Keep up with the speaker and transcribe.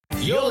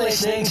You're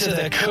listening to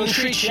the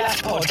Country Chat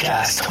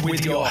Podcast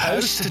with your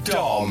host,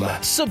 Dom.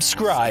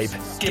 Subscribe,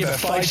 give a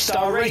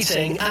 5-star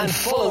rating, and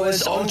follow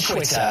us on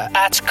Twitter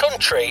at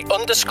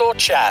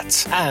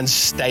country_chat. And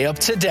stay up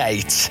to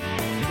date.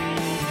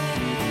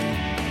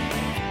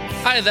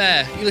 Hi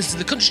there, you listen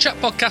to the Country Chat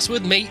Podcast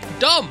with me,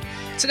 Dom.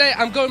 Today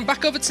I'm going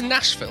back over to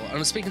Nashville and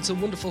I'm speaking to the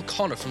wonderful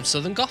Connor from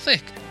Southern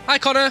Gothic. Hi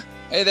Connor.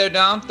 Hey there,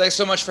 Dom. Thanks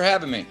so much for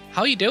having me.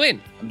 How are you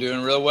doing? I'm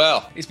doing real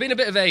well. It's been a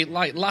bit of a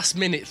last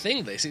minute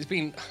thing, this.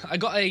 I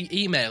got an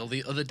email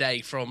the other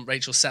day from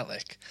Rachel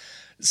Selleck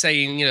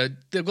saying,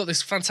 they've got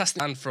this fantastic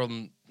band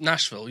from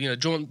Nashville. Do you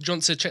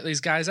want to check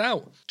these guys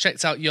out?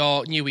 Checked out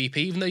your new EP,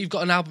 even though you've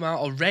got an album out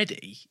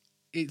already.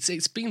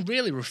 It's been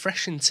really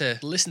refreshing to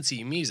listen to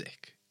your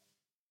music.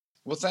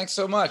 Well, thanks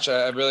so much.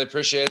 I really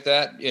appreciate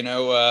that.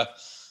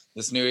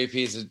 This new EP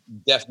is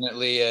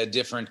definitely a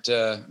different.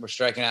 We're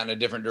striking out in a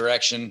different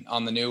direction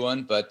on the new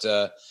one, but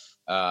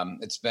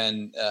it's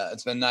been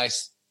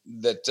nice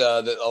that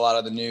a lot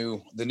of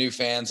the new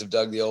fans have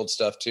dug the old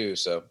stuff too.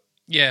 So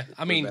yeah,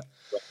 I mean,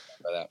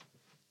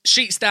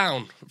 Sheets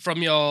Down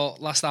from your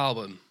last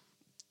album,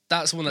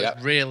 that's one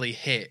that really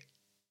hit.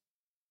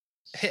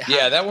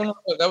 Yeah, that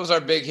was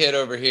our big hit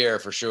over here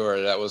for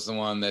sure. That was the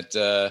one that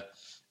the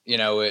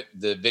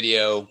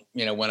video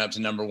went up to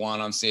number 1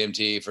 on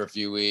CMT for a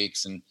few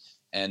weeks, and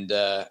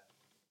everybody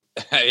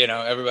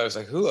was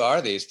like, "Who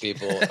are these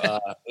people?"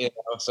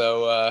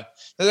 So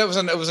it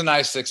was a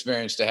nice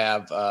experience to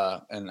have,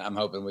 and I'm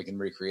hoping we can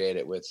recreate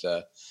it with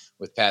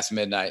Past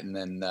Midnight and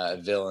then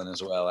Villain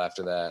as well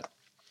after that.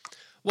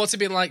 What's it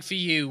been like for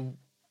you?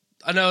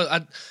 I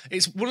know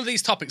it's one of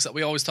these topics that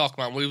we always talk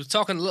about. We were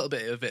talking a little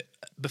bit of it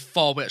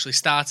before we actually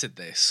started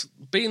this.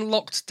 Being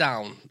locked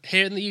down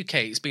here in the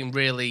UK, it's been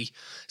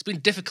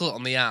difficult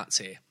on the arts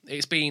here.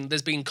 There's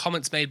been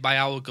comments made by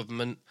our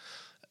government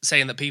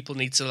saying that people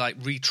need to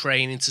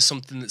retrain into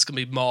something that's going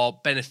to be more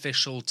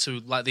beneficial to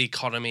the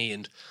economy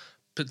and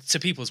to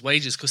people's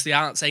wages, because the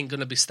arts ain't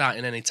going to be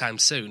starting anytime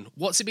soon.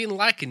 What's it been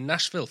like in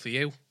Nashville for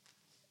you?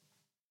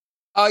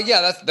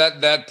 Yeah,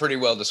 that pretty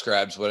well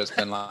describes what it's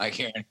been like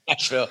here in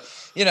Nashville.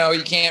 You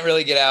can't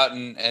really get out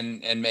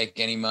and make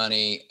any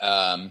money.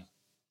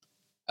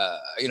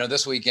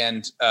 This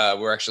weekend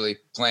we're actually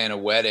playing a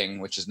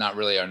wedding, which is not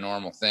really our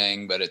normal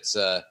thing, but it's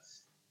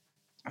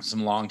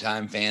some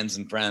longtime fans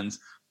and friends.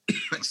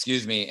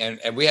 Excuse me,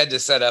 and we had to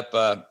set up,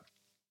 kind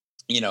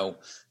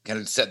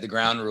of set the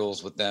ground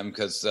rules with them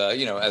because,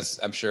 as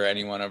I'm sure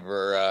anyone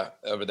over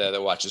there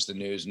that watches the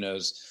news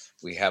knows,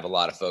 we have a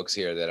lot of folks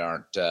here that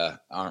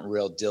aren't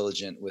real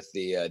diligent with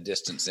the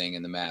distancing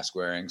and the mask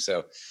wearing.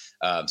 So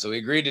we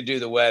agreed to do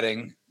the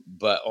wedding,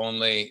 but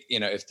only,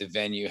 if the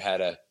venue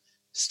had a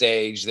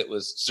stage that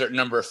was a certain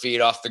number of feet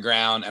off the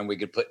ground and we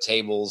could put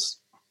tables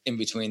in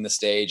between the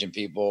stage and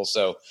people.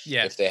 So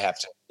if they have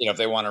to, if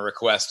they want to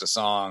request a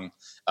song,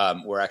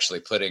 we're actually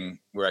putting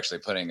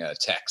a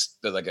text,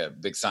 like a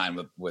big sign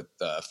with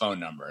a phone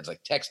number. It's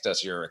like, text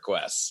us your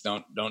requests.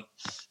 Don't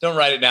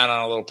write it down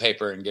on a little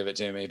paper and give it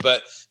to me.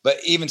 But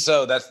even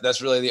so,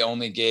 that's really the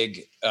only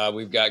gig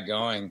we've got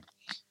going.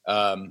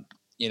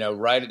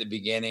 Right at the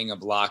beginning of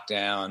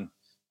lockdown,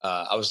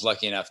 I was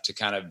lucky enough to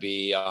kind of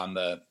be on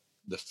the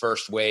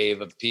first wave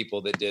of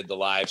people that did the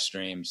live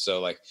streams. So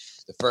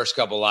the first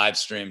couple live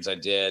streams I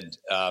did,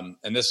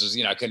 and this was,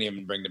 I couldn't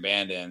even bring the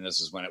band in.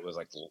 This is when it was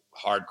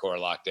hardcore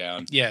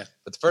lockdown. Yeah.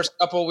 But the first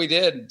couple we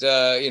did,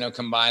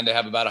 combined to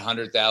have about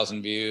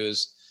 100,000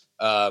 views,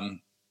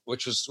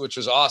 which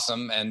was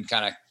awesome and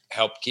kind of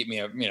helped keep me,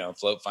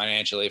 afloat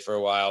financially for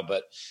a while.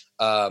 But,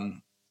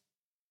 to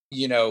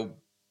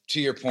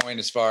your point,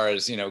 as far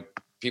as,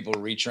 people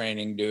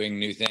retraining, doing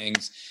new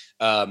things,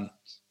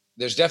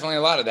 there's definitely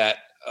a lot of that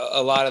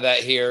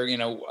here.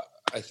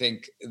 I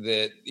think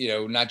that,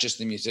 not just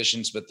the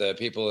musicians, but the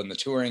people in the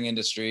touring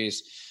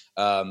industries,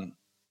 they're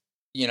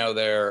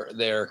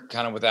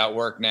kind of without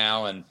work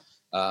now. And,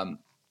 I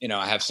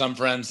have some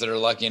friends that are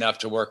lucky enough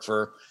to work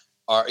for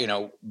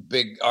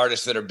big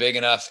artists that are big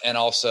enough and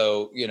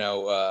also,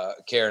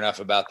 care enough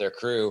about their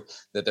crew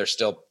that they're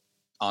still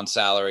on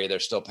salary. They're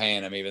still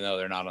paying them, even though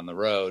they're not on the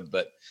road.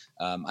 But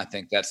I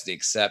think that's the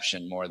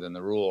exception more than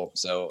the rule.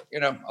 So,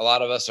 a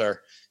lot of us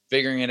are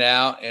figuring it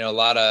out. A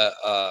lot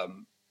of,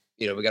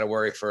 we got to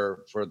worry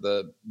for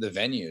the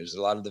venues.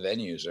 A lot of the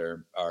venues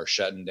are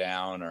shutting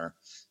down or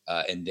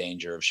in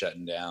danger of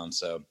shutting down.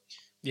 So,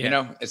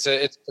 it's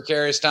a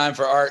precarious time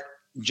for art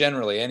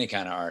generally, any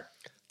kind of art.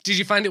 Did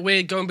you find it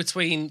weird going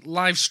between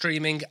live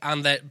streaming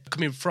and that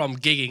coming from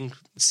gigging,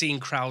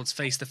 seeing crowds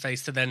face to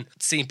face, to then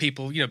seeing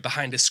people,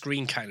 behind a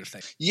screen kind of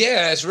thing?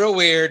 Yeah, it's real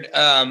weird.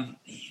 All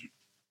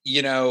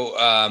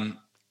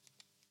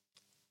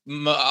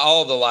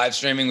of the live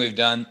streaming we've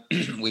done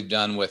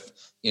with,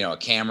 a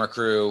camera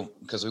crew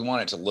because we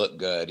want it to look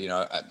good.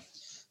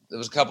 There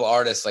was a couple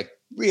artists,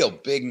 real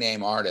big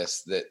name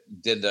artists that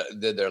did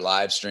their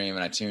live stream,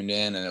 and I tuned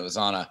in and it was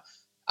on a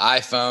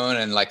iPhone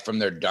and from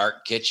their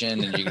dark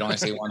kitchen and you can only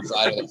see one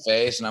side of their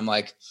face. And I'm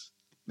like,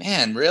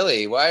 man,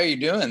 really? Why are you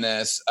doing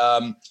this?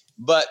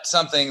 But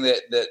something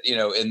that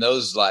in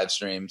those live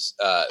streams,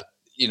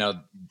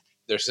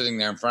 they're sitting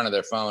there in front of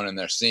their phone and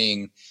they're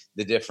seeing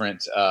the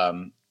different,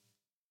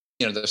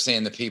 they're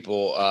seeing the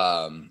people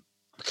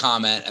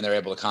comment, and they're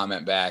able to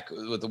comment back.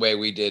 With the way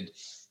we did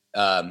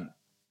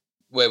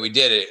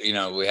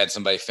it, we had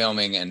somebody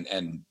filming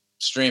and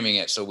streaming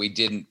it, so we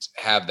didn't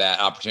have that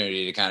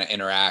opportunity to kind of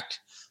interact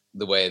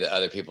the way that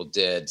other people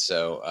did.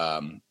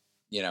 So,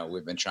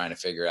 we've been trying to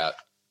figure out,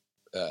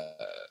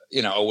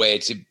 a way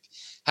to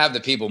have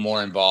the people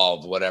more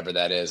involved, whatever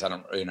that is.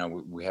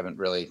 We haven't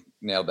really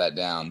nailed that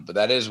down, but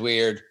that is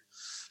weird.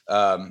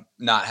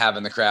 Not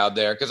having the crowd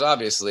there, because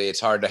obviously it's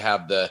hard to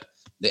have the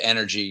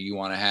energy you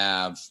want to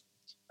have.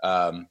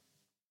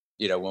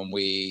 When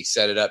we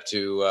set it up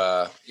to,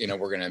 we're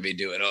going to be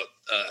doing a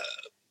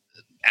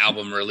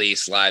album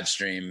release live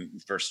stream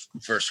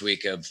first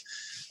week of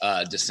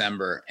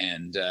December,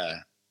 and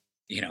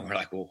we're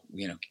like, well,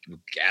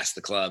 ask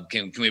the club,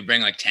 can we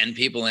bring like 10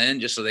 people in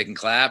just so they can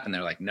clap? And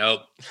they're like,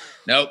 nope,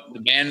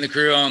 the band and the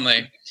crew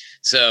only.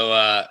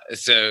 So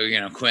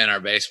Quinn, our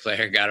bass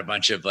player, got a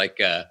bunch of like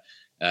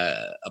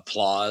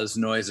applause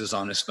noises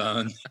on his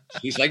phone.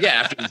 He's like,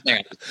 yeah, after the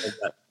thing.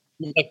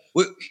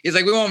 He's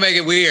like, we won't make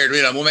it weird.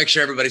 We'll make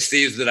sure everybody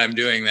sees that I'm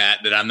doing that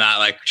I'm not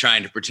like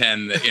trying to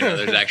pretend that,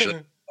 there's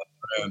actually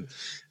room.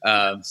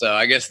 So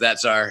I guess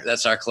that's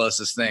our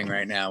closest thing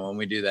right now. When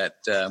we do that,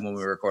 when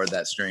we record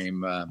that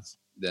stream,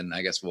 then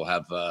I guess we'll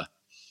have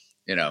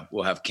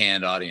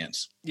canned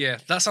audience. Yeah,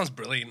 that sounds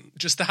brilliant.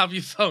 Just to have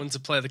your phone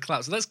to play the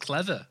clap. So that's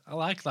clever. I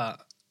like that.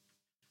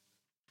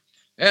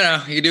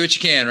 You do what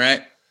you can,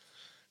 right?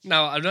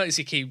 Now, I've noticed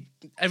you keep,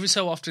 every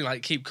so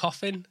often, keep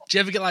coughing. Do you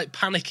ever get,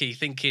 panicky,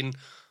 thinking,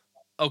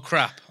 oh,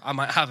 crap, I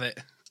might have it?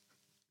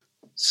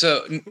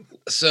 So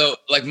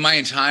my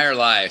entire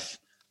life,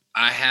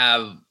 I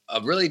have a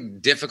really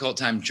difficult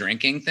time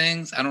drinking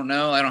things. I don't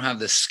know. I don't have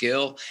the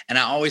skill. And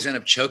I always end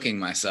up choking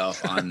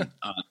myself on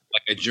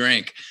a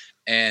drink.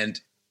 And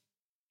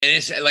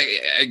it's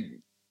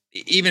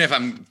even if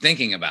I'm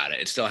thinking about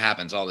it, it still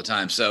happens all the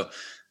time. So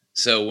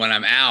when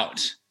I'm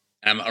out,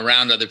 I'm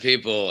around other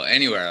people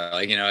anywhere,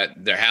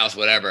 at their house,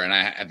 whatever, and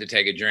I have to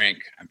take a drink,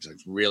 I'm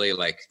just really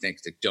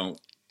think that don't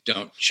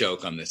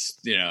choke on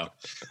this.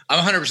 I'm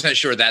 100%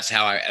 sure that's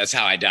how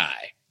I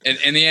die.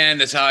 In the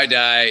end, that's how I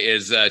die,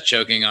 is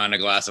choking on a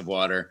glass of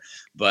water.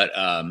 But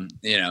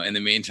in the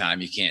meantime,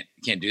 you can't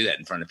do that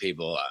in front of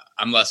people.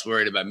 I'm less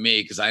worried about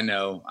me because I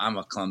know I'm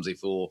a clumsy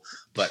fool,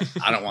 but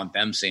I don't want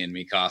them seeing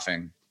me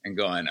coughing and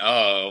going,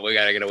 "Oh, we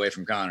got to get away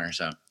from Connor."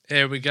 So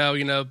here we go.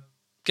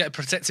 Get a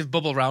protective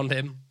bubble around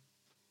him.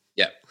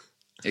 Yeah,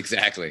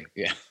 exactly.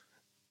 Yeah.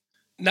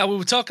 Now, we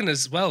were talking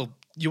as well.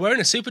 You're wearing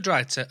a super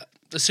dry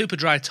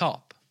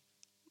top.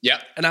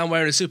 Yeah. And I'm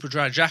wearing a super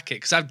dry jacket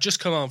because I've just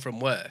come home from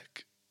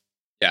work.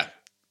 Yeah.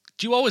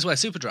 Do you always wear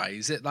super dry?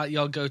 Is it like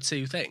your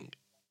go-to thing?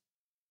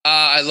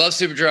 I love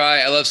super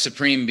dry. I love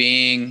Supreme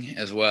Being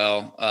as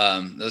well.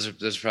 Those are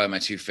probably my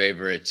two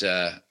favorite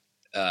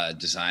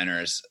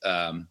designers.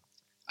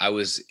 I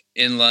was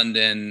in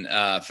London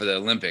for the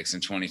Olympics in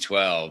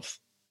 2012.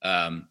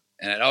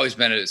 And I'd always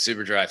been a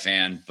super dry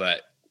fan,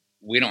 but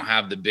we don't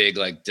have the big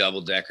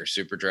double decker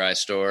super dry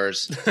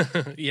stores.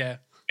 Yeah.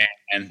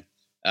 And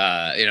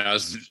I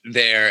was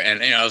there,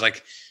 and I was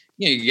like,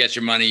 you get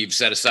your money you've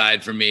set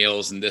aside for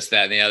meals and this,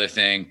 that, and the other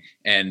thing.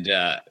 And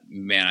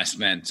man, I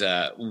spent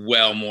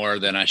well more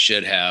than I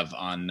should have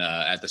on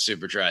at the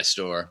super dry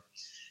store.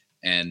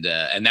 And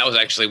that was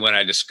actually when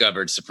I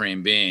discovered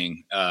Supreme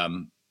Being.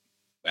 I'm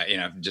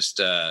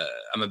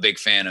a big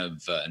fan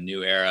of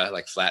New Era,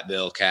 like flat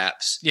bill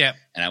caps. Yeah.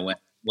 And I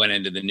went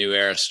into the New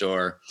Era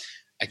store.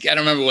 I don't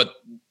remember what,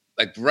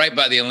 right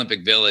by the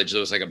Olympic Village, there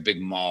was a big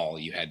mall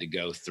you had to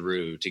go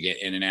through to get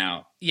in and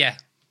out. Yeah.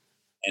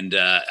 And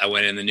I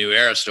went in the New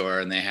Era store,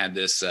 and they had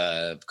this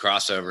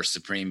crossover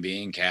Supreme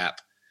Being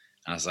cap.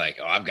 I was like,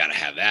 oh, I've got to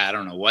have that. I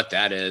don't know what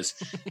that is.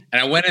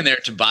 And I went in there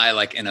to buy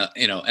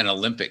an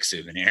Olympic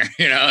souvenir.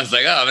 I was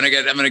like, oh,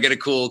 I'm gonna get a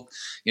cool,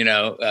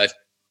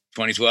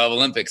 2012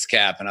 Olympics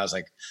cap. And I was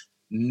like,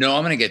 no,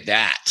 I'm going to get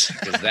that,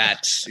 because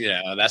that's,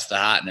 that's the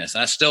hotness.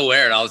 And I still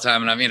wear it all the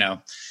time.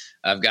 And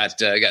I've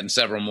gotten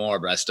several more,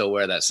 but I still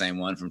wear that same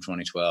one from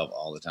 2012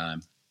 all the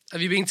time.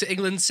 Have you been to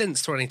England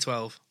since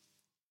 2012?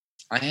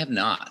 I have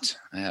not.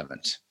 I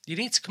haven't. You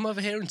need to come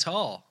over here and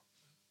tour.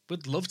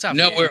 We'd love to have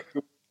you. No,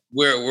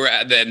 we're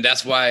at that.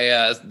 That's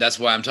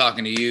why I'm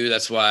talking to you.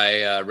 That's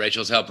why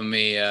Rachel's helping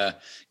me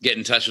get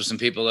in touch with some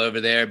people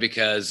over there,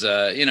 because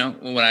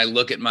when I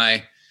look at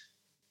my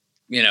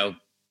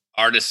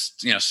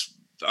artists,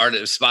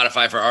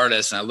 Spotify for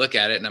artists, and I look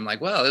at it and I'm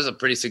like, well, there's a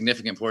pretty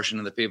significant portion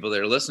of the people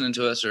that are listening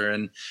to us are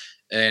in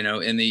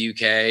the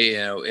UK,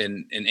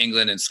 in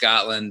England and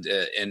Scotland,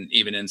 and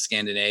even in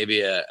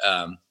Scandinavia.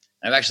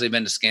 I've actually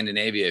been to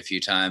Scandinavia a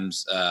few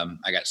times.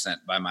 I got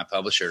sent by my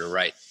publisher to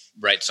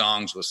write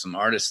songs with some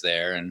artists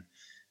there, and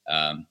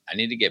I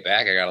need to get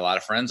back. I got a lot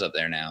of friends up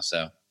there now,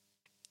 so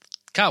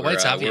can't wait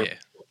to have you.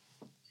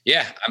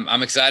 Yeah,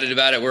 I'm excited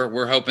about it.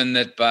 We're hoping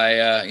that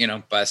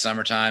by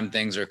summertime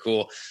things are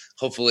cool.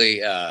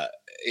 Hopefully,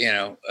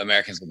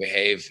 Americans will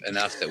behave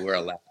enough that we're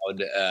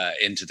allowed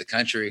into the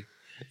country.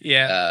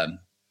 Yeah.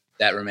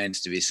 That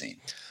remains to be seen.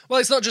 Well,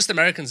 it's not just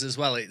Americans as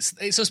well. It's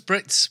us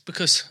Brits,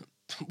 because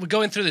we're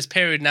going through this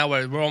period now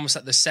where we're almost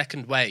at the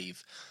second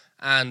wave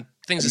and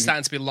things are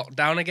starting to be locked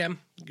down again,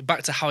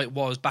 back to how it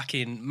was back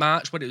in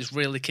March when it was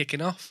really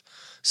kicking off.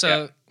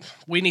 So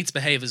we need to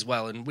behave as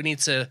well, and we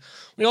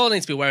all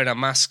need to be wearing our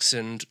masks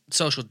and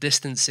social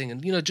distancing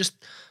and, just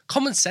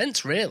common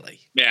sense,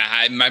 really.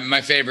 Yeah,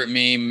 my favorite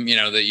meme,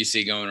 that you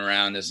see going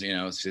around is,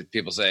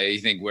 people say, you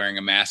think wearing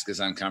a mask is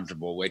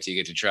uncomfortable, wait till you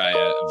get to try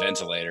a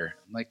ventilator.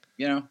 I'm like,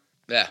 yeah.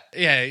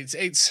 Yeah,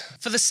 it's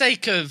for the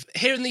sake of,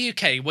 here in the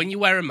UK, when you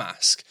wear a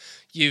mask,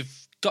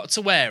 you've got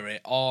to wear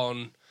it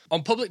on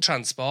public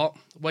transport,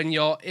 when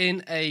you're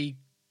in a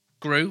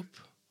group,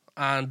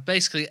 and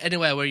basically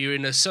anywhere where you're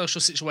in a social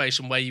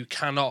situation where you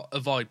cannot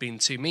avoid being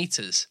 2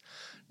 meters.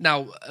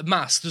 Now, a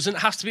mask doesn't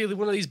have to be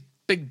one of these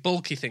big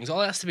bulky things.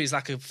 All it has to be is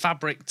like a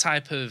fabric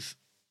type of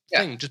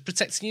thing, just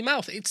protecting your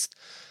mouth. It's,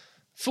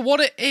 for what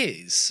it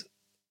is,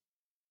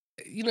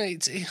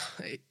 it's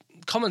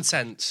common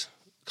sense.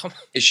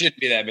 It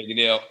shouldn't be that big a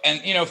deal.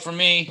 And, for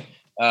me,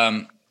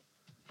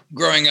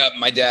 growing up,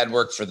 my dad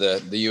worked for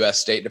the U.S.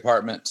 State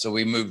Department, so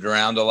we moved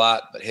around a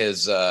lot, but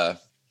his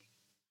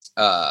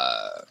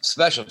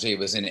specialty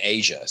was in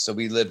Asia. So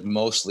we lived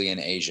mostly in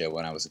Asia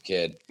when I was a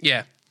kid.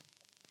 Yeah.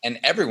 And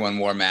everyone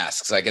wore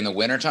masks. Like in the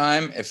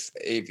wintertime, if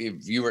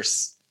you were,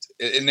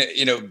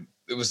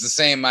 it was the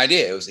same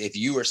idea. It was, if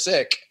you were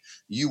sick,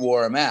 you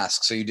wore a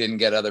mask so you didn't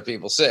get other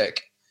people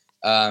sick.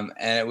 And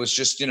it was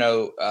just, I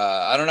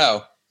don't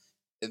know.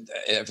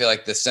 I feel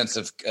like the sense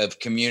of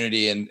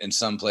community in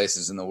some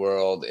places in the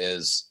world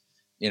is,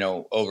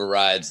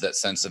 overrides that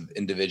sense of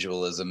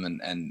individualism.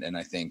 And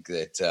I think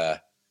that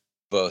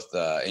both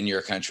in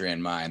your country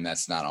and mine,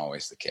 that's not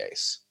always the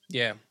case.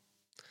 Yeah.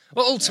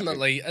 Well,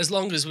 ultimately, as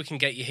long as we can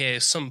get you here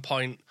some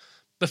point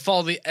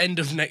before the end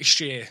of next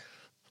year.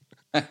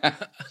 Yeah,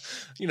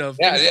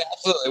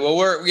 absolutely. Well,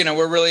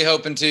 we're really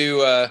hoping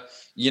to,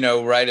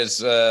 right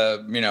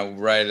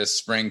as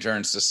spring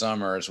turns to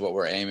summer is what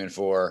we're aiming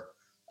for.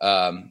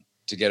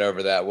 To get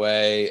over that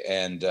way.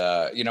 And,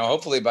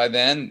 hopefully by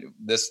then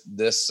this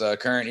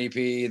current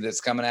EP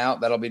that's coming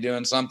out, that'll be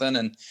doing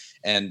something.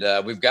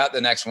 And we've got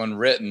the next one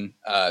written.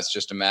 It's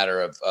just a matter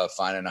of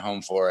finding a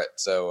home for it.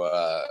 So,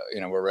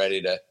 we're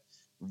ready to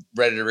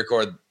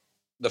record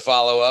the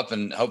follow-up,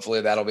 and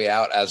hopefully that'll be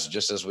out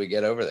as we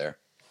get over there.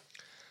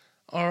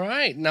 All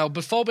right. Now,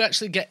 before we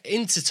actually get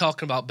into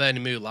talking about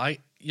Burning Moonlight,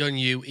 your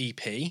new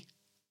EP,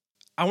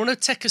 I want to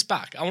take us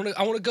back. I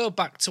want to go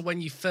back to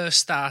when you first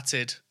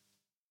started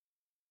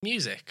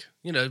music.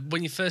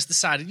 When you first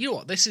decided,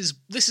 this is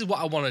what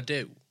I want to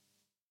do.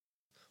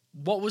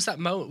 What was that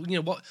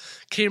moment? What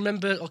can you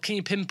remember, or can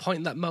you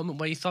pinpoint that moment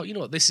where you thought,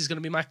 this is going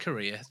to be my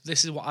career.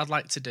 This is what I'd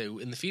like to do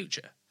in the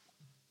future?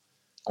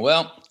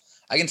 Well,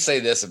 I can say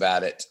this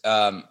about it.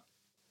 I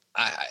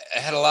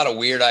had a lot of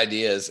weird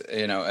ideas,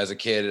 as a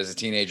kid, as a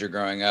teenager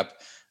growing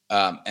up.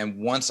 And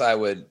once I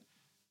would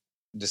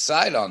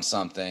decide on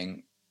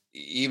something,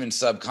 even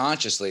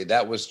subconsciously,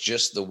 that was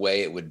just the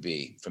way it would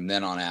be from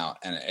then on out.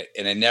 And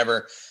it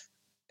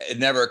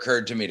never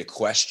occurred to me to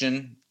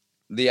question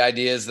the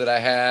ideas that I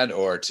had,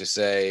 or to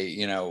say,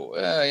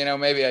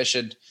 maybe I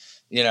should,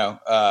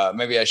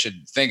 maybe I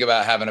should think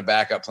about having a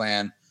backup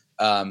plan.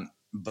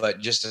 But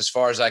just as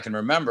far as I can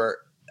remember,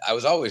 I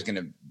was always going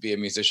to be a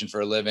musician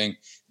for a living.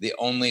 The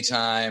only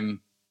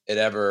time it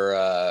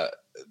ever,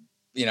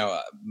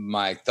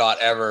 my thought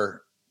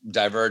ever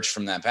diverged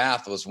from that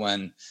path was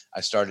when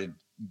I started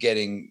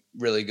getting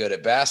really good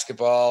at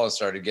basketball. I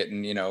started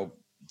getting,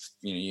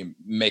 you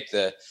make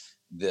the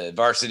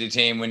varsity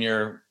team when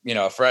you're,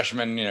 a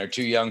freshman,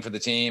 too young for the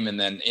team. And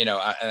then,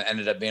 I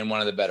ended up being one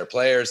of the better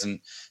players. And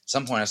at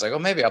some point I was like, oh,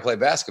 maybe I'll play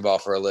basketball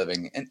for a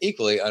living. An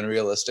equally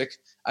unrealistic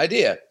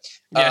idea.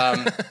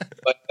 Yeah.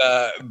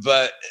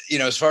 But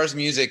as far as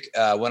music,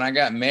 when I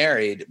got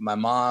married, my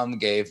mom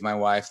gave my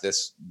wife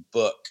this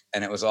book,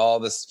 and it was all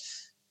this,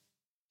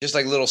 just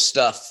like little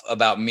stuff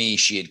about me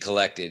she had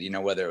collected,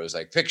 whether it was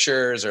like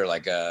pictures or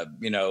like,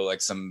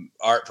 like some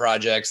art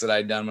projects that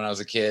I'd done when I was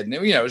a kid. And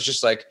it was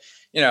just like,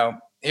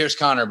 here's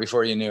Connor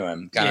before you knew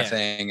him kind of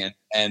thing.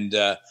 And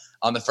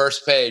on the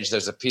first page,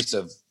 there's a piece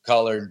of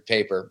colored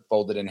paper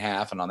folded in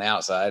half. And on the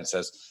outside, it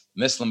says,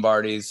 Miss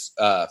Lombardi's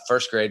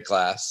first grade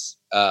class.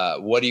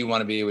 What do you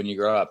want to be when you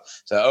grow up?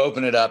 So I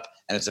open it up,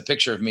 and it's a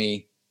picture of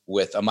me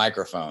with a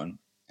microphone.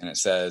 And it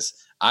says,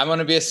 I want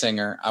to be a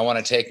singer. I want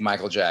to take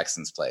Michael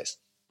Jackson's place.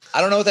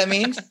 I don't know what that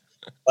means,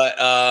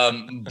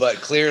 but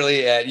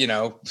clearly at,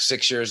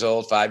 6 years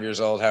old, 5 years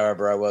old,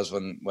 however I was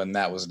when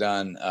that was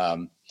done,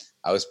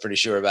 I was pretty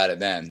sure about it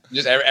then.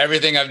 Just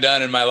everything I've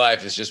done in my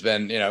life has just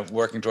been,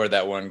 working toward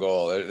that one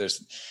goal.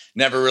 There's I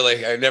never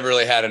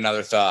really had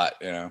another thought,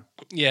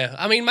 Yeah.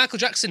 I mean, Michael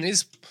Jackson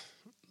is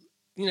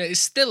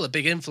still a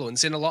big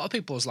influence in a lot of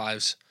people's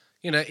lives,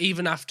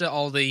 even after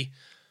all the,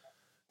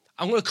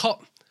 for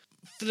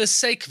the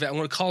sake of it, I'm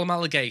going to call them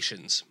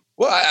allegations.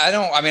 Well, I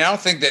don't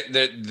think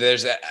that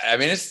there's,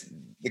 it's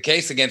the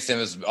case against him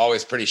is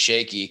always pretty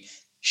shaky.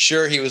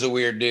 Sure, he was a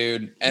weird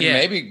dude, and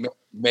maybe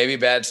maybe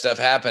bad stuff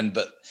happened,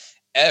 but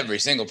every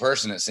single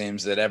person, it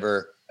seems, that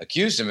ever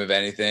accused him of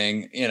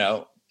anything,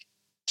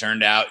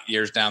 turned out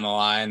years down the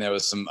line there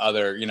was some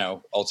other,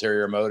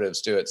 ulterior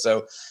motives to it.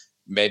 So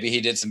maybe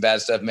he did some bad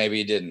stuff, maybe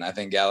he didn't. I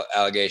think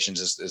allegations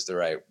is the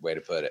right way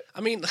to put it.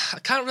 I mean, I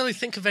can't really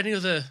think of any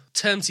other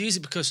term to use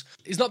it because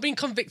he's not been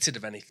convicted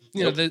of anything.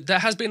 There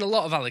has been a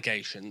lot of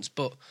allegations,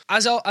 but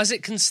as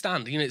it can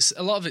stand, it's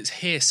a lot of it's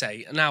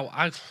hearsay. Now,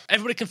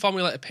 everybody can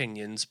formulate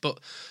opinions, but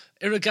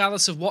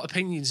regardless of what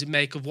opinions you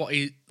make of what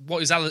he's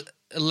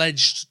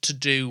alleged to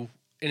do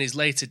in his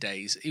later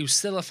days, he was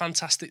still a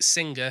fantastic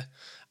singer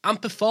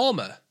and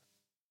performer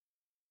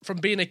from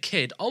being a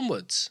kid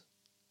onwards.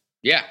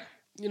 Yeah.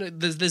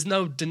 There's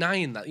no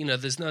denying that.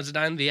 There's no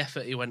denying the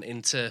effort he went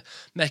into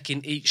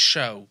making each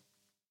show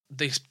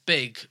this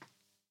big,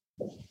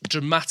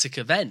 dramatic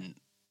event.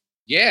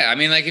 Yeah, I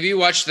mean, like if you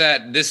watch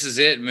that "This Is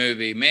It"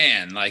 movie,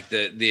 man, like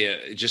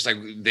just like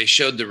they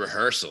showed the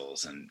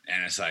rehearsals, and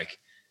it's like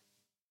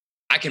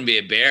I can be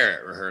a bear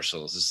at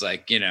rehearsals. It's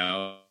like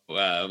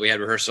we had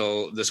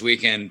rehearsal this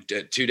weekend,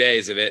 2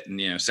 days of it,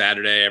 and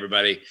Saturday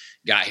everybody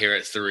got here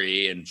at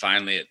 3, and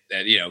finally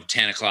at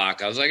 10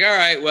 o'clock, I was like, all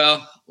right,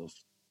 well,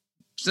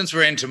 since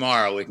we're in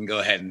tomorrow, we can go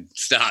ahead and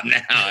stop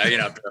now.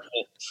 After a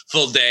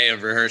full day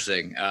of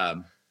rehearsing.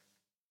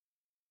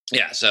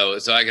 Yeah, so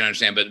I can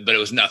understand, but it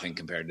was nothing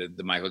compared to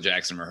the Michael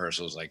Jackson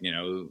rehearsals. Like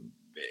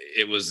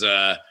it was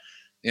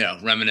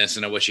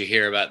reminiscent of what you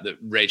hear about the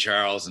Ray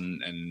Charles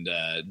and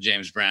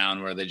James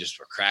Brown, where they just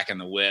were cracking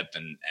the whip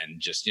and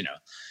just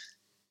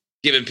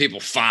giving people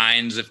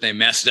fines if they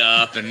messed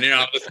up and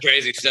this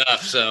crazy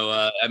stuff. So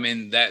I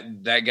mean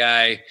that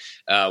guy,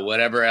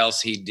 whatever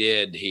else he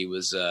did, he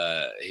was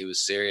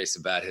serious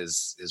about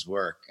his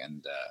work,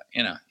 and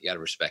you got to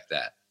respect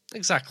that.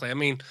 Exactly. I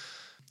mean,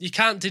 you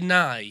can't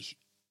deny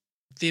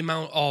the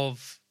amount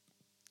of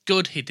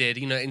good he did,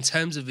 in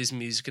terms of his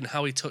music and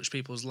how he touched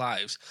people's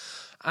lives.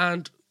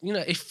 And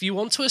if you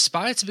want to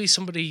aspire to be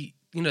somebody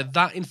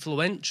that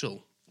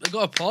influential, I've got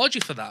to applaud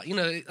you for that.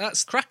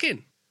 That's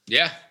cracking.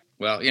 Yeah.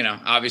 Well,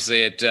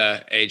 obviously at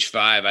age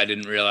 5, I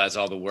didn't realize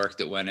all the work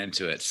that went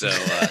into it. So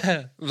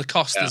the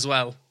cost as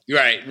well.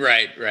 Right.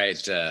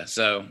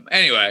 So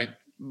anyway,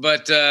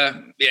 but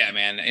yeah,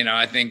 man,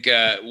 I think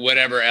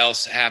whatever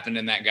else happened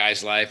in that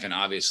guy's life, and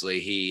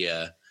obviously he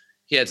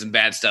had some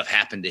bad stuff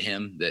happen to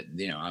him that,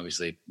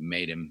 obviously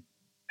made him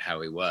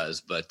how he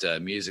was. But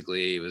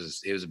musically, he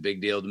was a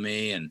big deal to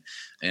me, and,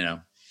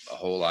 a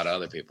whole lot of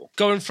other people.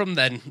 Going from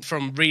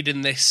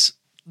reading this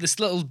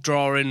little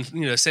drawing,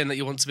 saying that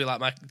you want to be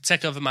like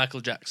take over Michael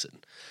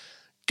Jackson.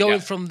 Going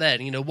from there,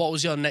 what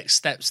was your next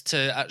steps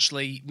to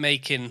actually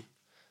making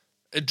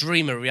a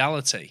dream a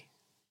reality?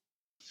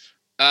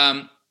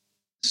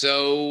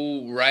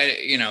 So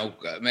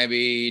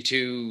maybe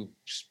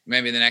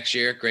the next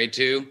year, grade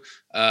 2,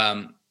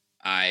 I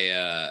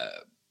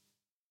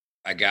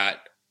got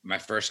my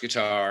first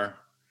guitar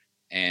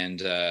and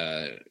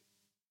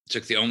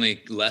took the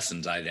only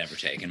lessons I'd ever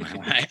taken in my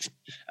life.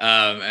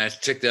 I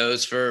took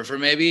those for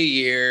maybe a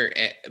year,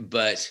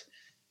 but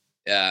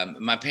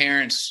my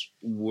parents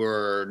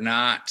were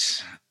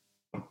not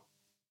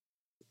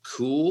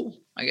cool,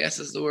 I guess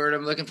is the word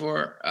I'm looking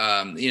for.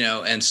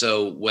 And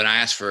so when I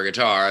asked for a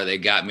guitar, they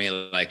got me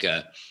like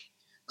a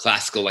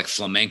classical, like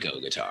flamenco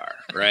guitar.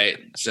 Right.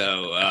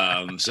 So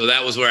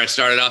that was where I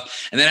started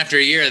off. And then after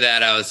a year of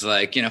that, I was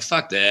like,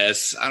 fuck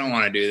this. I don't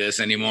want to do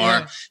this anymore.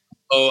 Yeah.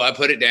 So I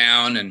put it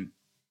down, and,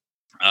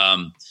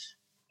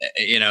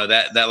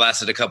 that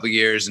lasted a couple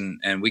years,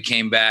 and we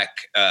came back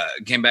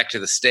to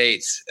the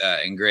States,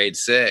 in grade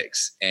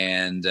 6.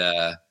 And,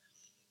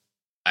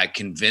 I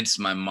convinced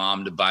my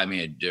mom to buy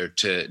me to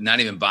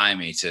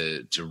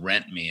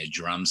rent me a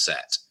drum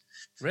set.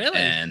 Really?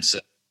 And so,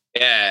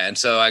 yeah. And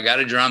so I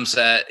got a drum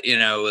set,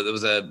 there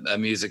was a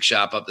music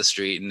shop up the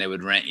street, and they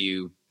would rent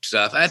you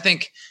stuff. I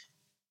think,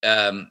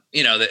 that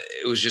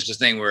it was just a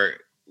thing where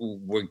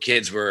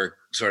kids were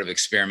sort of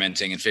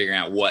experimenting and figuring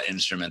out what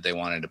instrument they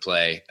wanted to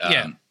play.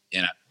 And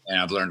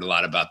I've learned a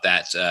lot about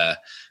that,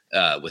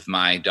 with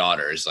my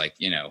daughters. Like,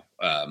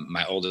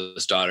 my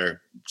oldest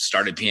daughter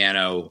started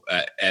piano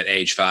at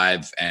age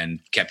 5 and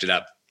kept it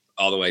up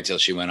all the way till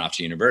she went off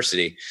to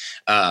university.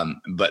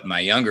 But my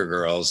younger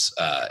girls,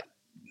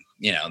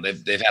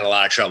 they've had a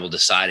lot of trouble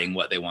deciding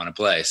what they want to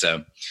play.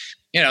 So,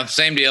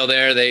 same deal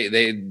there.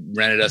 They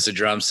rented us a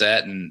drum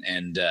set,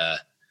 and I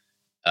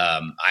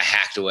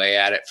hacked away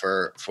at it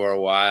for a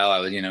while. I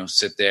would,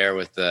 sit there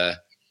with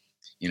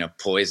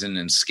Poison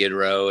and Skid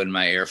Row in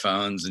my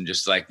earphones, and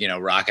just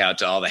rock out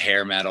to all the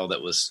hair metal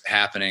that was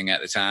happening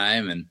at the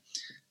time. And,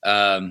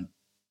 and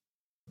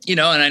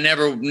I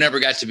never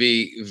got to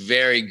be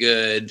very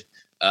good,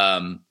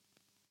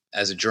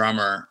 as a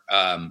drummer.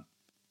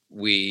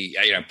 We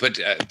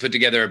put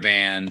together a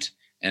band,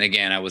 and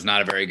again, I was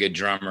not a very good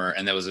drummer.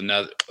 And there was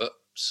another, what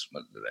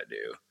did I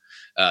do?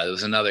 There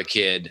was another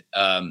kid,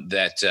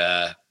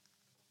 that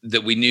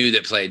we knew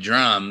that played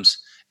drums,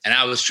 and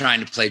I was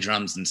trying to play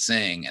drums and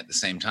sing at the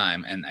same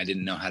time, and I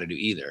didn't know how to do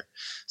either.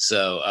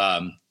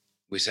 So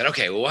we said,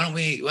 okay, well, why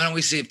don't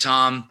we see if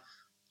Tom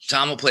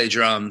Tom will play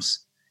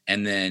drums,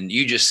 and then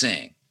you just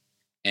sing.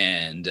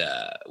 And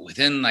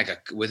within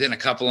a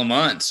couple of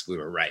months, we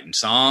were writing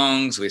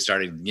songs. We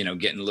started,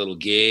 getting little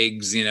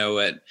gigs,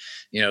 at,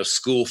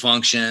 school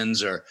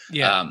functions, or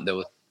there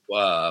was.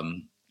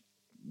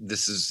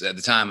 This is at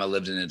the time I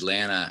lived in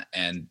Atlanta,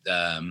 and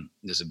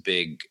there's a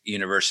big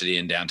university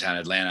in downtown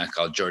Atlanta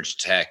called Georgia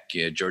Tech,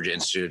 Georgia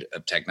Institute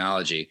of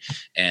Technology,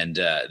 and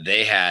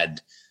they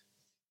had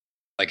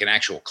like an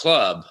actual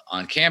club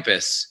on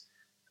campus.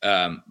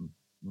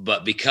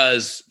 But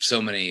because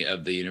so many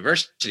of the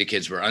university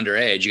kids were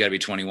underage, you got to be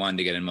 21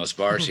 to get in most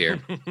bars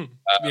here.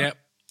 Yep.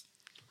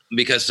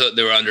 Because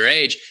they were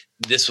underage,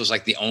 this was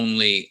like the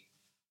only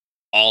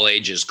all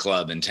ages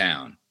club in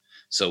town.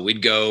 So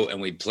we'd go and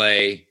we'd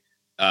play.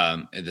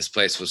 This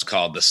place was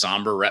called the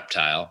Somber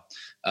Reptile.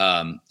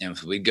 And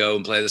we'd go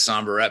and play the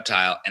Somber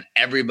Reptile, and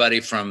everybody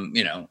from,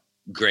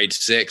 grade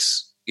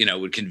 6,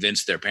 would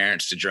convince their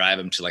parents to drive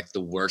them to like the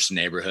worst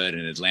neighborhood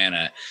in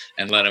Atlanta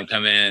and let them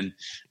come in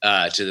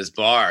to this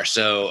bar.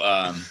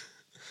 So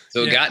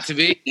it got to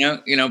be,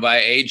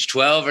 by age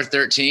 12 or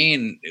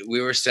 13,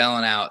 we were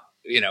selling out,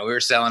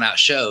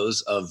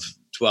 shows of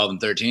 12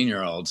 and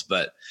 13-year-olds.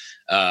 But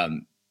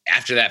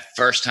after that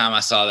first time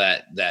I saw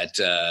that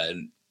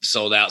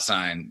sold out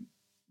sign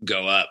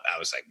go up, I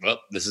was like,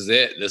 well, this is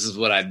it. This is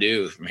what I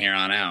do from here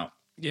on out.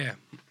 Yeah.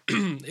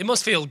 It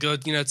must feel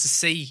good,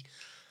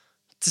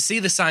 to see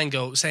the sign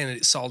go saying that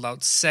it's sold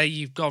out, to say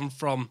you've gone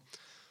from,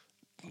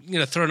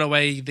 throwing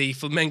away the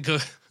flamenco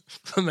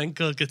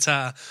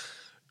guitar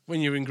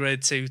when you were in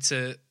grade 2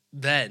 to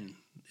then.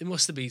 It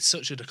must have been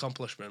such an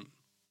accomplishment.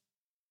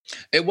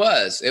 It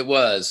was.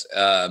 The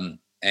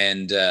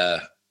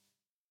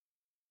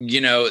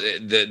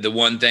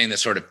one thing that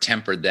sort of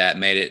tempered that,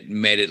 made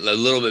it a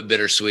little bit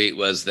bittersweet,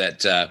 was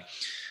that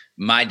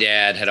my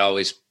dad had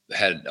always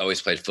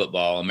played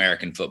football,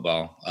 American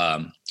football,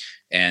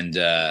 and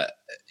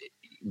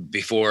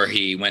before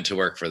he went to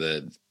work for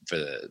the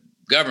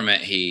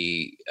government,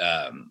 he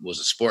was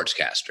a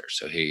sportscaster.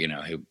 So he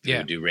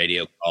would do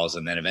radio calls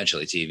and then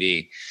eventually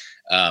TV.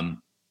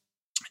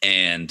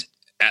 And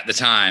at the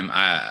time,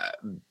 I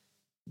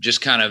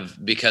just kind of,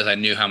 because I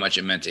knew how much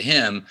it meant to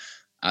him,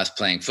 I was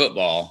playing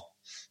football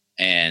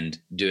and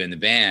doing the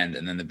band,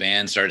 and then the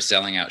band started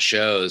selling out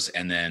shows.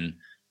 And then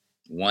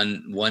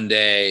one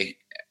day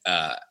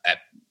at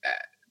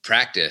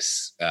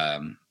practice,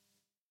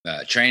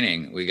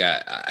 training,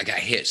 I got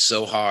hit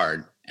so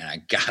hard, and I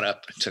got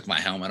up and took my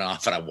helmet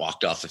off and I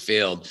walked off the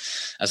field.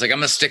 I was like, I'm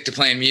going to stick to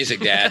playing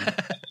music,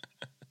 Dad.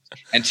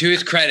 And to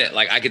his credit,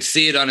 like I could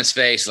see it on his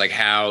face, like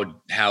how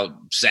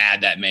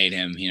sad that made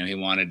him. He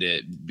wanted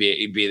to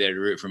be there to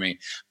root for me,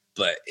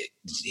 but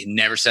he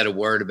never said a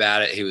word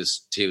about it. He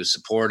was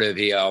supportive.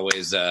 He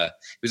was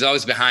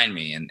always behind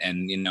me. And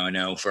I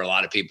know for a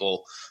lot of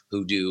people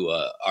who do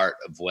art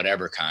of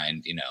whatever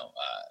kind,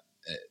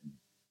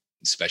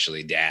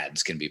 especially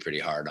dads, can be pretty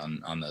hard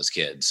on those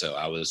kids. So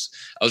I was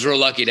real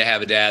lucky to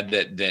have a dad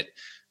that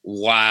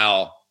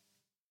while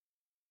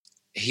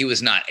he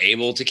was not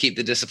able to keep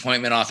the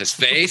disappointment off his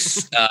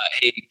face,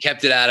 he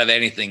kept it out of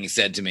anything he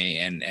said to me.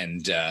 And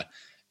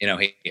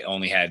he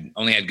only had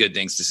good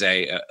things to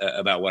say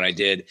about what I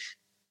did,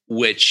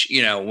 which,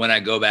 when I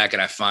go back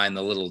and I find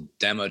the little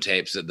demo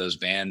tapes that those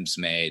bands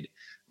made,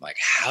 I'm like,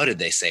 how did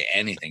they say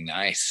anything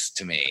nice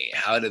to me?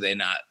 How did they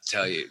not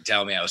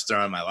tell me I was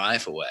throwing my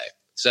life away?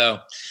 So,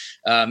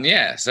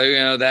 that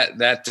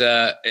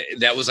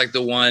was like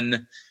the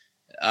one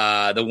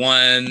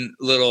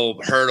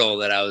little hurdle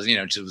that I was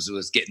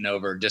getting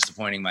over,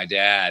 disappointing my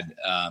dad.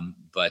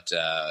 But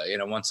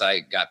once I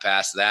got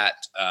past that,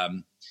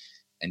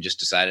 and just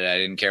decided I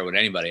didn't care what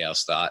anybody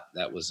else thought,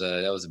 that was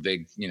a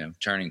big,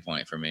 turning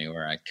point for me,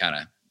 where I kind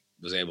of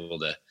was able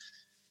to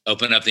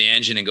open up the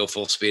engine and go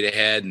full speed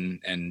ahead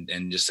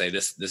and just say,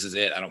 this is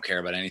it. I don't care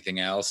about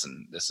anything else.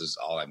 And this is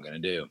all I'm going to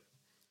do.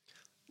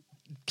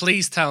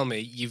 Please tell me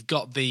you've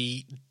got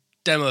the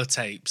demo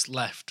tapes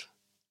left,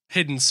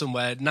 hidden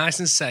somewhere, nice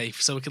and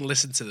safe, so we can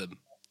listen to them.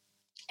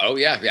 Oh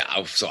yeah.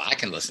 Oh, so I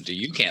can listen to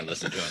you. You can't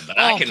listen to them, but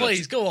I can.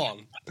 Please go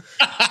on.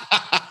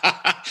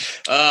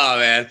 Oh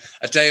man,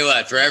 I tell you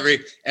what. For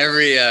every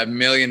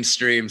million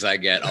streams I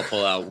get, I'll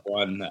pull out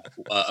one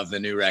of the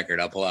new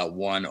record. I'll pull out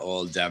one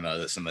old demo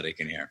that somebody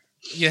can hear.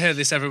 You heard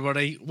this,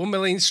 everybody. 1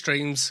 million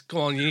streams. Go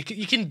on, you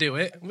can do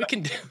it. We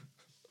can do.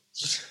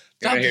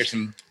 You're gonna hear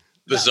some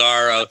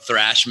bizarro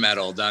thrash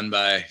metal done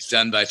by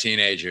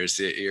teenagers.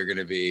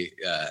 You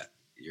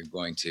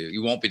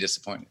won't be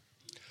disappointed.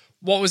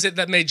 What was it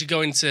that made you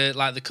go into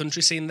like the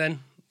country scene then?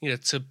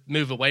 To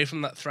move away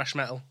from that thrash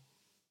metal.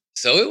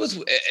 So it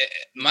was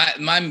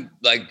my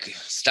like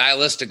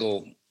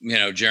stylistical,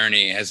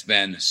 journey has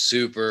been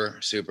super,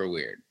 super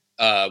weird.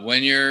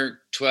 When you're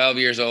 12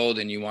 years old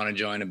and you want to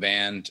join a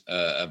band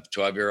of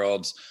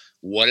 12-year-olds,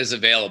 what is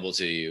available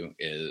to you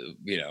is,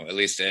 at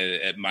least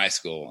at my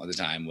school at the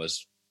time,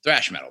 was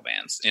thrash metal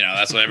bands.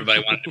 That's what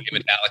everybody wanted to be,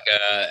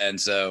 Metallica.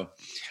 And so,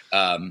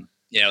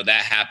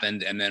 that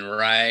happened. And then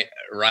right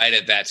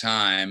at that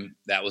time,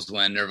 that was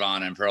when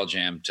Nirvana and Pearl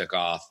Jam took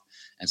off.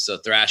 And so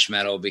thrash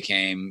metal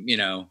became,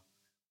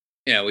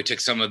 we took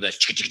some of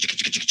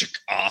the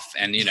off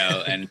and,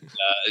 and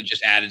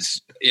just added,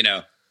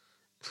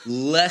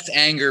 less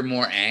anger,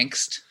 more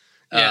angst.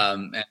 Yeah.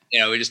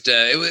 We just,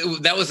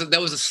 that was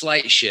a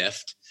slight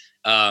shift.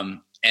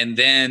 And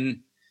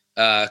then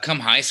come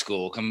high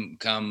school,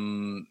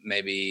 come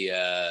maybe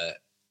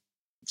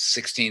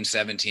 16,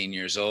 17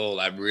 years old,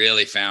 I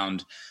really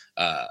found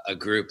a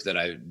group that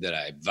I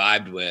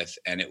vibed with,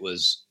 and it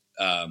was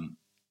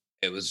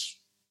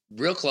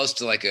real close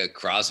to like a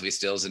Crosby,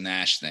 Stills and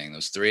Nash thing.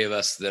 Those three of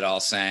us that all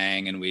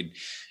sang, and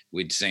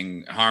we'd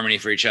sing harmony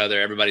for each other.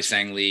 Everybody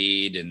sang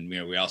lead, and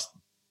we all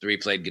three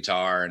played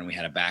guitar, and we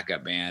had a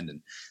backup band,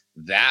 and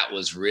that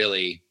was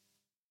really,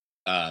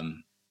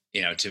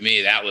 to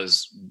me, that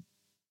was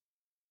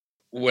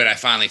when I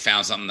finally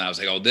found something that I was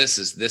like, oh, this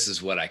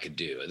is what I could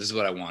do. This is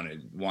what I want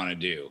to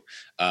do.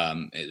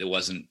 It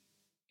wasn't,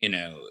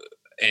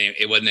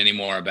 it wasn't any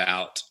more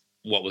about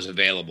what was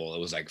available. It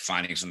was like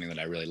finding something that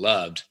I really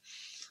loved.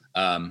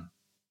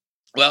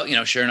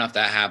 Sure enough,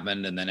 that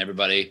happened. And then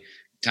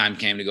time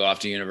came to go off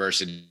to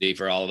university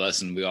for all of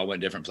us, and we all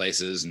went different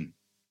places. And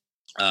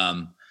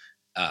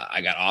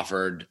I got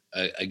offered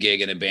a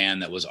gig in a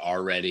band that was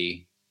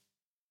already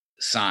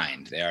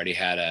signed. They already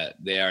had a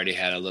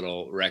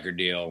little record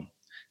deal.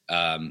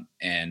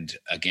 And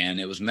again,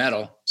 it was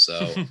metal. So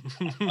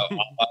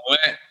I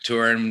went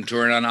touring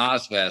on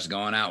Ozfest,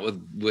 going out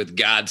with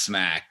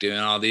Godsmack, doing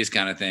all these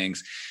kind of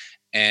things.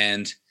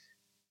 And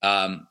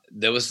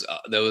there was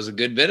a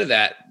good bit of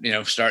that,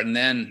 starting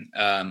then,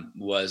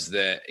 was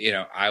that,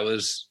 I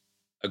was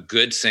a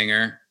good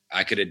singer.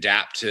 I could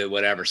adapt to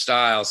whatever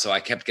style. So I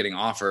kept getting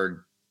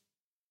offered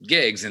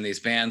gigs in these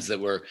bands that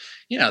were,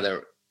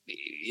 they're,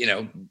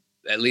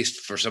 at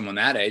least for someone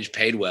that age,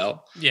 paid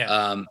well.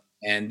 Yeah.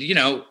 And,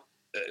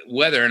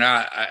 whether or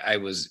not I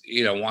was,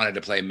 wanted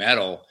to play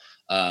metal,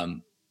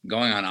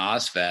 going on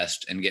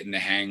Ozfest and getting to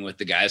hang with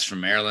the guys from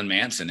Marilyn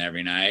Manson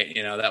every night,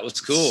 that was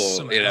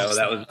cool. That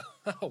was,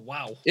 oh,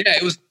 wow. Yeah,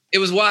 it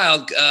was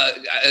wild.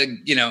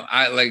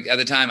 I like at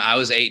the time I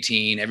was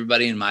 18,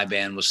 everybody in my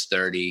band was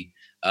 30.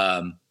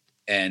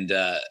 And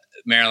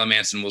Marilyn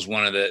Manson was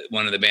one of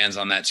the bands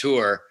on that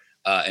tour.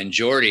 And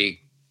Jordy,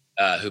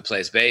 who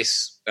plays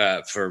bass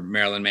for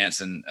Marilyn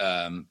Manson,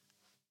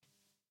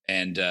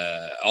 and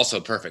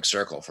also Perfect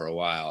Circle for a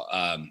while.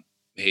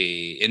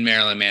 In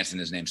Marilyn Manson,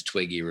 his name's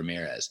Twiggy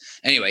Ramirez.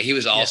 Anyway, he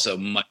was also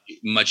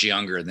much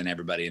younger than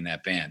everybody in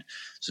that band.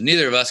 So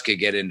neither of us could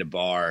get into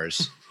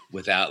bars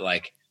without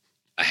like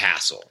a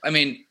hassle. I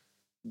mean,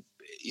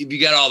 if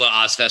you got all the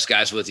Ozfest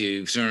guys with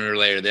you, sooner or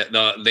later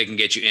they can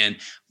get you in.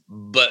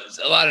 But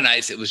a lot of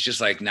nights it was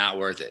just like not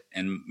worth it.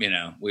 And,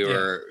 we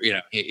were,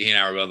 he and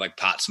I were both like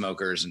pot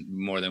smokers and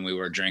more than we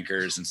were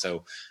drinkers. And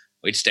so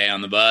we'd stay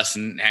on the bus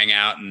and hang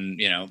out and,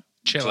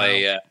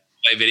 play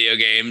video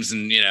games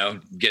and,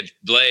 get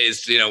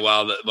blazed,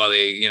 while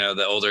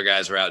the older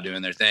guys were out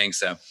doing their thing.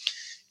 So,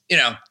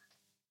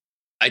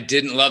 I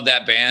didn't love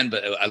that band,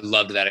 but I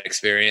loved that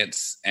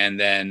experience. And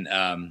then,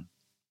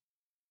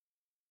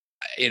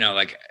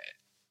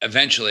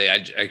 eventually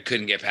I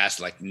couldn't get past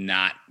like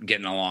not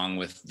getting along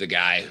with the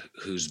guy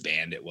whose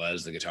band it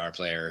was, the guitar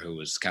player who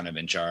was kind of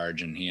in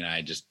charge. And he and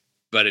I just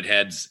butted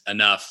heads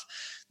enough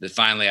that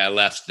finally I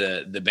left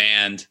the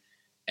band.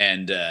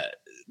 And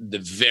the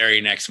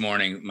very next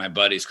morning, my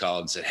buddies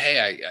called and said,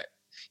 "Hey,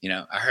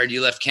 I heard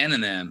you left Ken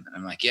and them."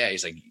 I'm like, "Yeah."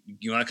 He's like,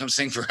 "You want to come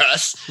sing for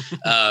us?"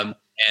 And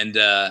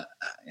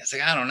it's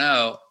like, I don't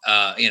know,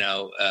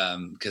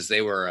 because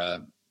they were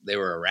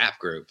a rap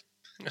group.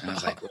 And I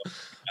was like, well,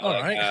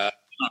 all right.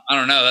 I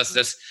don't know.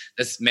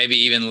 That's maybe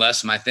even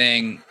less my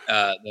thing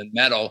than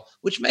metal,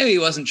 which maybe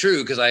wasn't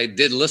true because I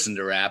did listen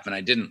to rap and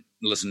I didn't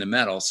listen to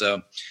metal.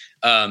 So,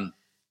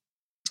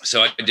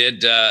 so I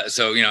did.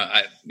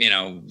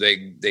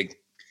 They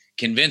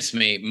convinced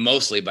me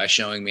mostly by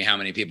showing me how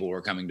many people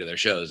were coming to their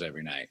shows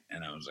every night,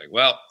 and I was like,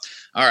 well,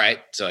 all right.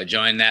 So I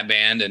joined that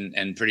band,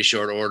 and pretty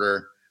short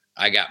order,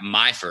 I got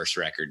my first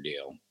record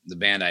deal. The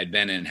band I'd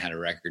been in had a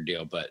record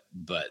deal, but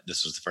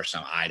this was the first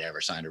time I'd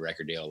ever signed a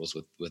record deal, was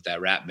with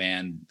that rap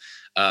band.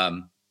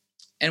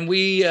 And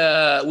we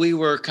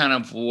were kind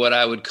of what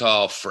I would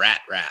call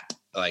frat rap,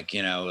 like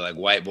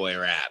white boy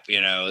rap.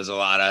 It was a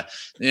lot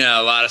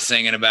of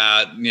singing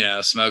about,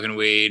 smoking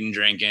weed and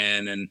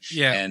drinking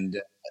and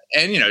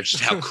just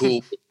how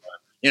cool,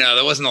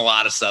 there wasn't a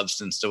lot of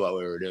substance to what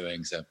we were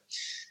doing. So,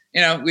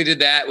 we did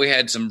that. We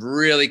had some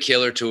really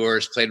killer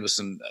tours, played with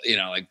some,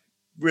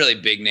 really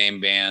big name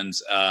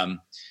bands.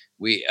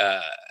 We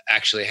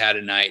actually had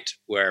a night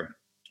where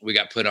we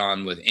got put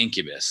on with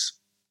Incubus.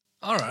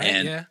 All right.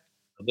 And yeah.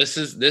 This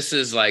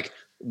is like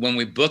when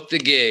we booked the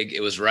gig,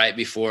 it was right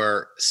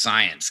before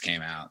Science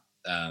came out.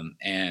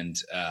 And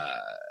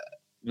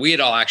we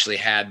had all actually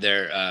had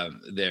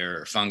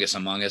their Fungus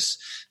Among Us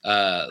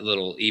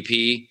little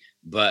EP.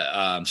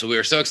 But so we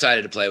were so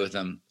excited to play with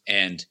them,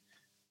 and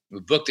we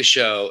booked the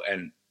show,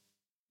 and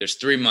there's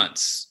 3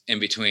 months in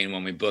between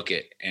when we book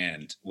it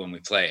and when we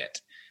play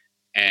it.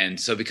 And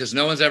so because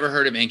no one's ever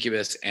heard of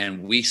Incubus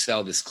and we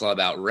sell this club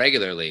out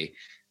regularly,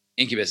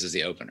 Incubus is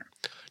the opener.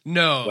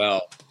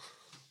 No.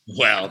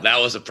 Well, that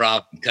was a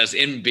problem because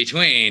in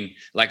between,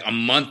 like a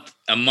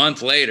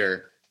month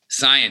later,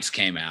 Science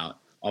came out.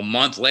 A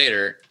month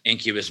later,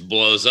 Incubus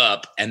blows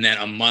up, and then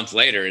a month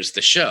later is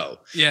the show.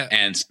 Yeah.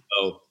 And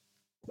so,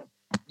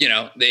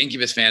 the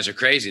Incubus fans are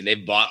crazy. They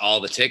bought all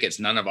the tickets.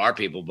 None of our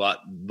people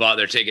bought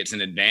their tickets in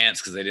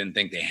advance because they didn't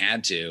think they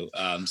had to.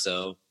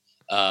 So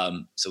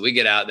we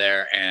get out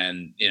there,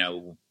 and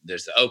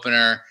there's the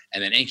opener,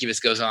 and then Incubus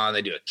goes on.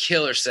 They do a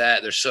killer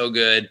set. They're so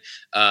good.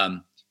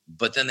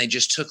 But then they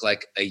just took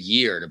like a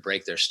year to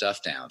break their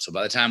stuff down. So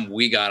by the time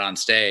we got on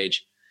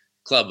stage,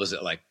 club was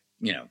at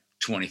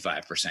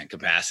 25%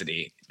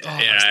 capacity.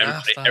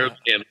 Everybody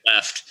had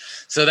left.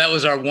 So that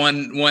was our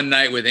one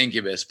night with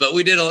Incubus. But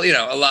we did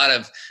a lot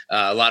of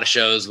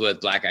shows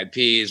with Black Eyed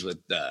Peas, with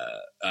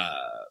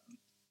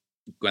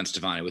Gwen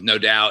Stefani, with No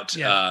Doubt,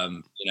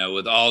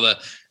 with all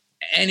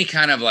any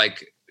kind of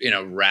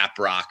rap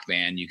rock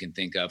band you can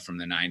think of from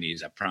the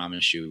 90s. I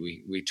promise you,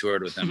 we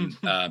toured with them.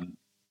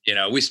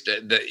 We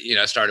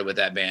started with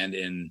that band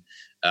in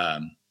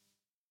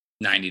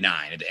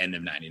 99, at the end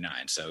of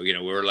 99. So, we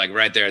were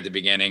right there at the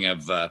beginning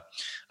of the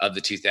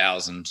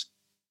 2000s.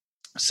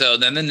 So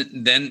then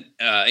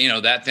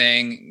that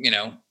thing,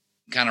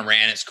 kind of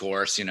ran its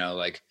course,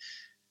 there's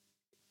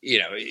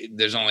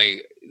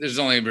only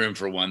room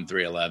for one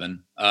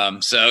 311.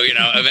 So,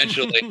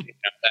 eventually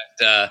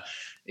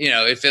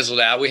it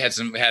fizzled out. We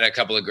had a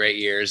couple of great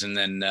years, and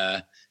then,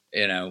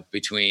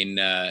 between,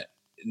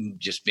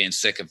 just being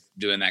sick of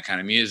doing that kind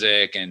of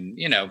music and,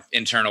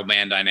 internal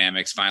band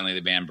dynamics. Finally,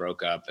 the band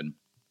broke up, and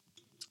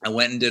I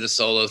went and did a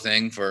solo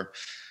thing for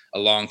a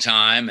long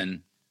time,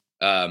 and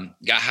got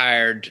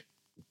hired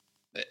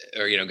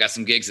or, got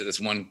some gigs at this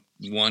one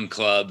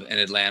club in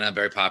Atlanta, a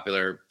very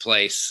popular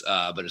place.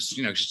 But it's,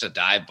 just a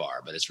dive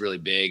bar, but it's really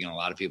big and a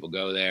lot of people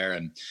go there.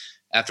 And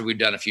after we'd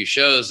done a few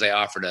shows, they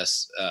offered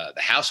us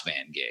the house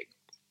band gig.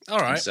 All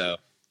right. And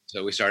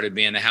so we started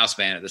being the house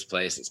band at this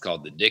place. It's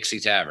called the Dixie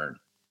Tavern.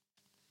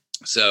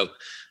 So,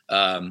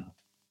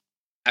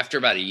 after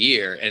about a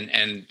year,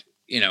 and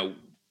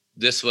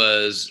this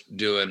was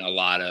doing a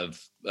lot of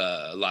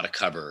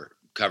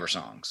cover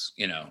songs.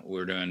 We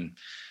were doing,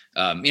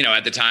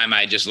 at the time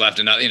I just left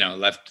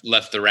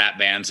left the rap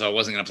band, so I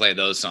wasn't going to play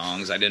those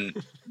songs. I didn't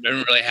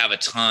really have a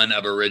ton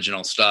of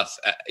original stuff,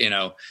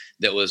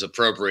 that was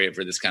appropriate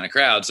for this kind of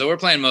crowd. So we're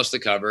playing mostly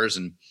covers,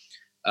 and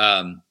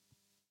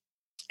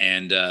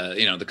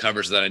the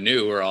covers that I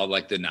knew were all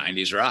like the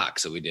 90s rock.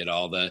 So we did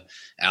all the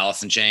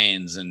Alice in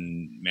Chains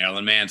and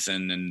Marilyn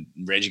Manson and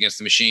Rage Against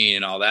the Machine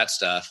and all that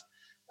stuff.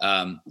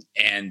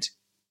 And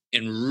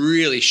in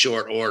really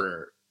short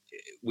order,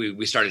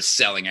 we started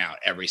selling out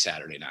every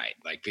Saturday night.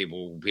 Like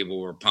people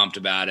were pumped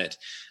about it.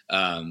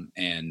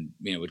 And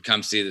would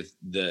come see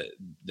the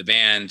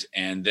band.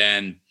 And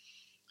then,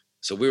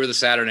 so we were the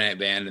Saturday night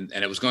band,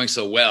 and it was going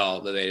so well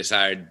that they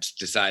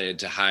decided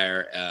to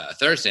hire a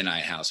Thursday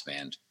night house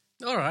band.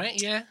 All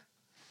right, yeah.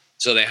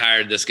 So they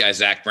hired this guy,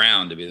 Zach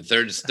Brown, to be the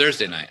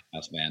Thursday night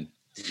house band.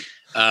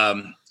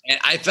 And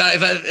I thought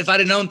if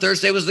I'd have known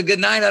Thursday was the good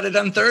night, I'd have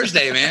done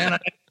Thursday, man. I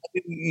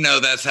didn't know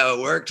that's how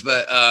it worked.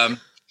 But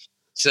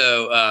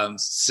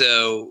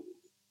so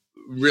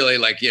really,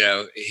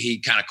 he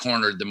kind of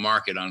cornered the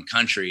market on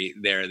country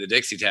there at the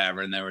Dixie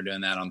Tavern. They were doing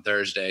that on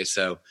Thursday.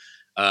 So,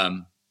 as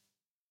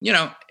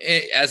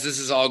this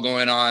is all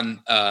going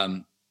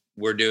on,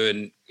 we're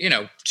doing,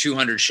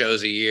 200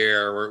 shows a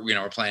year.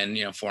 We're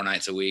playing, 4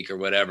 nights a week or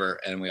whatever.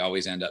 And we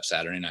always end up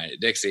Saturday night at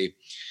Dixie.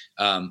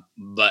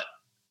 But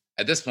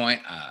at this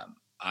point,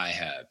 I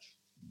have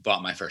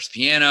bought my first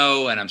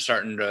piano, and I'm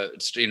starting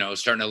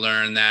to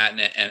learn that.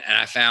 And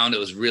I found it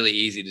was really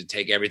easy to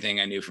take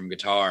everything I knew from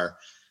guitar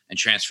and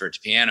transfer it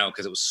to piano,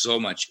 because it was so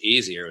much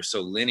easier. It was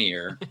so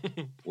linear,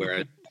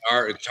 where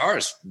our guitar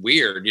is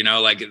weird,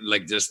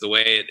 like just the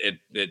way it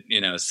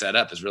is set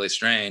up is really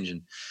strange.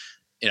 And,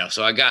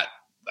 so I got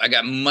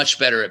much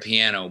better at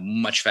piano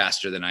much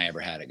faster than I ever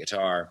had at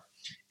guitar.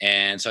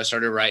 And so I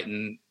started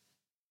writing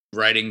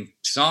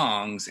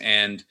songs,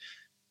 and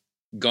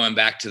going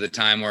back to the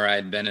time where I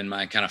had been in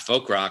my kind of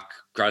folk rock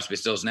Crosby,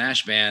 Stills,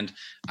 Nash band,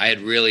 I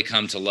had really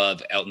come to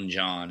love Elton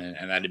John,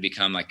 and that had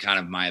become like kind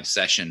of my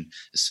obsession,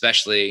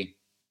 especially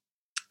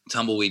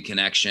Tumbleweed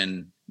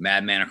Connection,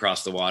 Madman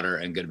Across the Water,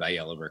 and Goodbye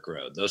Yellow Brick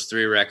Road. Those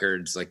 3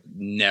 records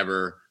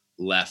never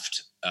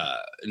left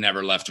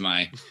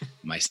my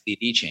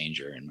CD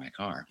changer in my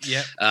car.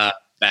 Yeah.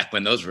 Back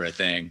when those were a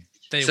thing.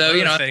 They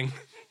were a thing.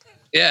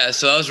 Yeah,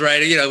 so I was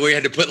writing, we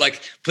had to put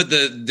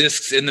the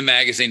discs in the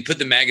magazine, put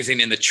the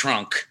magazine in the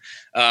trunk,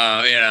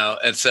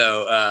 and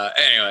so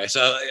anyway,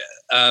 so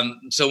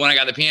when I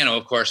got the piano,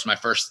 of course, my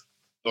first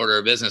order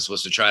of business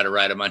was to try to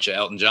write a bunch of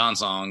Elton John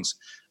songs,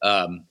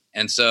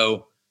 and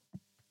so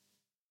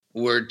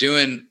we're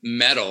doing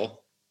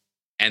metal,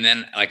 and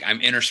then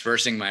I'm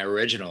interspersing my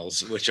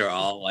originals, which are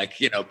all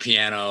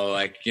piano,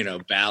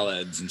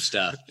 ballads and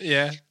stuff.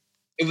 Yeah,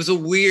 it was a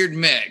weird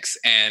mix,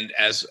 and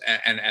as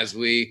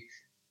we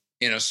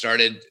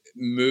started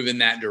moving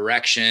that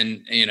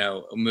direction,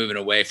 moving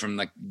away from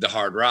the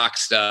hard rock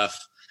stuff.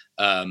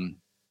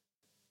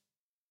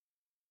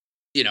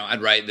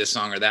 I'd write this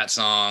song or that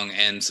song,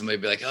 and somebody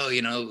would be like, oh,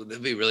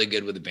 that'd be really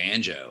good with a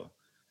banjo.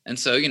 And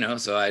so,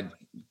 so I'd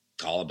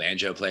call a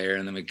banjo player,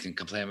 and then we can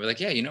complain. We're like,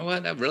 yeah, you know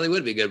what? That really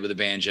would be good with a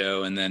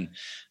banjo. And then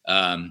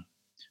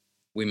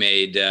we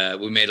made a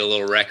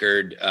little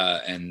record,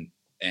 and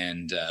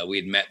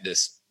we'd met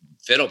this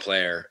fiddle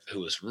player who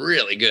was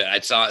really good.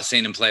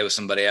 Seen him play with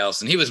somebody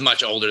else, and he was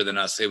much older than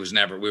us. We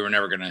were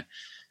never going to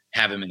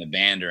have him in the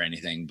band or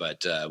anything,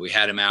 but we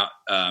had him out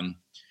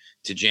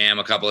to jam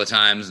a couple of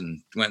times,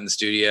 and went in the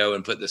studio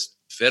and put this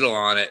fiddle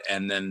on it.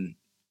 And then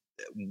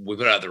we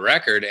put out the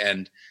record,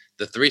 and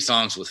the 3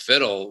 songs with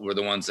fiddle were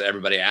the ones that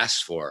everybody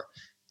asked for.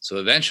 So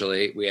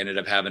eventually we ended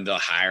up having to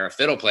hire a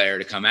fiddle player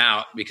to come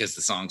out because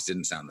the songs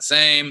didn't sound the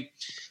same.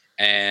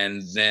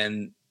 And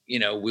then,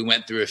 we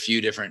went through a few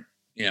different,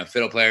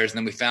 fiddle players, and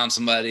then we found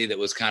somebody that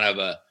was kind of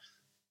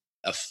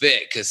a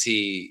fit, because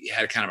he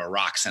had kind of a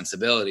rock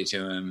sensibility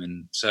to him.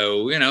 And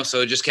so,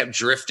 so it just kept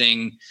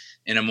drifting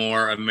in a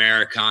more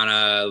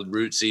Americana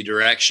rootsy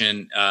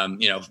direction,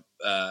 and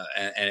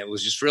it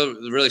was just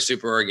really, really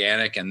super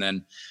organic. And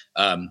then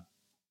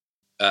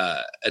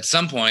at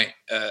some point,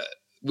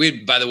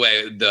 by the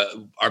way,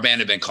 our band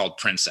had been called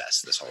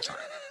Princess this whole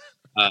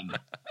time,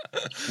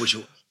 which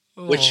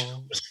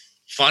was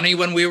funny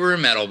when we were a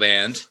metal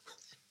band.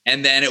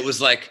 And then it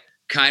was like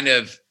kind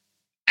of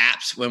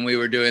apt when we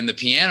were doing the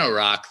piano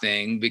rock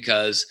thing,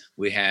 because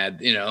we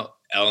had,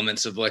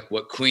 elements of like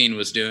what Queen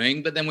was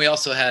doing, but then we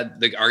also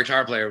had our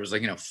guitar player was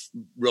like,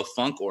 real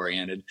funk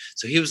oriented.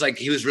 So he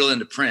was real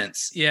into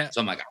Prince. Yeah.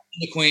 So I'm like, I'm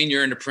into Queen,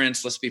 you're into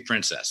Prince, let's be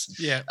Princess.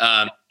 Yeah.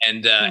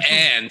 And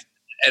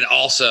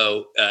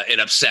also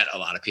it upset a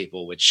lot of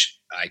people, which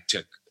I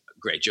took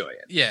great joy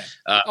in. Yeah.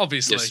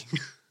 Obviously.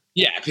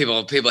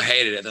 People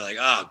hated it. They're like,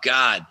 oh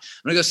God, I'm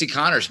gonna go see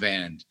Connor's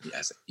band. Yeah, I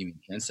was like, you mean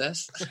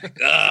Princess?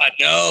 God,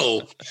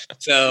 no.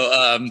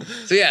 So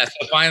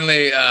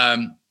finally,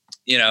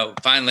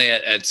 finally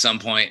at some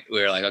point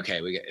we were like,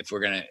 okay, if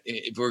we're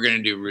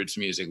gonna do roots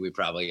music, we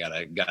probably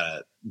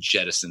gotta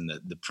jettison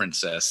the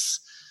Princess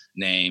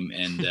name.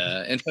 And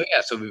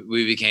so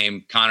we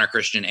became Connor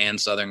Christian and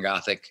Southern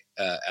Gothic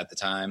at the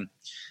time,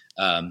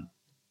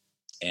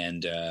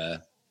 and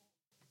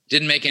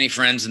didn't make any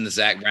friends in the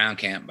Zac Brown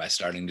camp by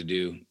starting to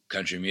do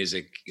country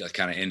music,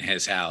 kind of in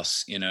his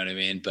house, you know what I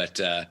mean? But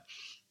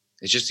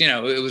it's just,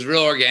 it was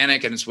real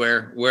organic, and it's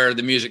where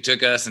the music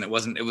took us, and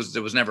there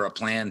was never a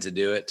plan to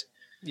do it.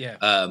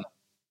 Yeah.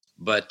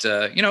 But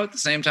at the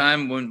same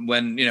time, when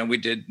we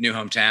did New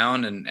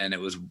Hometown, and it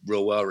was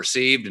real well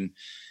received, and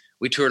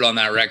we toured on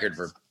that record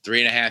for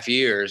 3.5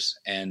 years.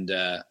 And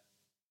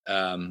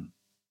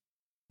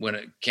when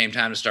it came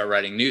time to start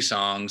writing new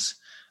songs,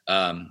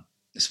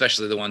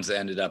 especially the ones that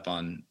ended up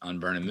on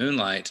Burning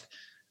Moonlight,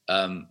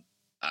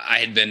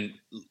 I'd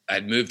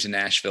moved to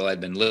Nashville.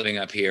 I'd been living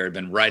up here. I'd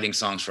been writing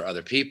songs for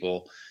other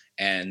people.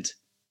 And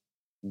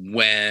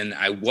when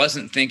I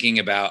wasn't thinking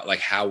about like,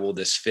 how will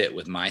this fit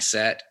with my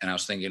set? And I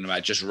was thinking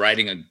about just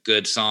writing a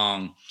good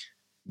song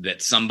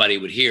that somebody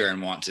would hear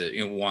and want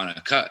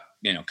to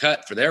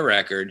cut for their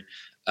record.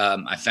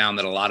 I found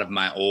that a lot of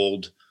my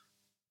old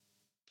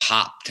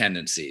pop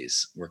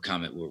tendencies were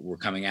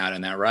coming out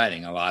in that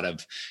writing. A lot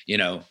of,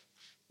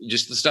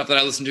 just the stuff that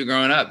I listened to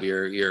growing up,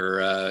 your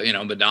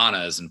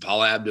Madonnas and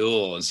Paula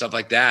Abdul and stuff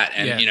like that.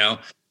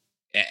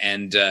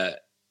 And,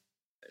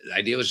 the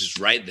idea was just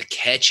write the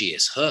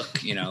catchiest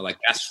hook, like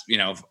that's,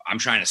 I'm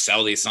trying to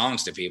sell these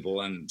songs to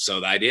people. And so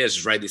the idea is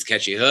just write these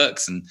catchy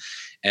hooks, and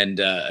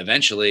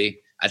eventually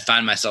I'd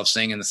find myself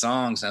singing the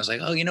songs, and I was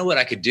like, oh, you know what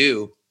I could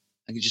do?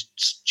 I could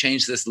just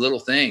change this little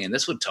thing, and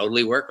this would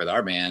totally work with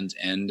our band.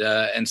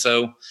 And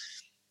so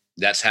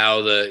that's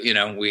how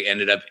we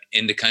ended up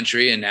into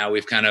country, and now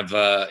we've kind of,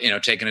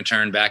 taken a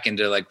turn back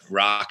into like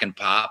rock and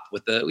pop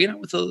with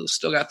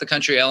still got the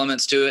country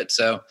elements to it.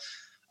 So,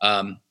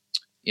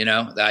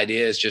 the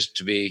idea is just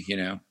to be,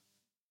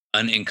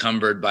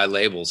 unencumbered by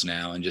labels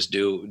now, and just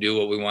do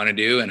what we want to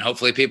do. And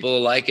hopefully people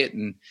will like it.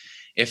 And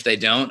if they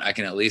don't, I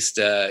can at least,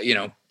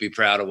 be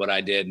proud of what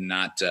I did, and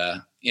not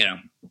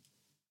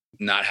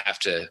have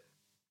to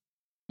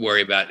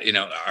worry about,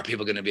 are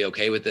people going to be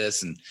okay with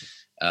this? And,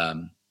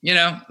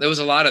 there was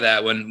a lot of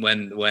that when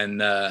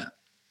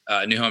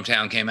New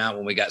Hometown came out,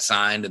 when we got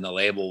signed, and the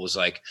label was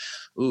like,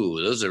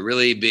 ooh, those are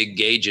really big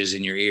gauges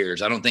in your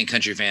ears. I don't think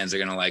country fans are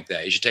going to like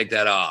that. You should take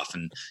that off.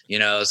 And,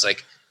 it's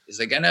like,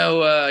 I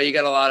know you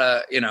got a lot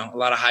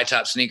of high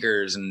top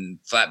sneakers and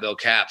flat bill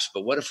caps,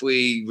 but what if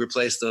we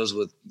replace those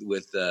with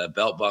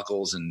belt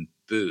buckles and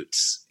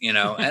boots,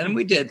 and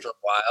we did for a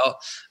while.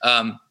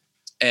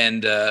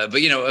 But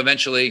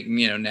eventually,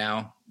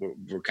 now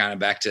we're kind of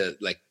back to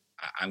like,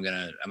 I'm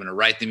going to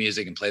write the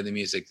music and play the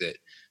music that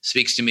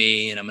speaks to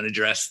me, and I'm going to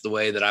dress the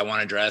way that I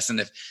want to dress. And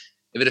if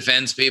it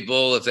offends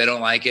people, if they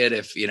don't like it,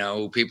 if,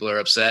 people are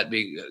upset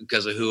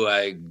because of who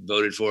I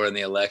voted for in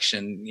the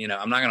election,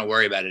 I'm not going to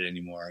worry about it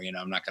anymore.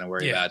 I'm not going to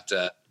worry about,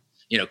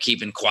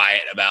 keeping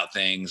quiet about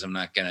things. I'm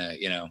not going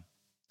to,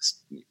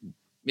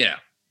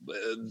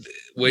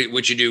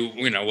 what you do,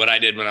 what I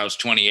did when I was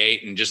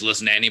 28 and just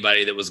listen to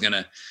anybody that was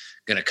gonna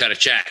cut a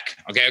check.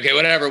 Okay,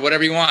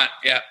 whatever you want.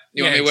 Yeah,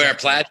 you want me to wear a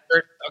plaid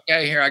shirt?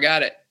 Okay, here, I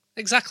got it.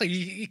 Exactly.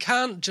 You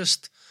can't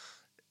just.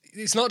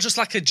 It's not just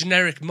like a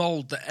generic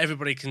mold that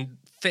everybody can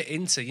fit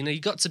into. You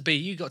got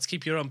to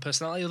keep your own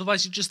personality.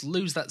 Otherwise, you just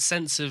lose that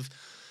sense of,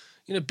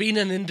 being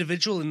an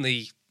individual in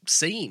the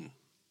scene.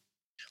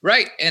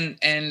 Right. And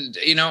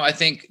I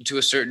think to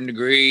a certain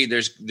degree,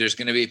 there's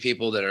going to be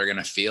people that are going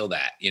to feel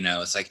that,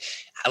 it's like,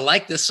 I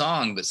like this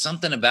song, but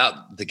something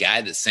about the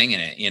guy that's singing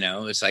it,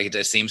 it's like, it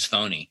just seems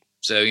phony.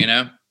 So,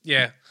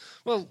 Yeah.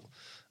 Well,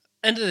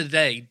 end of the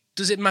day,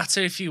 does it matter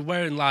if you're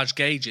wearing large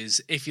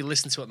gauges if you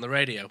listen to it on the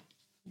radio?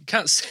 You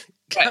can't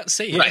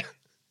see it.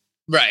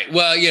 Right.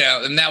 Well,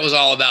 and that was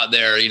all about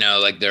their,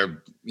 like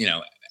their,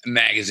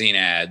 magazine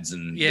ads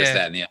and this,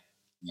 that, and the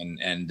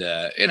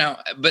other.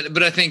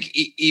 But I think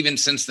even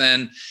since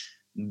then,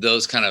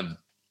 those kind of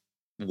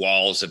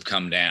walls have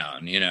come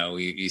down.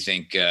 You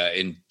think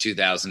in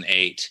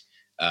 2008,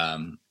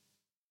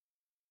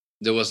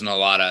 there wasn't a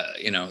lot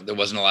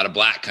of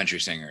black country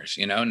singers.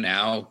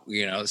 Now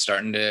people are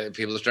starting to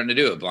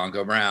do it.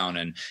 Blanco Brown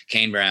and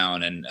Kane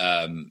Brown and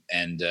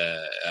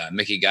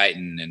Mickey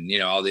Guyton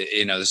and all the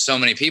there's so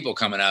many people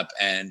coming up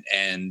and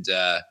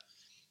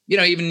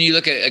even you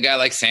look at a guy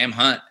like Sam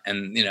Hunt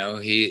and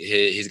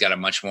he's got a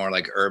much more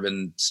like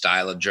urban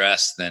style of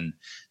dress than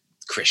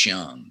Chris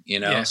Young.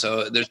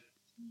 So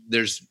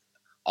there's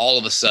all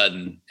of a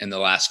sudden in the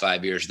last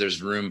 5 years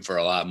there's room for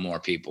a lot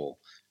more people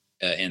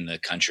in the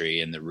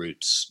country and the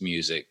roots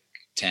music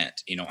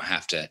tent. You don't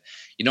have to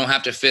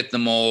fit the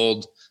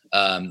mold.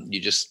 You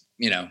just,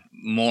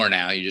 more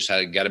now. You just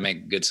got to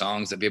make good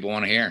songs that people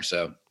want to hear.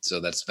 So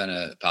that's been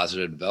a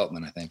positive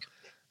development, I think.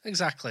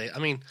 Exactly. I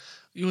mean,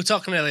 you were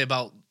talking earlier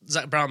about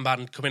Zac Brown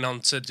Band coming on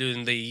to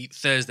doing the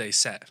Thursday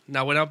set.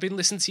 Now, when I've been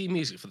listening to your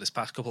music for this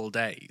past couple of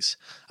days,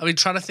 I've been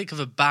trying to think of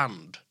a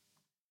band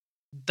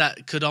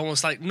that could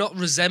almost like not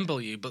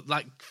resemble you, but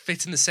like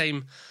fit in the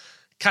same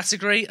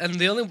category, and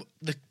the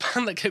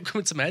band that kept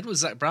coming to my head was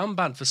Zac Brown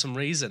Band for some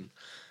reason.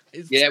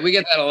 Yeah, we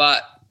get that a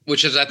lot,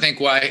 which is I think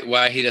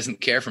why he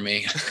doesn't care for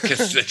me,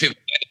 because people get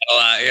that a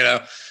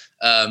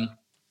lot.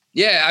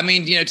 Yeah, I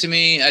mean, to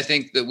me, I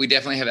think that we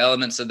definitely have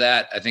elements of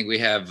that. I think we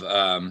have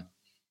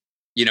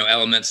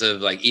elements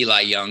of like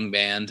Eli Young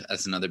Band.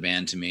 That's another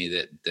band to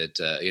me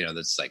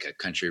that's like a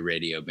country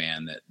radio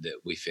band that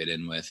we fit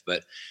in with.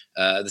 But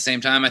at the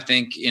same time, I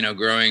think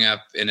growing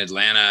up in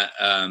Atlanta,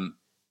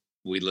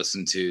 we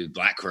listened to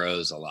Black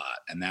Crowes a lot,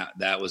 and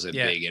that was a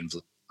big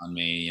influence on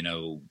me.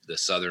 The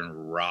Southern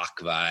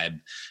rock vibe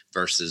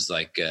versus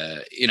like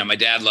my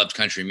dad loved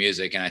country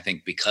music, and I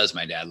think because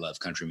my dad loved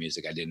country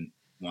music, I didn't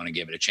want to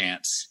give it a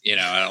chance.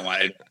 I don't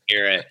want to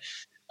hear it.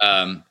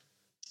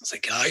 It's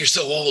like, oh, you're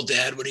so old,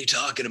 Dad. What are you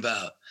talking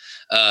about?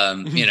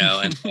 And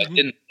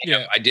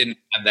I didn't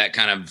have that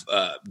kind of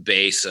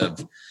base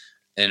of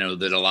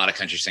that a lot of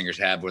country singers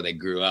have, where they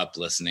grew up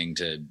listening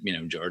to,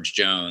 George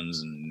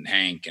Jones and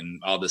Hank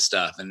and all this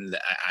stuff. And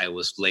I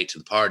was late to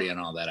the party and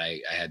all that.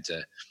 I had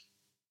to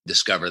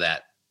discover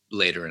that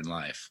later in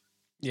life.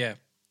 Yeah.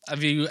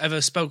 Have you ever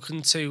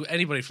spoken to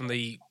anybody from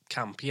the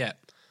camp yet?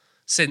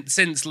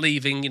 Since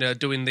leaving,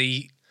 doing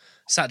the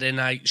Saturday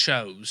night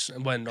shows,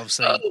 and when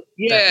obviously.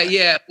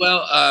 Yeah.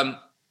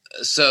 Well,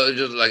 so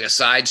just like a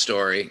side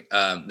story,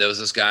 there was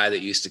this guy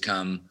that used to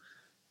come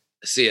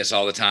see us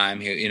all the time.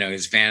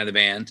 He's a fan of the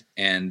band.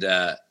 And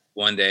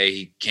one day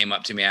he came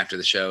up to me after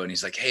the show and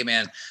he's like, "Hey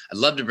man, I'd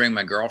love to bring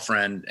my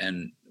girlfriend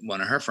and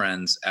one of her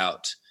friends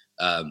out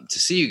to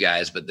see you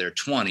guys, but they're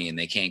 20 and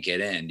they can't get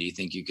in. Do you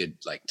think you could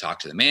like talk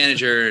to the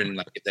manager and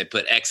like if they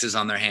put X's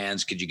on their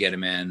hands, could you get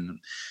them in?"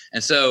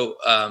 And so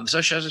I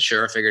said,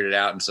 "Sure," I figured it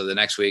out. And so the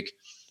next week,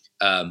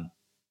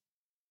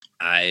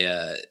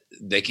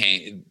 they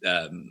came,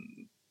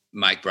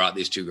 Mike brought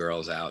these two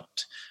girls out.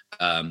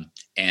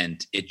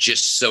 And it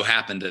just so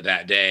happened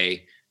that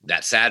day,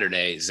 that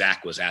Saturday,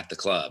 Zac was at the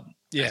club.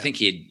 Yeah. I think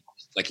he'd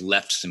like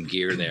left some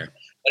gear there.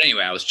 But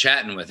anyway, I was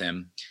chatting with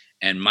him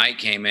and Mike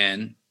came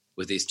in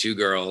with these two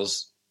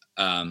girls,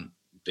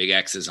 big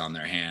X's on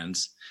their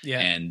hands. Yeah.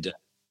 And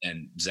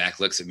Zac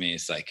looks at me.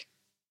 It's like,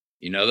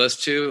 those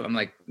two? I'm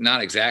like,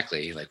 not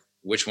exactly. He's like,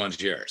 which one's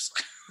yours?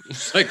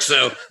 Like,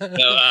 so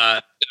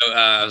I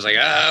was like,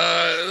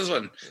 this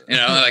one,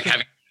 like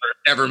having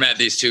ever met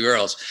these two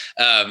girls.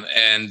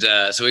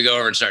 So we go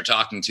over and start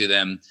talking to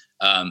them.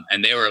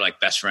 And they were like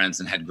best friends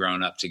and had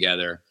grown up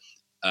together.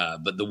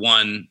 But the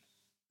one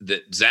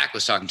that Zac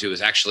was talking to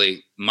was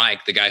actually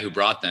Mike, the guy who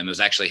brought them. It was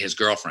actually his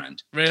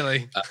girlfriend.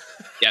 Really?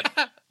 Yep.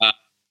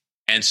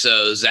 And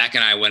so Zac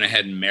and I went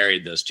ahead and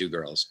married those two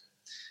girls.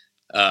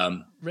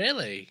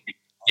 Really?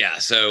 Yeah.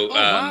 So,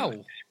 wow.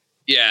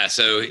 Yeah.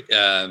 So,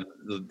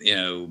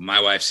 my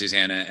wife,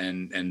 Susanna,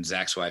 and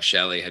Zac's wife,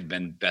 Shelly, had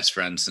been best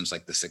friends since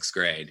like the 6th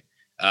grade.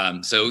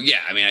 So yeah,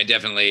 I mean, I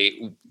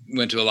definitely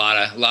went to a lot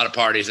of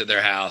parties at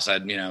their house.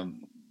 I'd,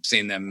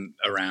 seen them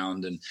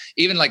around, and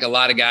even like a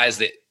lot of guys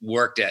that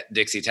worked at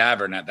Dixie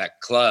Tavern at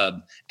that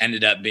club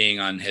ended up being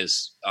on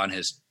his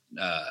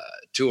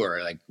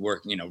tour, like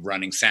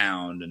running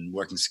sound and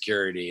working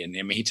security. And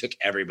I mean, he took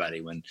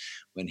everybody when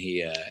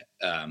he,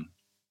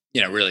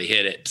 really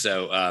hit it.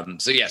 So I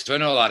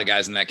know a lot of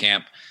guys in that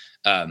camp.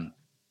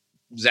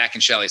 Zach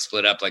and Shelly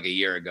split up like a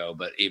year ago,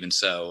 but even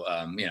so,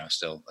 I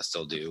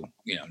still do,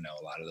 know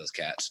a lot of those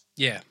cats.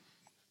 Yeah.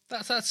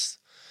 That's,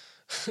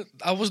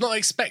 I was not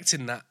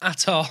expecting that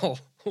at all.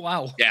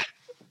 Wow. Yeah.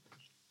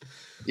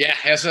 Yeah.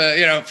 It's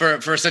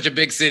for such a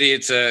big city,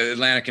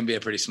 Atlanta can be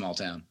a pretty small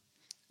town.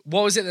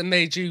 What was it that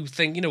made you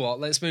think, you know what,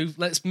 let's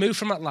move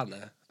from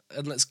Atlanta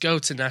and let's go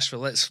to Nashville.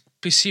 Let's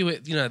pursue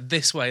it,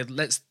 this way.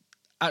 Let's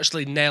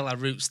actually nail our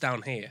roots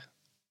down here.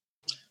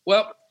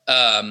 Well,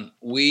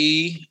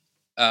 we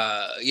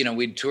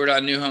toured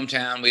on New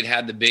Hometown. We'd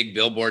had the big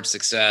Billboard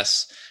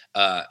success.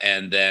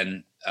 And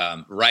then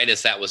right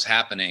as that was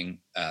happening,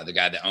 the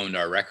guy that owned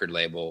our record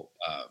label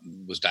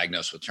was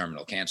diagnosed with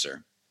terminal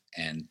cancer,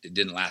 and it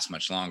didn't last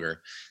much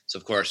longer. So,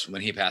 of course,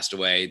 when he passed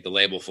away, the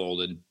label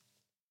folded,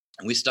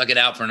 and we stuck it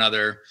out for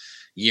another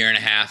year and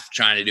a half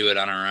trying to do it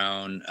on our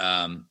own.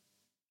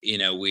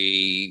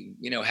 We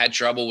had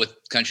trouble with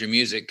country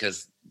music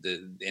because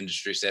the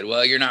industry said,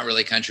 well, you're not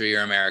really country,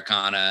 you're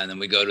Americana. And then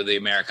we go to the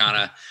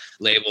Americana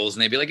labels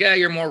and they'd be like, yeah,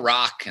 you're more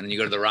rock. And then you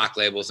go to the rock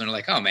labels and they're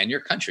like, oh man, you're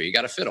country, you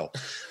got a fiddle.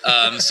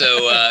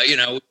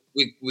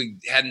 We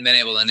hadn't been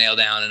able to nail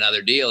down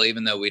another deal,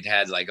 even though we'd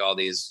had like all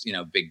these,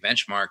 big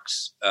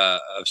benchmarks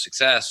of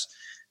success.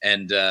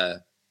 And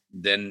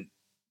then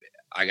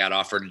I got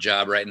offered a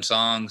job writing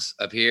songs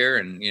up here,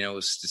 and, it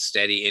was a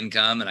steady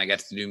income, and I got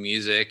to do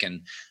music,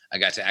 and I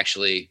got to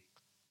actually,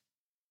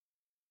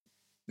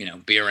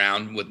 be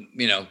around with,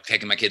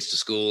 taking my kids to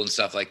school and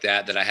stuff like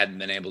that I hadn't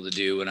been able to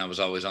do when I was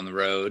always on the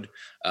road.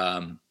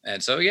 And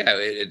so, yeah,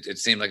 it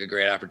seemed like a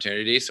great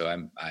opportunity. So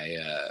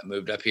I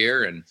moved up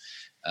here and,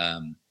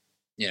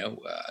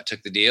 I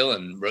took the deal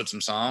and wrote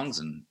some songs,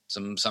 and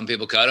some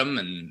people cut them,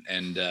 and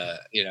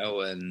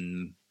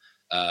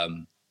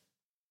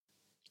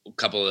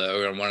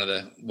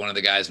one of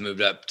the guys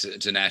moved up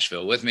to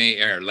Nashville with me,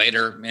 or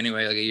later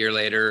anyway, like a year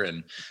later.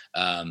 And,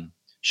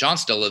 Sean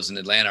still lives in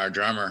Atlanta, our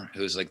drummer,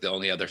 who's like the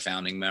only other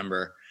founding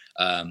member.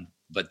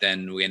 But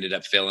then we ended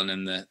up filling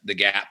in the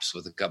gaps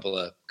with a couple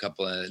of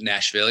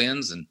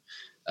Nashvillians, and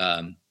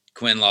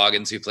Quinn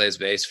Loggins, who plays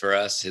bass for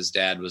us. His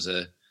dad was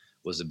a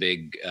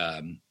big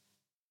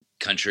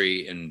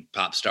country and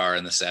pop star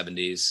in the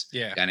 70s.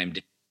 Yeah. A guy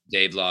named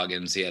Dave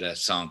Loggins. He had a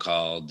song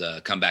called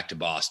Come Back to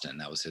Boston.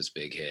 That was his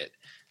big hit.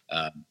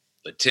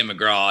 But Tim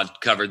McGraw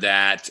covered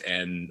that,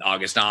 and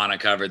Augustana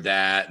covered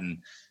that,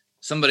 and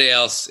somebody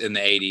else in the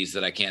 80s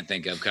that I can't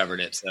think of covered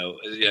it. So,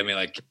 I mean,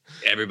 like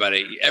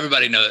everybody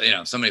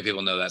knows, so many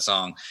people know that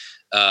song.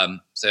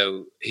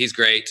 So he's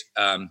great.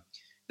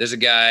 There's a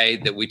guy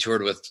that we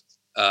toured with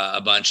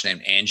a bunch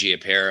named Angie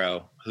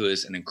Aparo, who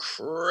is an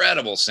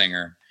incredible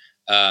singer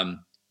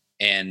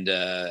and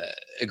a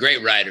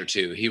great writer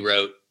too. He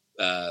wrote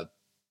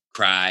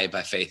Cry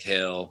by Faith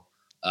Hill.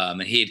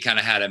 And he had kind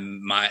of had a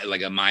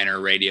minor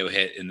radio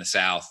hit in the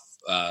South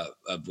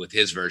with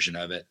his version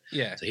of it.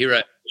 Yeah. So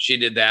she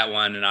did that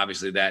one, and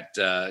obviously that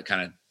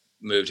kind of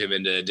moved him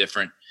into a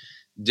different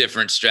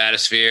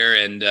stratosphere.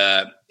 And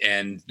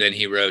then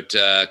he wrote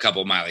a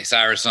couple of Miley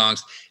Cyrus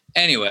songs.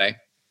 Anyway,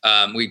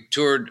 we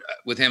toured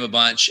with him a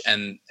bunch,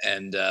 and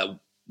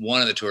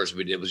one of the tours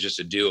we did was just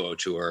a duo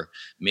tour.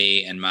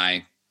 Me and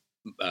my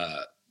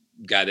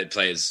guy that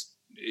plays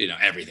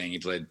everything. He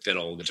played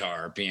fiddle,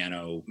 guitar,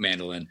 piano,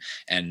 mandolin,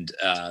 and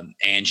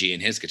Angie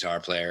and his guitar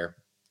player.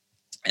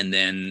 And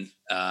then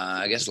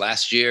I guess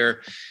last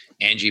year,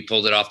 Angie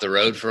pulled it off the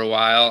road for a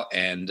while,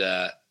 and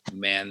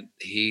man,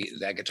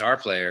 that guitar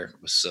player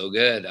was so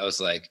good. I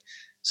was like,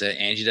 so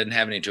Angie doesn't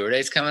have any tour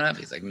dates coming up?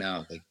 He's like,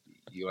 no. Like,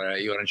 you want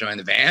to join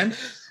the band?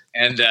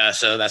 And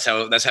so that's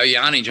how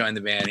Yanni joined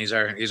the band. He's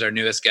our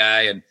newest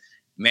guy, and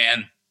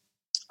man,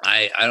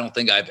 I don't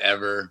think I've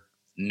ever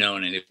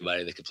known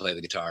anybody that could play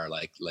the guitar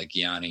like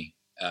Yanni.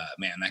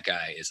 Man, that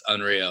guy is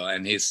unreal,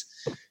 and he's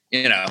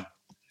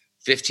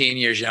 15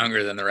 years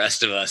younger than the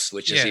rest of us,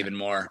 which is even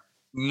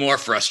more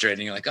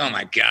frustrating. You're like, oh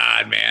my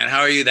God, man,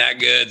 how are you that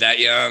good, that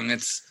young?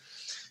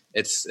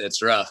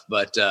 It's rough,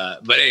 but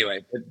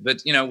anyway,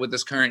 with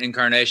this current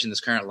incarnation, this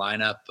current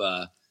lineup,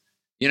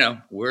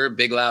 we're a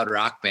big, loud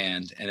rock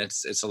band, and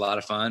it's a lot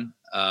of fun.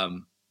 We're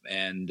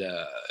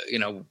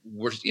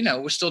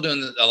still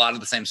doing a lot of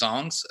the same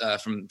songs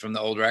from the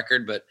old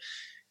record, but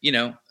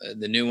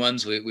the new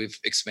ones we've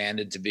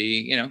expanded to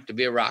be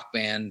a rock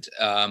band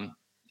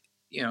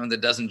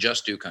that doesn't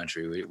just do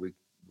country.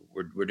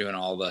 We're doing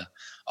all the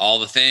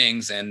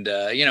things, and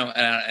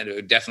and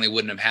it definitely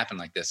wouldn't have happened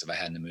like this if I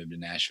hadn't moved to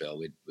Nashville.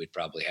 We'd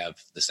probably have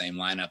the same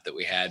lineup that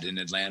we had in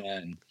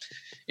Atlanta, and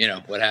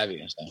what have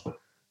you. So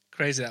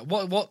crazy that.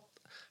 What?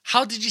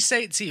 How did you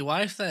say it to your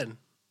wife then?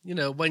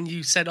 When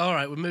you said, "All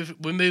right,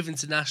 we're moving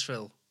to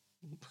Nashville,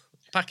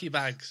 pack your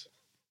bags."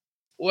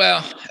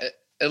 Well,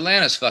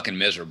 Atlanta's fucking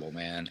miserable,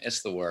 man.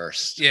 It's the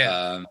worst.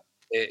 Yeah.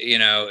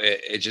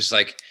 It's just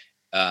like.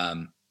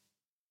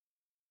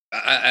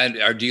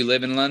 Do you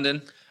live in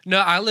London? No,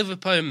 I live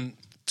up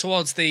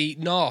towards the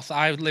north.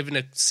 I live in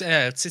a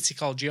city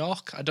called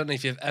York. I don't know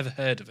if you've ever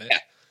heard of it.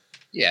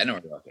 Yeah, I know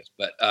where York is,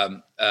 but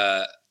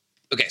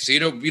okay, so you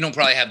don't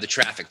probably have the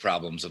traffic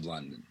problems of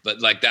London,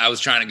 but like I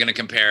was going to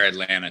compare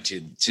Atlanta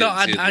to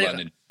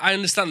London. I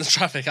understand the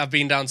traffic. I've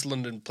been down to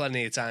London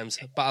plenty of times,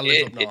 but I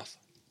live up north.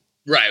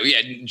 Right,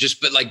 yeah,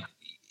 but like,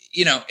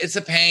 it's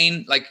a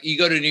pain. Like you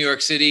go to New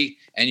York City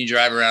and you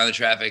drive around the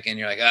traffic and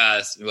you're like,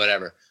 it's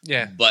whatever.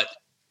 Yeah. But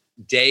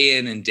day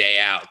in and day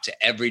out,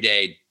 to every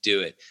day do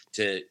it,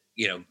 to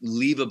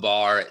leave a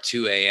bar at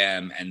 2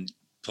 a.m. and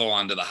pull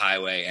onto the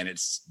highway and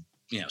it's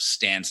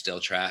standstill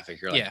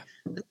traffic. You're like,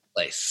 this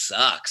place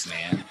sucks,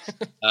 man.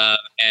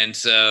 And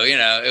so it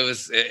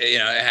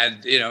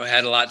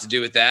had a lot to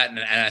do with that, and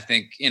I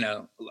think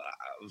I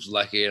was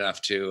lucky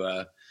enough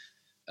to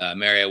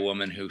marry a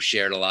woman who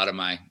shared a lot of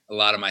my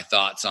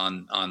thoughts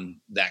on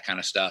that kind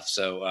of stuff.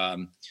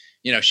 So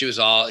she was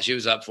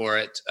up for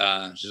it.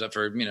 She was up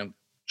for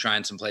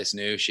trying someplace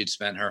new. She'd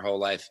spent her whole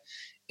life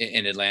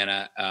in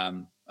Atlanta,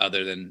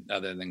 other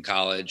than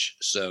college.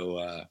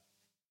 So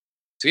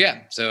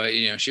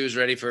she was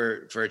ready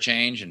for a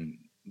change, and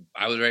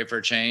I was ready for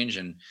a change,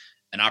 and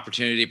an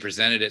opportunity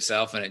presented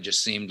itself, and it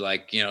just seemed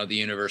like the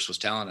universe was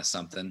telling us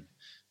something,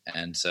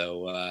 and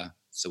so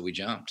we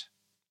jumped.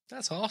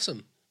 That's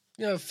awesome.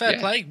 Fair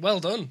play. Well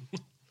done.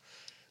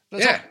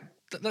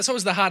 That's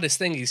always the hardest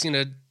thing is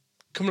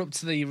coming up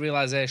to the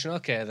realization.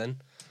 Okay, then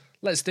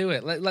let's do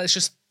it.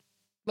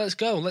 Let's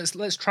go.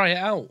 Let's try it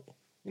out.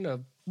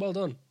 Well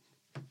done.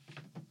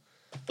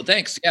 Well,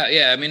 thanks.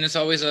 Yeah. I mean, it's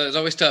always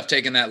tough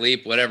taking that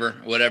leap, whatever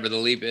the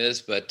leap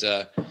is. But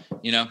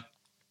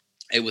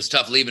it was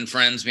tough leaving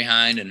friends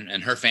behind,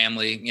 and her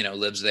family,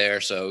 lives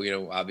there.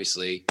 So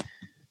obviously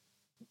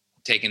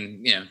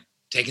taking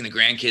the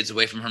grandkids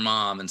away from her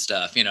mom and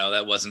stuff.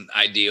 That wasn't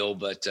ideal,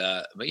 but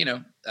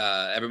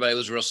everybody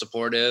was real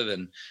supportive,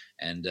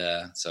 and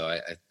so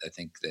I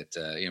think that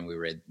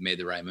we made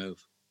the right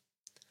move.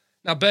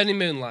 Now, Burning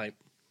Moonlight,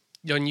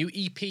 your new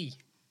EP.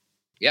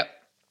 Yep.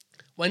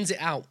 When's it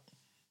out?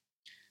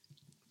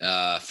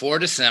 For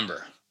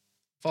December.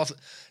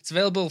 It's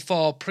available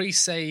for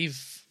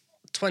pre-save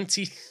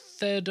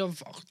 23rd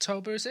of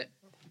October, is it?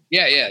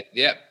 Yeah,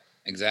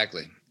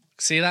 exactly.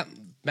 See that?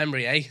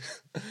 Memory, eh?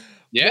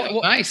 Yeah,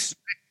 nice.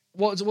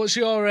 What's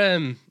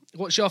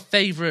your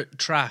favourite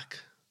track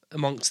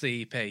amongst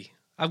the EP?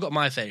 I've got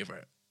my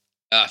favourite.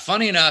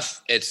 Funny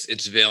enough,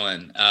 it's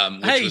Villain,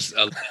 which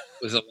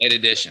was a late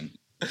addition.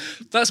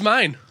 That's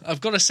mine.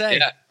 I've got to say.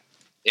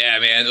 Yeah,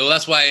 man. Well,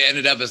 that's why it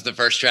ended up as the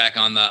first track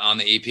on the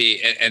EP,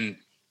 and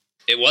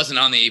it wasn't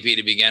on the EP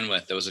to begin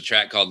with. There was a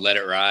track called "Let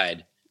It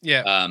Ride."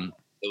 Yeah.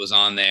 That was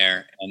on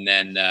there, and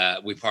then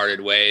we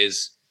parted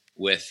ways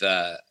with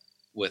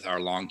our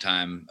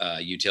longtime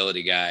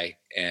utility guy,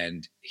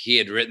 and he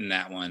had written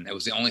that one. It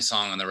was the only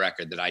song on the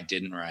record that I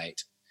didn't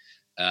write,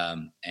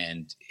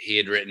 and he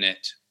had written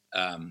it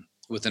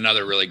with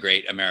another really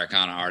great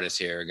Americana artist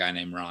here, a guy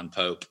named Ron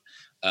Pope,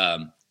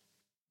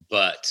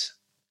 but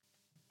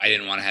I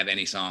didn't want to have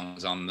any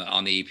songs on the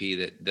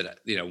EP that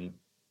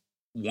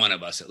one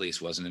of us at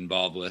least wasn't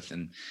involved with,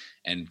 and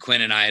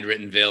Quinn and I had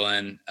written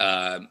Villain,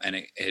 and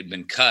it had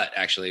been cut.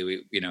 Actually,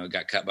 we it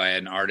got cut by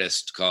an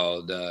artist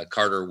called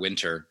Carter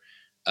Winter,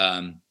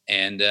 and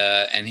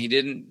he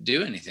didn't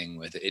do anything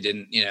with it. It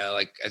didn't,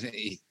 I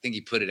think he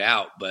put it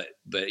out, but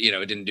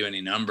it didn't do any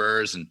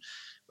numbers, and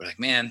we're like,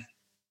 man,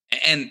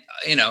 and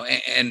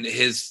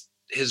his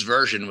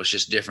version was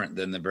just different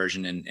than the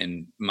version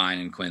in mine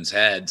and Quinn's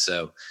head,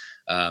 so.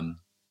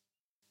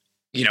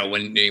 When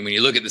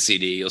you look at the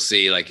CD, you'll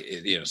see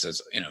it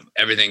says,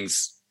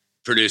 everything's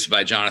produced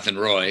by Jonathan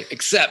Roy,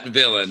 except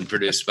Villain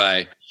produced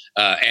by,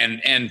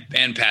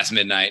 and Past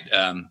Midnight,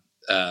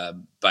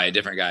 by a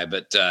different guy.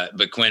 But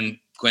Quinn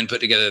put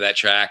together that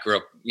track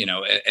real,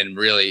 in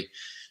really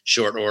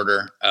short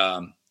order,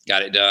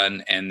 got it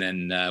done. And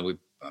then, we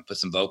put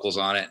some vocals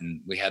on it,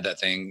 and we had that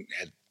thing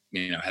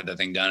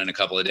done in a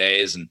couple of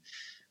days. And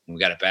when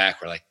we got it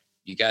back, we're like,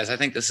 you guys, I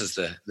think this is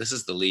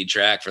the lead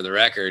track for the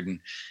record. And,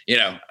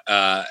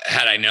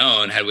 had I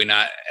known, had we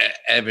not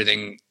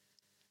already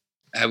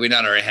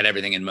had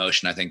everything in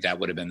motion, I think that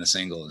would have been the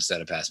single instead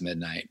of Past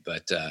Midnight.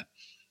 But yeah,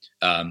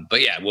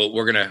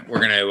 we're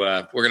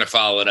gonna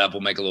follow it up.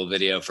 We'll make a little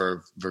video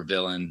for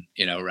Villain,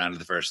 around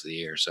the first of the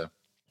year. So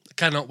I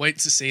cannot wait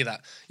to see that.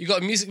 You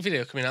got a music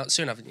video coming out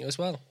soon, haven't you, as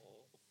well?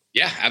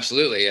 Yeah,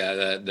 absolutely.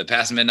 The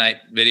Past Midnight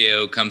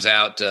video comes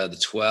out the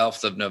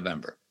 12th of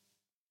November.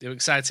 You're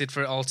excited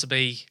for it all to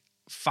be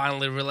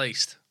finally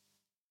released?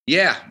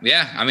 Yeah.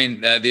 I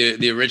mean,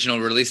 the original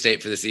release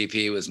date for this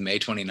EP was May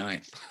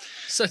 29th.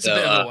 So it's a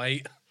bit of a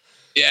wait.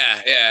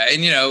 Yeah.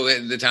 And,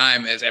 at the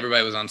time, as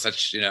everybody was on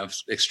such,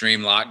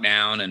 extreme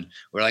lockdown, and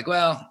we're like,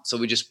 well, so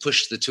we just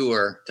pushed the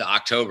tour to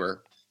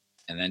October.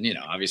 And then,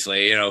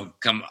 obviously,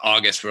 come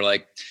August, we're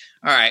like,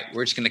 all right,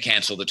 we're just going to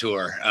cancel the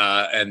tour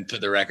and put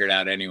the record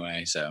out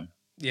anyway. So,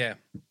 yeah,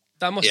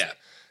 that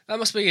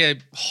must be a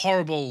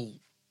horrible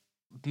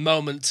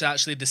moment to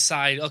actually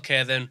decide,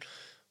 okay, then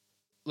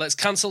let's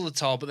cancel the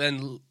tour, but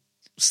then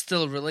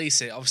still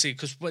release it. Obviously,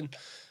 because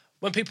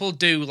when people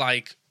do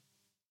like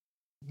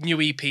new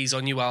EPs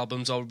or new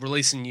albums or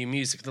releasing new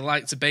music, they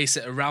like to base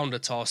it around a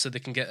tour so they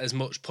can get as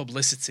much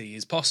publicity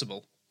as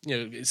possible. You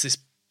know, it's this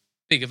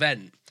big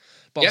event,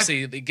 but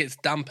obviously it gets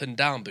dampened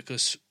down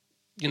because,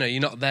 you know,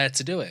 you're not there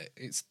to do it.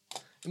 It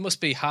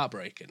must be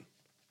heartbreaking.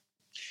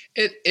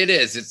 It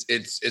is.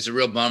 It's a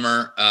real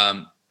bummer.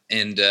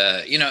 And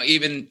you know,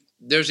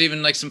 there's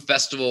even like some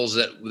festivals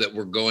that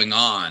were going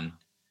on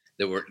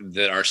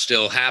that are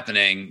still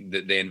happening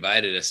that they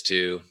invited us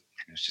to.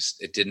 It's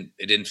just it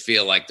didn't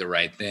feel like the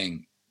right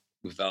thing.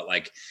 We felt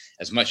like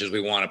as much as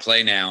we want to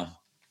play now,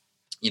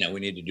 you know,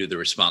 we need to do the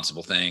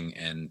responsible thing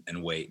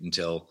and wait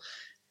until,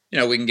 you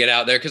know, we can get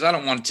out there. Cause I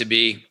don't want it to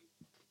be,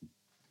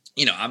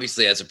 you know,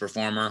 obviously as a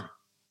performer,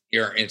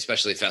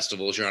 especially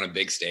festivals, you're on a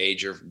big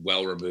stage, you're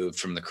well removed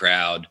from the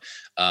crowd.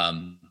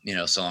 You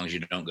know, so long as you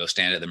don't go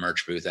stand at the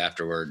merch booth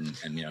afterward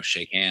and you know,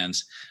 shake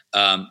hands.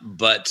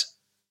 But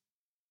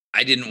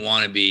I didn't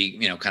want to be,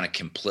 you know, kind of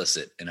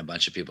complicit in a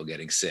bunch of people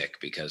getting sick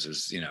because it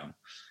was, you know,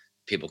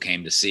 people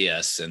came to see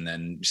us and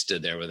then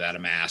stood there without a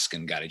mask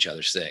and got each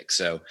other sick.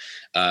 So,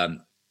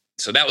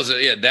 so that was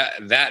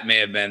that may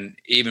have been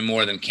even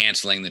more than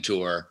canceling the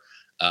tour,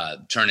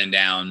 turning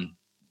down,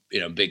 you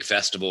know, big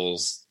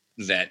festivals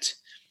that,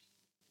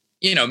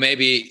 you know,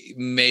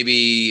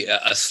 maybe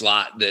a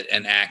slot that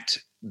an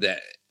act that,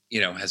 you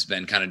know, has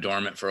been kind of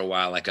dormant for a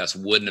while, like us,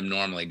 wouldn't have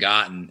normally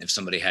gotten if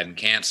somebody hadn't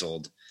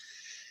canceled.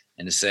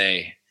 And to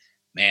say,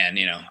 man,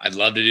 you know, I'd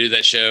love to do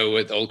that show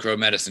with Old Crow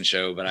Medicine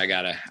Show, but I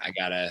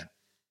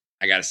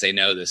gotta say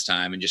no this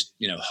time, and just,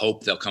 you know,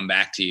 hope they'll come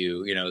back to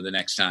you, you know, the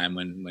next time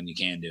when you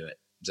can do it.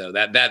 So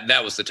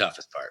that was the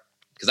toughest part,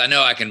 because I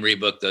know I can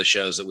rebook those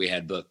shows that we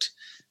had booked,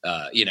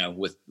 you know,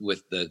 with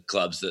the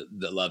clubs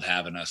that love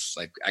having us.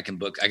 Like I can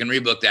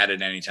rebook that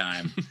at any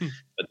time,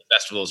 but the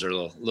festivals are a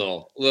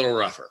little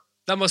rougher.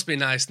 That must be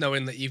nice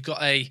knowing that you've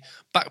got a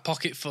back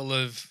pocket full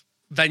of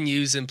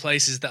venues and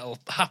places that'll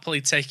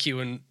happily take you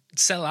and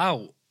sell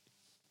out.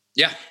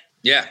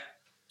 Yeah.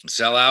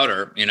 Sell out,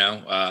 or, you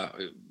know,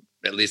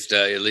 at least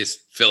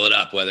fill it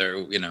up, whether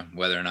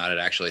or not it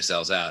actually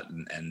sells out.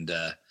 And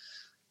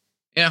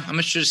yeah, I'm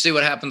interested to see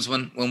what happens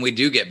when we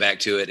do get back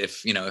to it.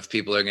 If, you know, if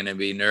people are going to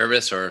be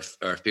nervous, or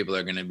if people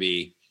are going to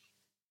be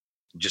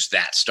just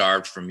that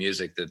starved for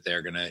music that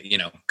they're going to, you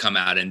know, come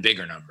out in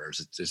bigger numbers.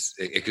 It's just,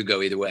 it could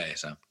go either way.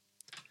 So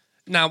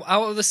now,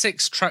 out of the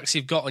 6 tracks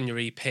you've got on your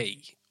EP,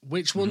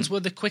 which ones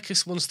were the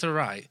quickest ones to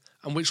write,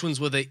 and which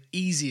ones were the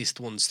easiest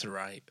ones to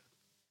write?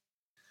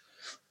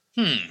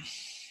 Let's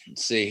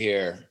see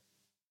here.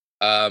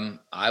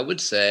 I would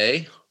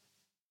say,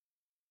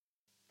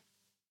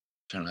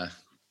 I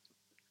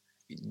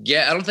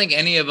don't think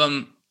any of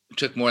them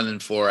took more than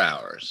 4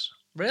 hours.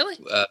 Really?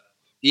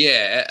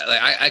 Yeah,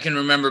 I can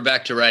remember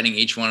back to writing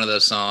each one of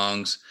those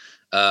songs.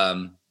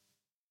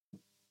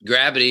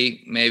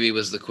 Gravity maybe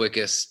was the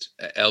quickest.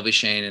 Elby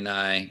Shane and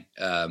I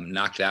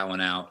knocked that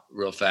one out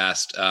real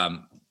fast.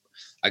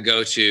 I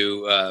go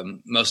to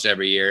most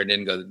every year. We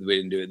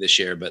didn't do it this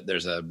year, but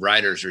there's a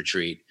writers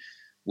retreat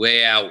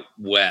way out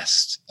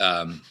west.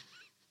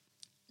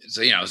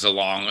 So, you know, it's a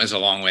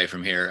long way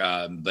from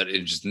here, but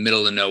it's just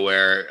middle of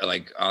nowhere,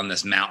 like on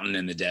this mountain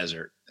in the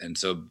desert. And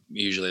so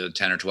usually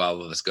 10 or 12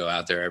 of us go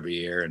out there every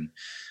year.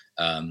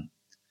 And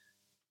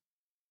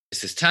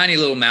it's this tiny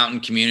little mountain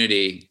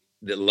community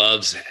that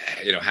loves,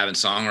 you know, having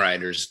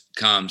songwriters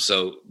come.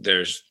 So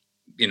there's,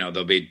 you know,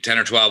 there'll be 10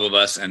 or 12 of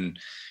us, and,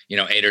 you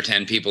know, 8 or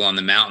 10 people on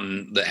the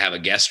mountain that have a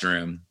guest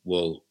room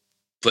will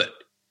put,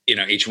 you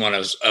know, each one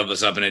of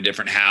us up in a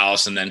different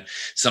house. And then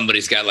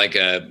somebody's got like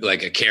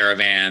a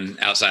caravan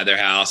outside their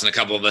house, and a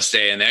couple of us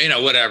stay in there, you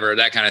know, whatever,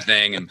 that kind of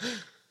thing. And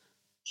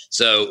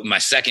so my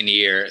second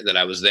year that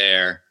I was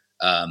there,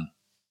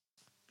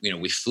 you know,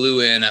 we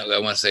flew in, I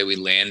want to say we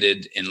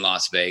landed in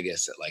Las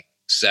Vegas at like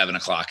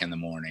 7:00 in the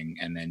morning.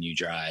 And then you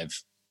drive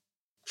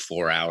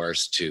 4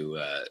 hours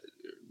to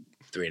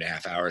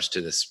 3.5 hours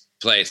to this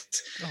place.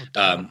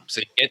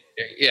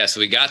 So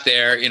we got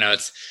there, you know,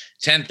 it's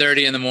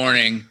 10:30 in the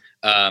morning.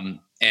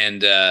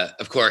 And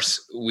of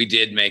course we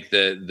did make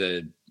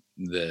the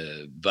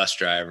bus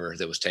driver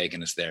that was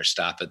taking us there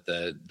stop at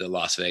the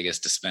Las Vegas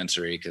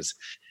dispensary, because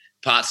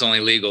pot's only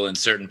legal in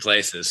certain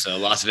places. So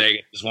Las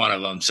Vegas is one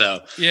of them.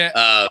 So,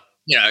 yeah,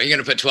 you know, you're going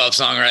to put 12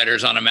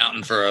 songwriters on a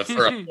mountain for a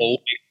full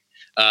week.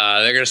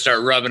 They're going to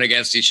start rubbing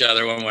against each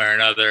other one way or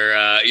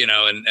another, you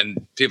know,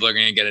 and people are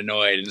going to get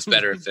annoyed, and it's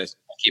better if they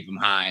keep them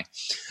high.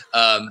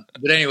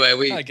 But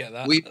anyway, I get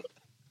that. We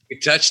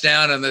touched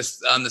down on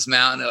this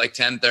mountain at like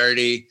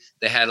 10:30.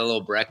 They had a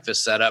little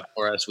breakfast set up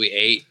for us. We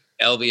ate.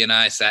 Elby and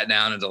I sat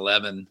down at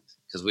 11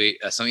 because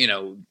you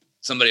know,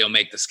 somebody will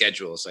make the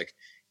schedule. It's like,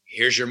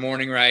 here's your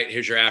morning right,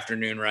 here's your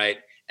afternoon right,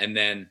 and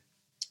then,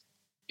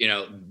 you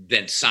know,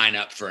 then sign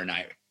up for a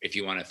night if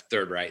you want a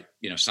third right.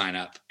 You know, sign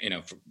up, you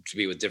know, to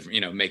be with different,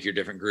 you know, make your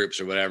different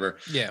groups or whatever.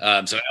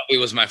 Yeah. So Elby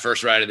was my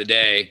first ride of the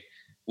day,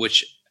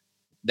 which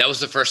that was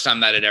the first time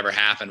that had ever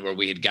happened, where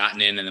we had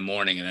gotten in the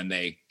morning and then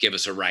they give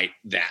us a right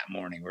that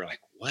morning. We're like,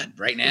 what,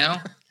 right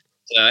now?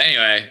 So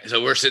anyway,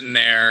 so we're sitting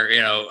there,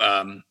 you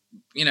know,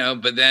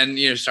 but then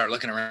you start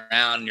looking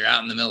around and you're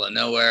out in the middle of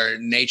nowhere,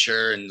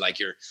 nature, and like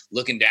you're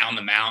looking down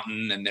the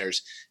mountain and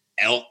there's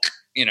elk,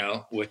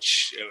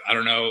 which I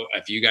don't know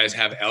if you guys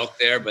have elk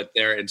there, but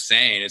they're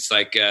insane. It's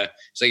like if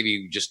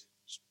you just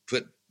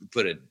put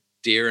a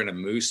deer and a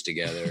moose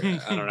together.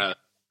 I don't know,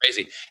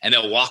 crazy. And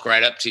they'll walk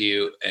right up to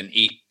you and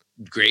eat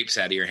grapes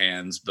out of your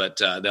hands, but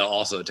they'll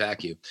also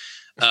attack you.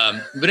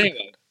 But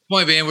anyway,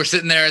 point being, we're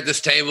sitting there at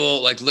this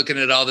table, like looking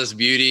at all this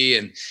beauty,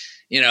 and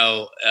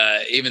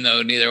even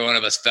though neither one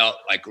of us felt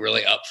like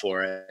really up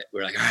for it,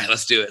 we're like, all right,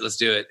 let's do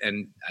it.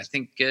 And I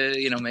think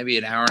maybe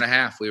an hour and a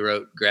half we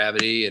wrote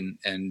Gravity, and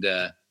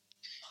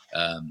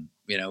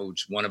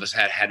one of us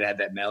had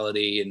that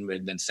melody and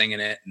we'd been singing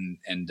it,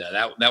 and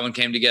that one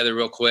came together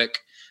real quick.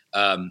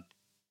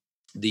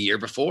 The year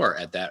before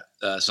at that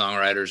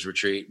songwriters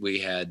retreat, we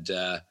had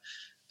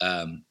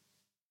an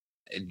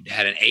 8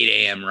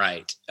 a.m.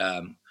 write,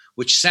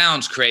 which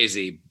sounds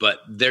crazy,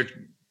 but they're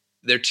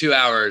 2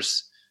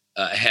 hours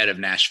ahead of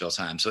Nashville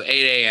time. So 8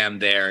 a.m.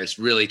 there is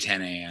really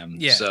 10 a.m.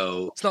 Yeah,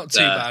 so it's not too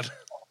bad.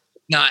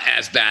 Not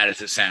as bad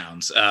as it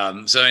sounds.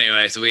 So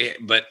anyway,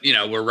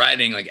 we're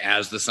writing like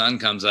as the sun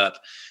comes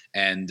up,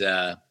 and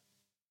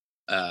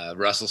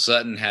Russell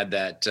Sutton had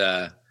that,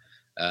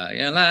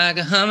 like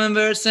a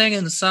hummingbird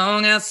singing the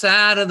song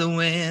outside of the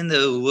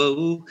window.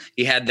 Whoa.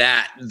 He had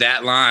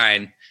that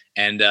line.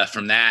 And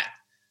from that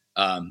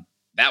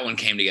one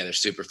came together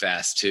super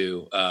fast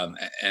too.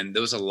 And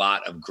there was a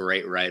lot of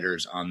great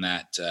writers on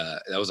that.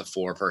 That was a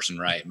 4-person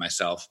write: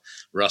 myself,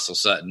 Russell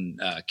Sutton,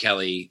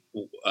 Kelly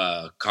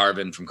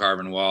Carvin from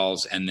Carvin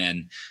Walls, and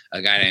then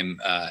a guy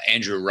named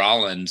Andrew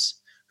Rollins,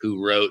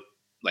 who wrote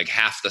like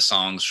half the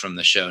songs from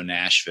the show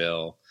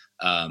Nashville.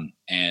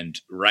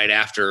 And right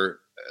after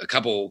a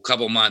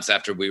couple months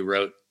after we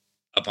wrote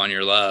Up on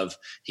Your Love,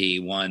 he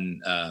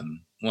won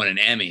an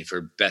Emmy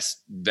for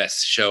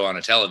best show on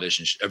a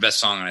television or best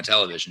song on a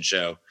television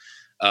show.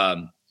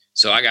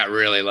 So I got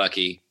really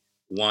lucky.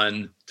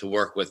 1, to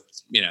work with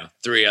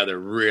 3 other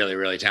really,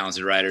 really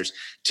talented writers.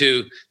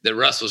 2, that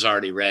Russ was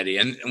already ready.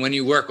 And when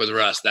you work with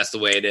Russ, that's the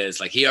way it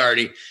is. Like he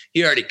already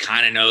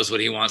kind of knows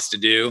what he wants to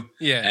do.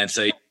 Yeah. And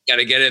so you got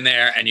to get in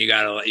there, and you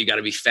got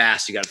to be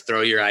fast. You got to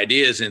throw your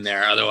ideas in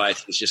there.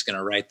 Otherwise, he's just going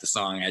to write the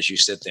song as you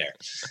sit there.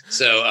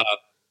 So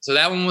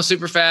that one was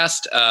super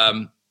fast.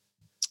 I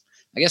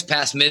guess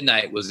Past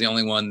Midnight was the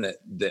only one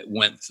that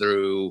went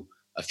through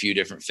a few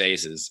different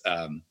phases.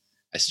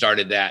 I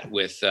started that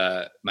with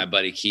my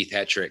buddy Keith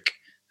Hetrick,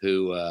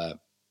 who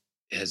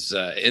has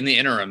in the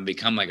interim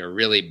become like a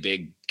really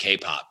big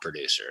K-pop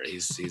producer.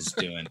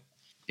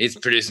 He's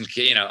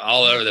producing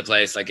all over the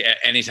place. Like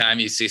anytime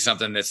you see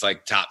something that's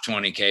like top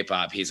 20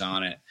 K-pop, he's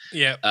on it.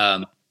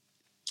 Yeah.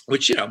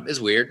 Which is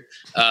weird,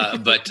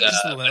 but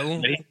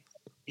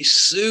he's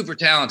super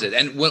talented.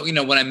 And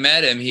when I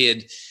met him, he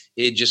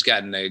had just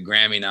gotten a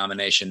Grammy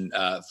nomination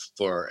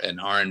for an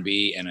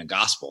R&B and a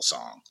gospel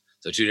song.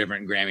 So 2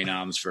 different Grammy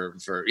noms for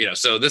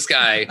so this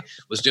guy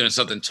was doing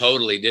something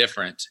totally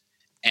different,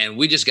 and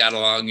we just got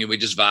along and we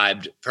just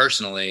vibed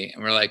personally,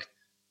 and we're like,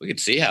 we could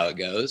see how it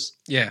goes.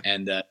 Yeah.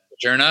 And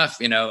sure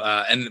enough,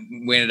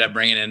 and we ended up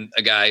bringing in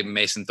a guy,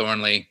 Mason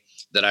Thornley,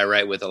 that I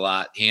write with a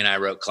lot. He and I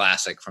wrote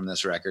Classic from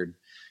this record,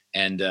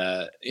 and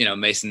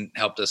Mason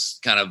helped us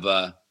kind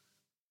of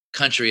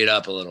country it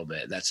up a little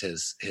bit. That's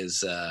his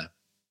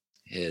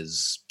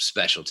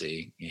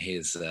specialty.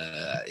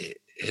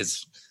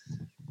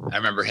 I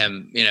remember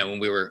him, when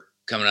we were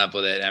coming up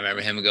with it, I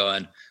remember him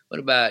going, "What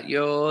about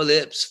your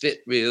lips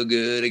fit real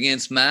good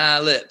against my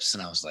lips?"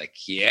 And I was like,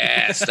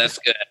 yes, that's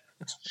good.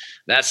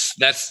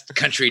 That's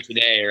country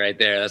today right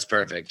there. That's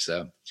perfect.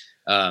 So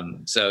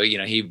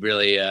he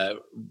really,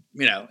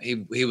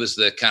 he was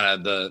the kind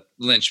of the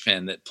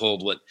linchpin that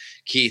pulled what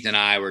Keith and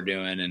I were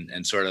doing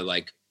and sort of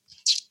like,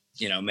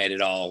 made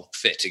it all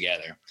fit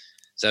together.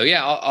 So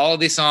yeah, all of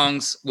these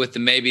songs, with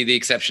maybe the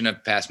exception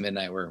of Past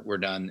Midnight, were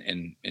done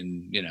in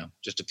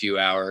just a few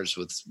hours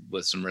with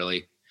some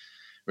really,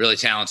 really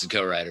talented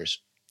co-writers.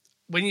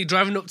 When you're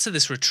driving up to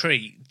this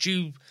retreat, do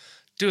you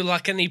do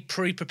like any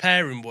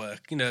pre-preparing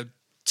work?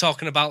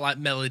 Talking about like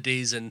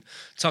melodies and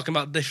talking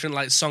about different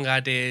like song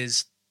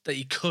ideas that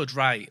you could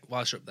write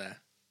whilst you're up there.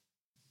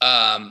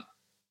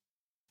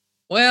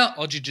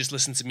 Or do you just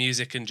listen to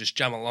music and just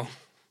jam along?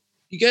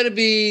 You gotta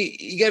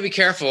be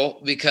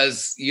careful,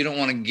 because you don't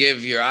want to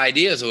give your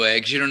ideas away,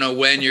 because you don't know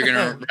when you're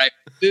gonna write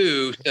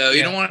to. So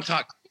you don't want to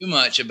talk too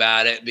much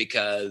about it,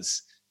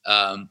 because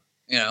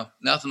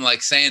nothing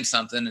like saying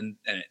something and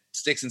it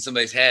sticks in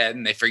somebody's head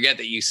and they forget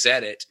that you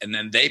said it, and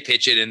then they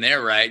pitch it and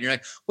they're right, and you're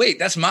like, wait,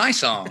 that's my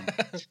song.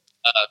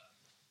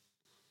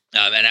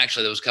 And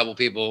actually, there was a couple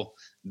people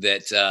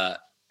that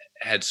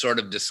had sort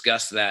of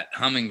discussed that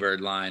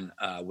hummingbird line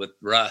with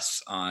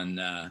Russ on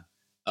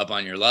Up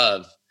on Your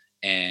Love.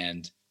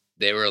 And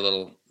they were a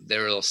little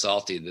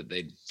salty that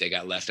they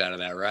got left out of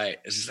that. Right.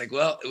 It's just like,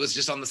 well, it was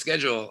just on the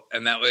schedule,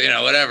 and that was,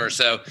 whatever.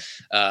 So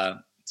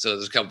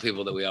there's a couple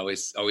people that we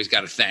always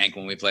got to thank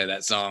when we play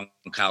that song,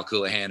 Kyle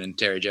Coulahan and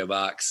Terry Joe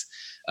Box,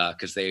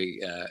 because they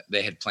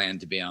had planned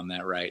to be on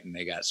that, right, and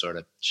they got sort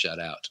of shut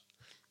out.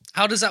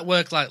 How does that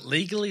work, like,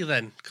 legally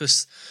then?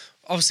 Because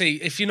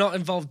obviously, if you're not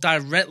involved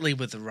directly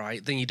with the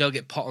right, then you don't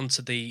get put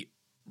onto the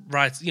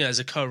right, you know, as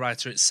a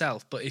co-writer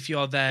itself. But if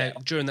you're there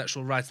during the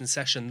actual writing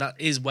session, that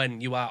is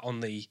when you are on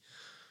the,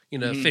 you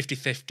know,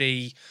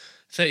 50-50,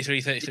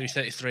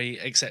 33-33-33,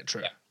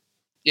 etc.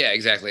 Yeah,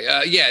 exactly.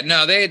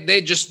 No,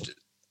 they just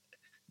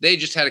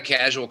had a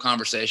casual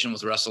conversation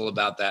with Russell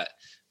about that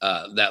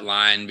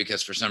line,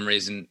 because for some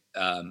reason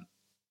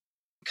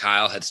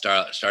Kyle had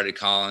started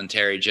calling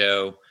Terry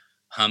Joe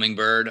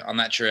Hummingbird on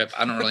that trip.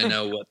 I don't really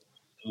know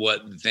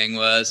what the thing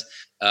was.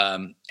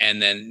 And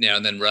then,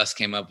 then Russ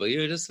came up with,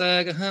 "You're just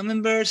like a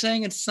hummingbird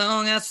singing a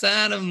song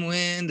outside of a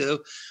window,"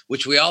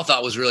 which we all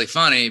thought was really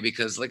funny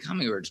because, like,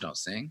 hummingbirds don't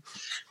sing,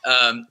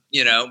 but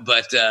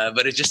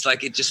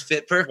it just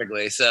fit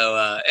perfectly.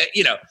 So,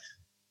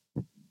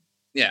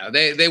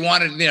 they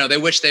wanted, they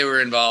wish they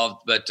were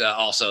involved, but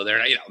also they're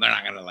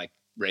not going to like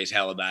raise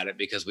hell about it,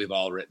 because we've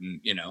all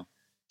written,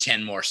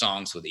 10 more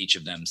songs with each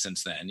of them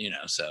since then,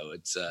 so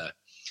it's,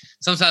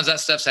 sometimes that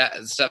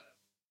stuff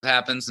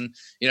happens. And,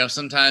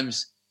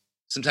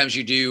 sometimes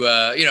you do,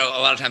 a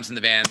lot of times in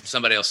the band,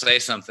 somebody will say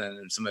something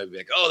and somebody will be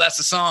like, "Oh, that's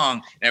the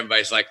song." And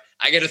everybody's like,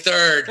 "I get a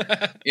third,"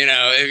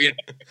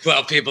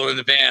 12 people in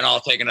the band all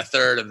taking a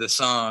third of the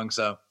song.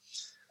 So,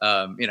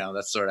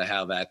 that's sort of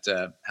how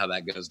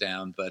that goes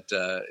down. But,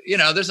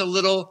 there's a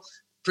little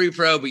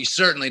pre-pro, but you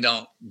certainly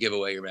don't give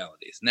away your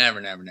melodies.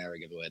 Never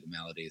give away the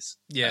melodies.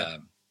 Yeah.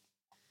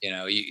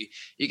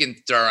 You can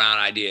throw around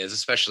ideas,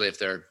 especially if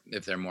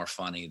they're more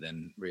funny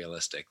than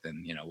realistic.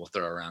 Then we'll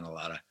throw around a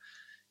lot of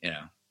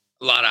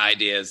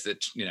ideas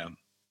that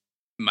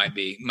might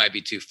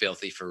be too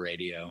filthy for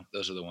radio.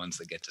 Those are the ones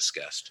that get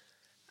discussed.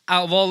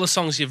 Out of all the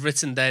songs you've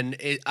written, then,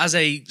 as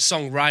a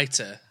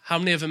songwriter, how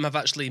many of them have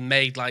actually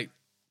made like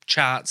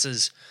charts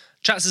as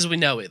we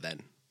know it?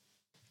 Then,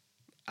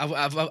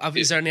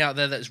 is there any out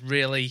there that's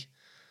really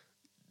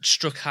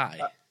struck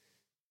high?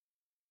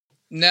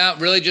 No,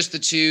 really just the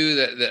two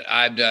that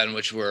I've done,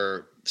 which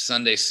were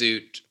Sunday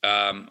Suit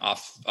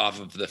off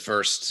of the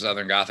first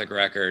Southern Gothic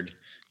record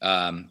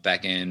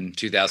back in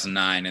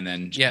 2009, and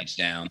then Change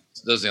Down.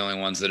 Those are the only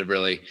ones that have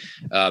really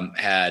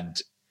had,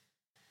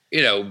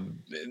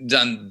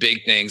 done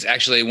big things.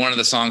 Actually, one of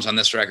the songs on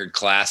this record,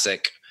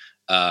 Classic,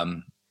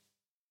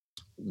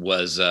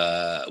 was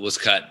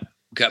cut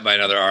by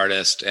another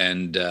artist,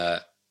 and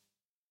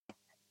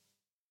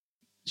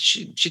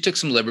she took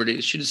some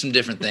liberties. She did some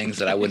different things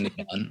that I wouldn't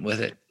have done with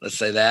it. Let's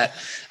say that.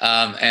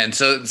 And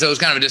so it was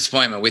kind of a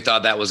disappointment. We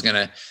thought that was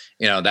gonna,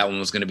 that one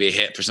was gonna be a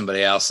hit for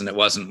somebody else, and it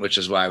wasn't. Which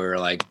is why we were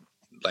like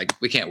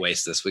we can't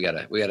waste this. We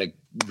gotta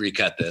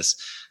recut this.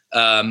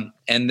 And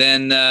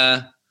then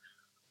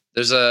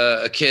there's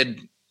a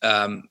kid,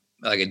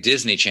 like a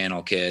Disney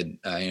Channel kid.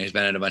 He's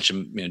been in a bunch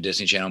of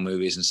Disney Channel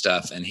movies and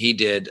stuff, and he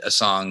did a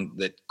song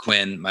that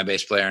Quinn, my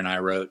bass player, and I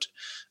wrote.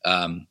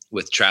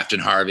 With Traft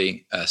and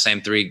Harvey,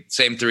 same three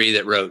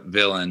that wrote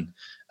Villain.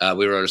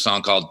 We wrote a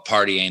song called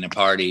 "Party Ain't a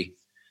Party,"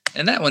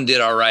 and that one did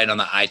all right on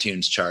the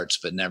iTunes charts,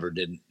 but never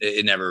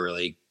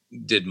really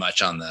did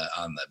much on the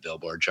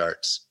Billboard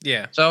charts.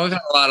 Yeah. So we've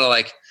had a lot of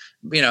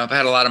I've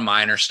had a lot of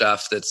minor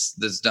stuff that's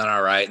done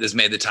all right. That's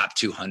made the top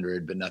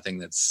 200, but nothing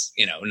that's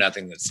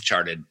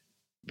charted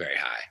very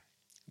high.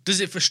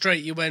 Does it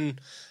frustrate you when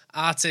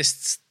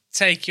artists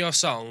take your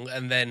song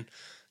and then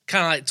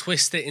kind of like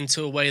twist it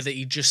into a way that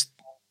you just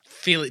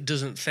feel it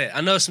doesn't fit?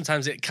 I know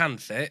sometimes it can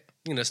fit,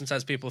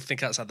 sometimes people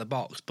think outside the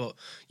box, but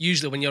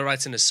usually when you're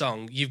writing a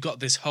song, you've got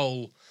this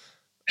whole,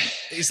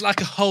 it's like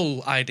a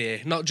whole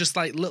idea, not just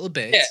like little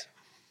bits.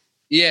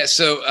 Yeah.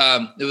 So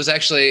it was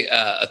actually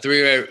a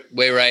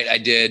three-way write I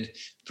did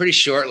pretty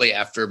shortly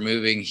after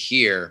moving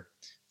here.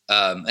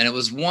 And it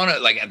was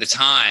at the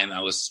time I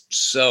was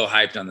so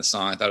hyped on the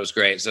song. I thought it was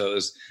great. So it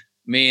was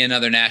me,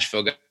 another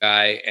Nashville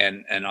guy,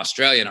 and an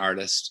Australian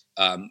artist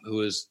who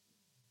was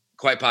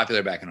quite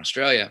popular back in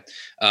Australia,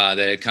 that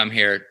had come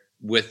here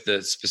with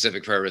the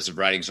specific purpose of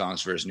writing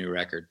songs for his new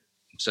record.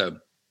 So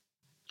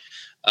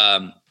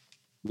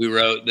we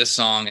wrote this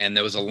song, and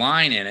there was a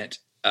line in it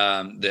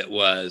that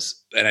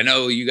was, and I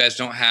know you guys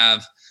don't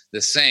have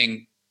the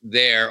saying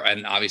there,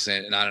 and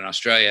obviously not in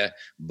Australia,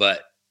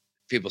 but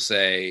people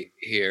say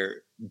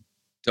here,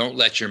 "Don't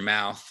let your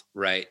mouth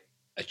write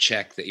a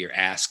check that your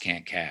ass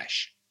can't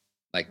cash."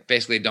 Like,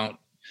 basically, don't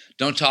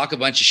talk a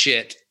bunch of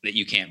shit that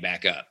you can't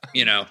back up,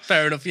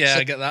 Fair enough. Yeah,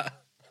 I get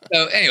that.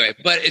 So anyway,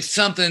 but it's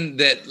something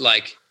that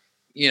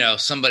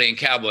somebody in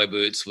cowboy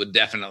boots would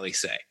definitely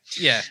say.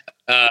 Yeah.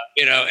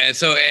 And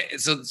so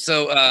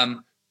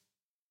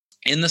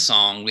in the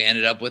song, we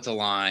ended up with a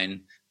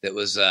line that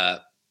was,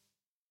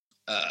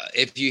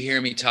 "If you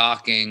hear me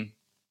talking,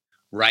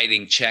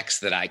 writing checks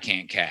that I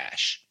can't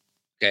cash."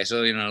 Okay.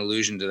 So, an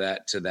allusion to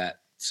that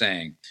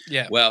saying.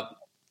 Yeah. Well,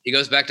 he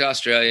goes back to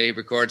Australia. He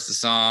records the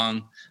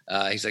song.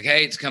 He's like,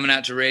 "Hey, it's coming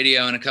out to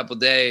radio in a couple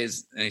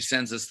days." And he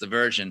sends us the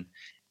version.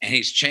 And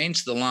he's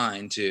changed the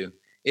line to,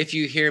 "If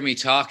you hear me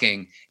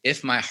talking,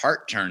 if my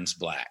heart turns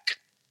black."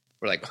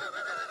 We're like,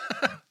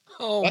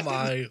 oh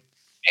my.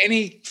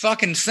 Any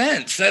fucking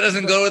sense. That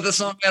doesn't go with the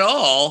song at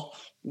all.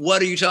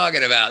 what are you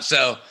talking about?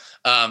 So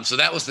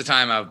that was the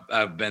time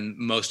I've been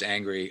most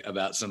angry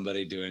about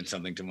somebody doing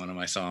something to one of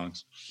my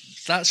songs.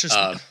 That's just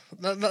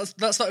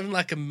that's not even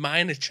like a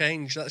minor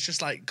change. That's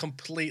just like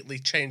completely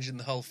changing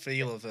the whole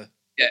feel of it.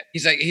 Yeah,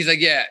 he's like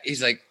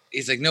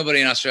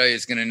nobody in Australia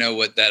is going to know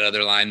what that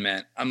other line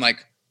meant. I'm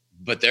like,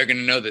 but they're going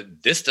to know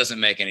that this doesn't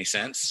make any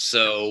sense.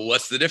 So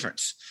what's the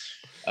difference?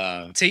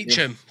 Teach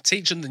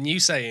them the new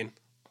saying.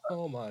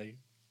 Oh my.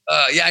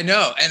 Yeah, I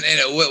know, and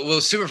it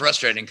was super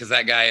frustrating because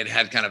that guy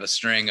had kind of a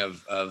string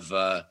of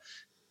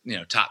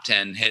top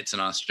 10 hits in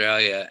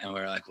Australia, and we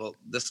were like, well,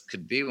 this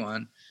could be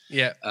one.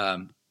 Yeah.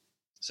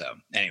 So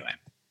anyway,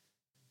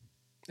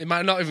 it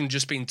might not even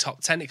just been top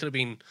 10. It could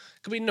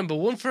be number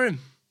 1 for him.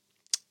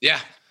 Yeah.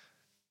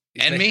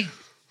 And me.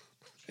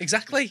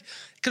 Exactly.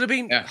 Could have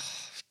been. Yeah.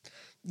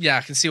 Yeah,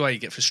 I can see why you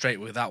get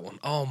frustrated with that one.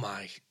 Oh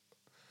my.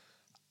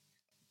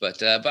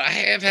 But I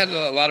have had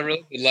a lot of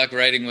really good luck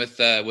writing with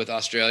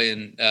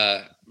Australian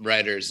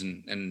writers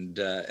and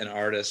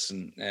artists,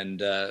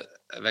 and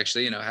I've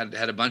actually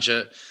had a bunch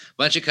of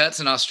cuts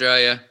in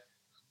Australia.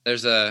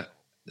 There's a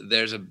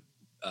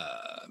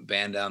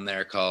band down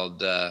there called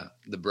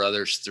the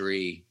Brothers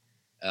 3,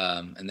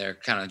 and they're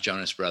kind of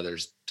Jonas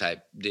Brothers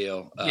type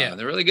deal. Yeah,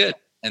 they're really good.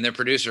 And their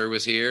producer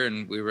was here,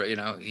 and we were,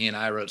 he and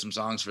I wrote some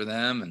songs for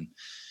them, and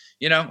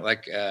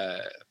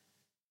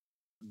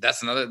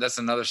that's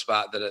another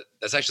spot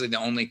that's actually the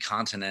only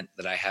continent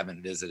that I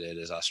haven't visited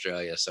is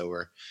Australia. So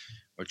we're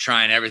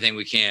trying everything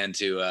we can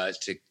to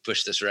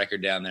push this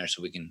record down there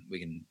so we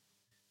can,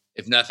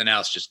 if nothing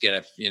else, just get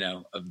a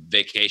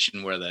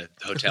vacation where the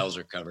hotels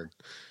are covered.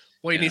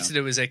 What you need to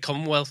do is a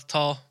Commonwealth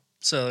tour.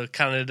 So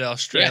Canada,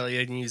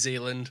 Australia, New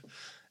Zealand,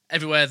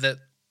 everywhere that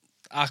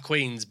our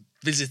Queen's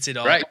visited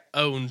or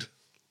owned.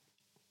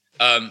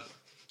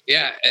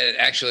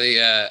 Actually,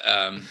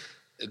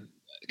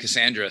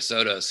 Cassandra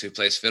Sotos, who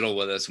plays fiddle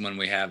with us when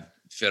we have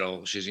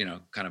fiddle, she's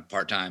kind of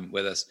part-time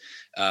with us.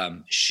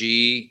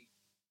 She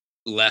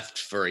left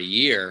for a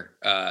year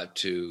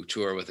to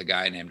tour with a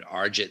guy named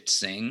Arjit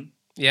Singh,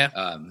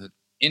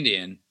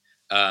 Indian,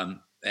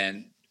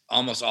 and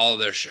almost all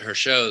of her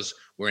shows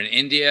were in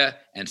India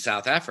and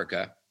South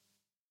Africa.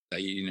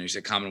 You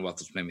said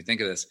Commonwealth, which made me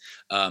think of this.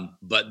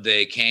 But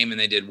they came and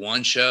they did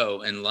one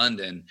show in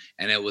London,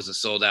 and it was a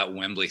sold-out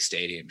Wembley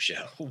Stadium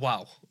show.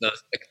 Wow.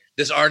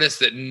 This artist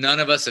that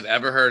none of us have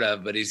ever heard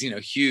of, but he's,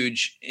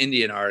 huge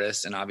Indian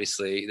artist. And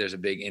obviously there's a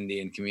big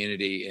Indian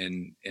community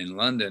in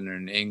London or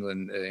in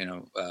England,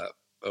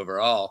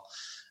 overall.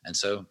 And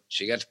so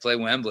she got to play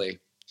Wembley.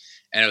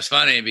 And it was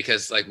funny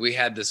because we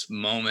had this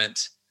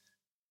moment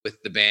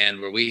with the band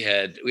where we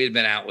had been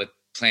out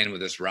playing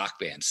with this rock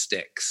band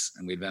Styx,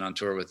 and we'd been on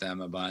tour with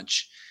them a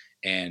bunch.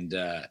 And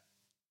the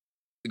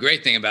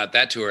great thing about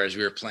that tour is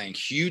we were playing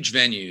huge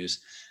venues,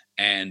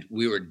 and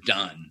we were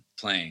done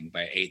playing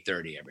by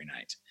 8:30 every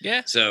night.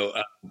 Yeah. So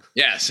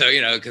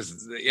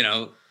because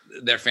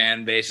their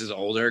fan base is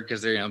older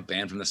because they're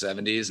band from the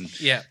 70s, and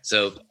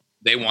so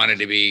they wanted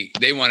to be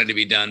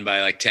done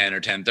by 10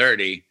 or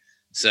 10:30.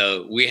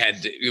 So we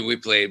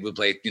played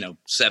 7:30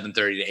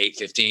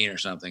 to 8:15 or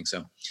something.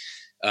 So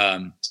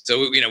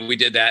we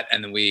did that,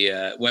 and then we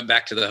went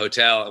back to the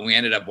hotel, and we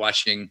ended up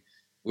watching.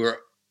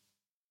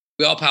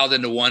 We all piled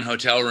into one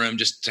hotel room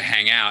just to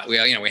hang out. We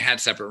had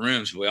separate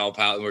rooms, but we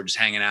were just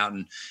hanging out,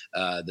 and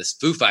this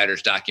Foo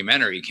Fighters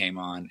documentary came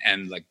on,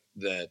 and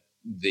the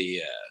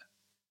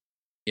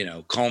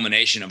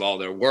culmination of all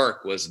their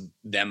work was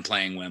them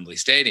playing Wembley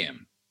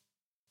Stadium.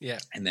 Yeah.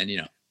 And then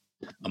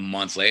a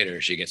month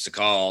later, she gets the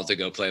call to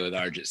go play with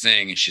Arjit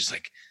Singh, and she's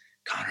like,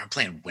 "Connor, I'm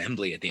playing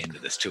Wembley at the end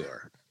of this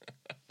tour.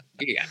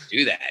 You got to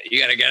do that. You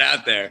got to get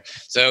out there."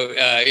 So,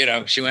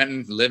 she went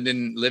and lived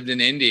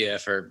in India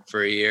for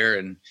a year,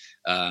 and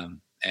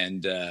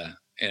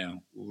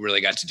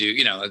really got to do,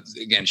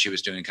 again, she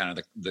was doing kind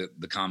of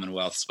the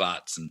Commonwealth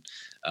spots, and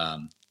I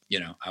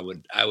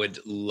would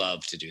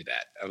love to do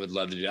that. I would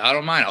love to do that. I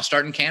don't mind. I'll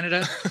start in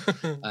Canada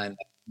and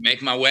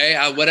make my way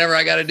out, whatever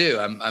I got to do.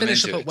 I'm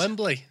finish into up it. At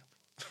Wembley.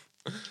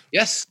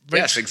 Yes,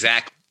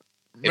 exactly.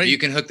 If you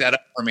can hook that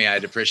up for me,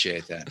 I'd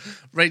appreciate that.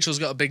 Rachel's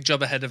got a big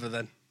job ahead of her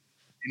then.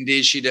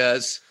 Indeed, she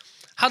does.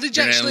 How did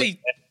you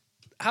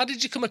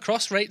come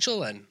across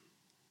Rachel then?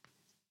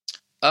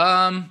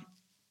 I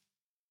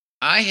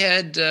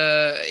had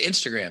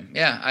Instagram.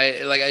 Yeah,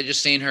 I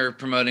just seen her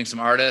promoting some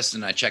artists,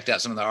 and I checked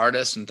out some of the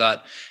artists and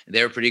thought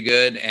they were pretty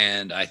good,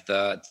 and I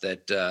thought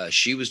that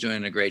she was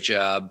doing a great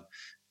job,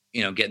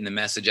 getting the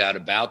message out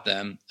about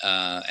them.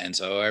 And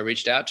so I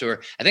reached out to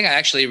her. I think I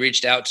actually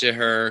reached out to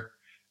her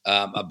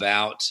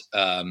about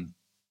I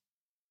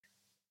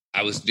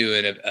was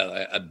doing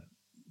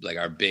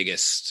our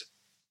biggest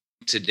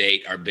to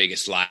date, our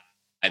biggest live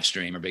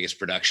stream, our biggest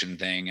production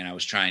thing, and I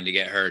was trying to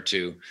get her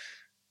to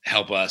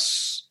help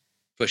us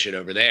push it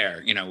over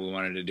there. We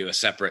wanted to do a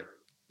separate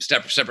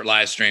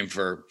live stream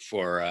for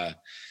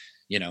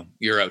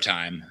Euro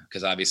time,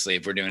 because obviously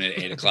if we're doing it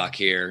at 8:00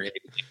 here,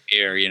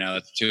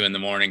 it's 2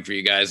 a.m. for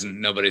you guys,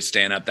 and nobody's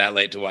staying up that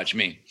late to watch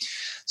me.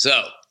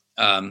 So,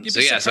 You'd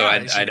be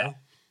surprised. You never know.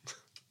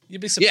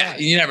 Yeah,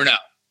 you never know.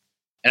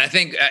 And I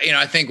think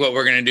I think what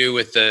we're going to do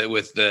with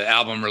the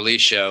album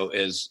release show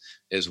is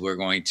we're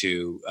going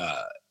to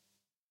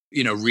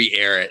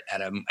re-air it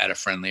at a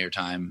friendlier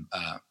time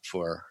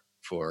for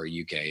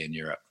UK and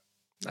Europe.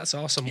 That's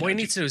awesome. What you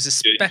need to do is a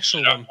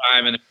special one.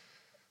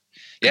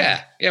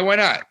 Yeah, why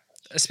not?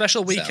 A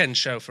special weekend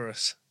show for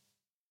us.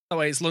 That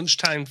way it's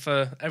lunchtime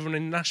for everyone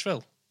in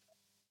Nashville.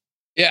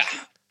 Yeah.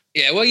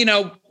 Yeah, well,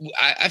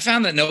 I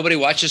found that nobody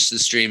watches the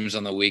streams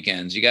on the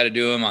weekends. You got to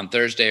do them on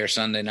Thursday or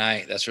Sunday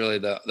night. That's really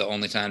the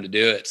only time to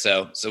do it.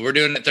 So we're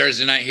doing it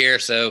Thursday night here.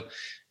 So,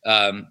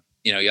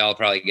 y'all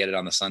probably get it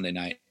on the Sunday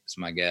night. Is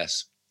my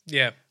guess.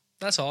 Yeah,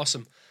 that's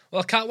awesome.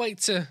 Well, I can't wait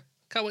to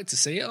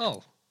see it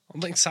all.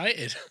 I'm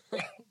excited.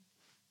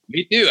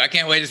 Me too. I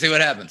can't wait to see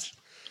what happens.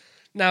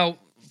 Now,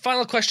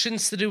 final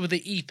questions to do with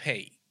the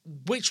EP.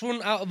 Which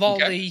one out of all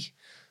the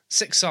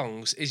 6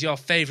 songs is your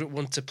favorite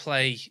one to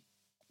play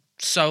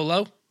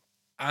solo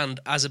and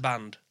as a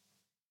band?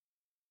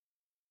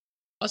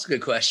 That's a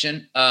good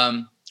question.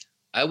 I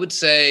would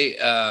say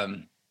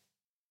I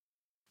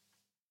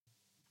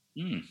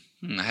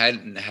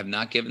have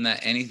not given that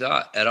any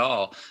thought at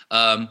all.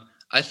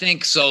 I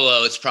think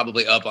solo, it's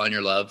probably Up on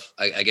Your Love.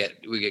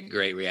 We get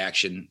great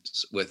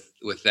reactions with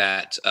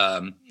that.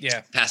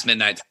 Past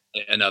Midnight's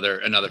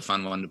another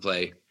fun one to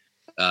play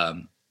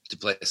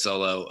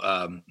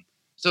solo.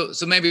 So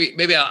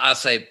maybe I'll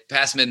say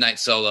Past Midnight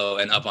solo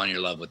and Up on Your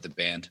Love with the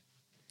band.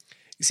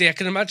 You see, I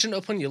can imagine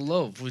Up on Your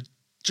Love with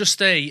just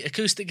a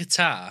acoustic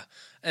guitar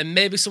and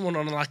maybe someone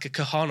on like a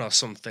cajon or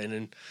something,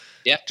 and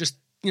just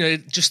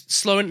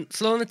slowing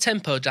the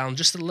tempo down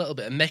just a little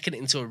bit and making it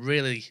into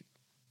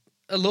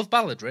a love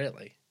ballad,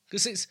 really,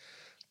 because it's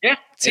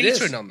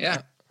teetering on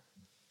that.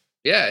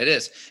 Yeah, it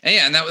is,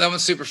 and that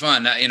one's super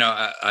fun.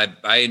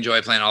 I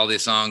enjoy playing all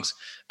these songs.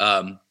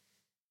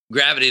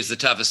 Gravity is the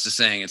toughest to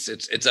sing.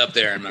 It's up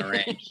there in my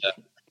range.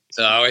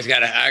 So I always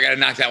gotta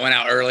knock that one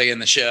out early in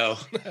the show,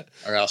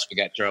 or else we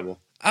got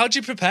trouble. How do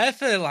you prepare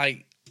for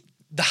like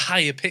the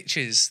higher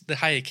pitches, the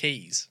higher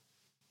keys?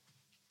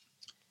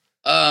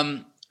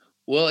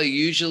 Well, I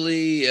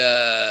usually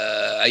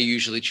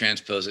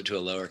transpose it to a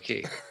lower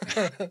key.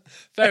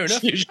 Fair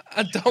enough.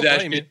 I don't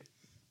blame you.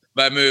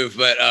 My move,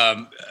 but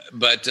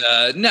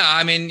no,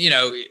 I mean,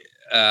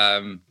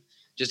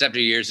 just after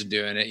years of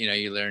doing it,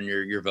 you learn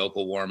your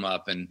vocal warm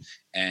up and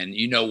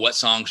what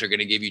songs are going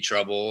to give you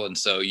trouble. And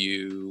so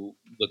you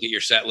look at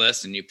your set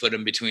list and you put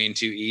them between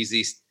 2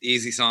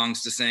 easy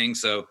songs to sing.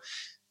 So,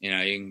 you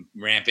can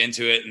ramp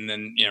into it and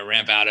then,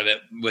 ramp out of it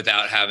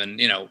without having,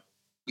 you don't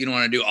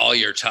want to do all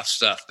your tough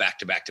stuff back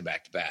to back to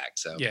back to back.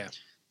 So,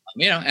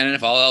 and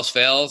if all else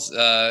fails,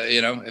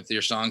 if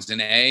your song's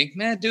in A,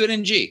 do it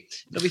in G.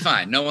 It'll be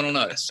fine. No one will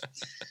notice.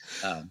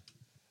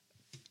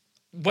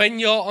 When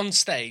you're on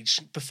stage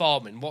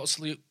performing, what's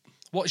your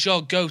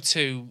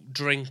go-to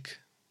drink?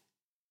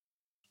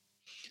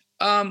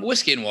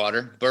 Whiskey and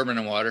water, bourbon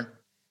and water.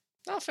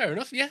 Oh, fair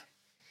enough. Yeah.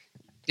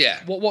 Yeah.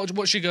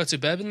 What's your go-to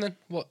bourbon then?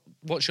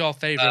 What's your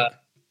favorite?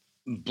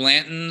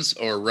 Blanton's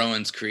or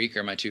Rowan's Creek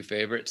are my 2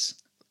 favorites.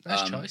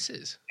 Nice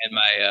choices. And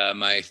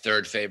my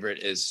 3rd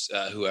favorite is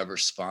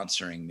whoever's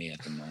sponsoring me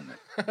at the moment.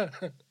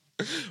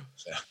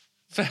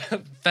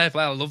 Fair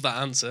play. I love that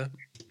answer.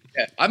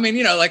 Yeah, I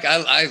mean,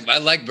 I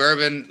like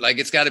bourbon. Like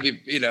it's got to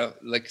be,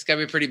 it's got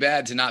to be pretty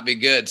bad to not be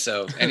good.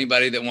 So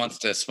anybody that wants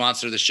to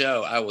sponsor the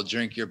show, I will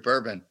drink your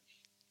bourbon.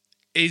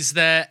 Is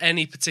there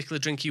any particular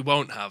drink you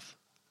won't have?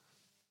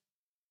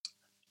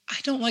 I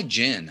don't like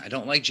gin. I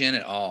don't like gin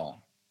at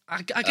all.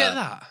 I get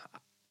that.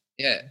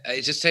 Yeah,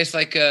 it just tastes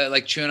like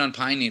chewing on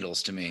pine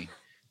needles to me.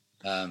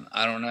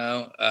 I don't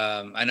know.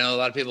 I know a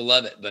lot of people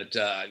love it, but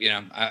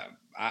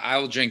I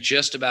will drink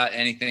just about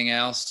anything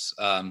else.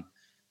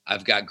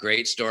 I've got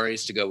great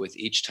stories to go with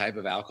each type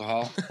of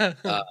alcohol.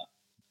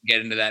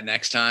 Get into that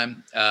next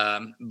time.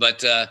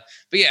 But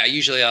yeah,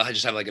 usually I'll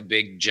just have like a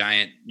big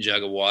giant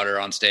jug of water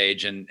on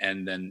stage and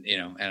then,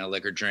 and a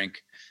liquor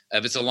drink.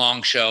 If it's a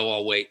long show,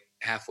 I'll wait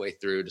halfway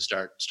through to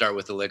start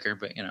with the liquor,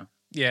 but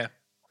Yeah.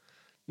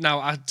 Now,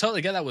 I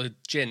totally get that with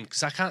gin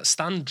because I can't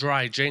stand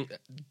dry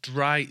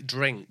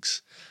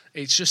drinks.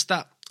 It's just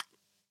that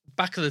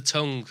back of the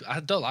tongue. I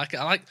don't like it.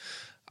 I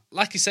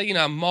like you say,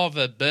 I'm more of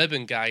a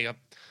bourbon guy.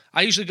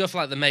 I usually go for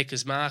like the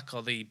Maker's Mark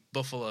or the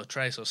Buffalo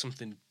Trace or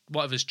something,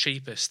 whatever's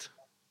cheapest.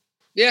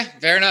 Yeah,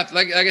 fair enough.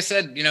 Like I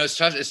said, it's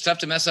tough. It's tough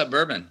to mess up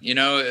bourbon.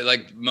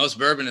 Like most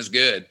bourbon is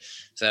good.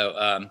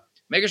 So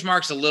Maker's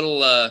Mark's a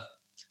little, I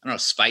don't know,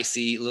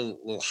 spicy, a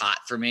little hot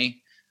for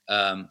me.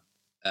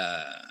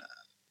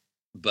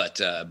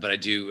 But I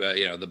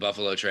do, the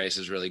Buffalo Trace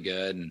is really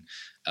good.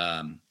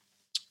 And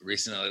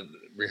recently,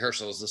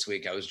 rehearsals this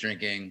week, I was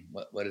drinking,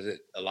 what is it?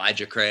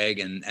 Elijah Craig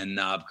and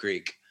Knob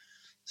Creek.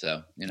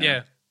 So,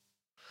 yeah.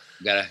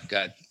 Got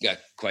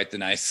quite the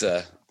nice,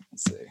 let's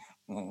see,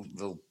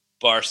 little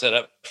bar set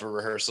up for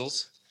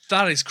rehearsals.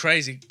 That is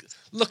crazy.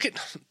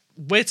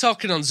 We're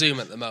talking on Zoom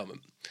at the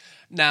moment.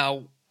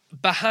 Now,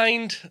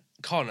 behind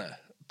Connor,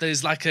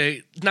 there's like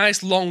a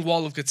nice long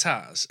wall of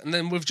guitars. And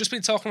then we've just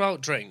been talking about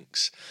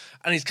drinks.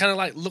 And he's kind of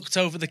like looked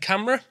over the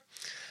camera.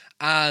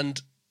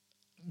 And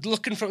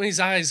looking from his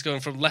eyes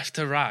going from left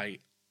to right,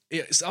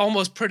 it's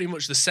almost pretty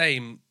much the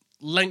same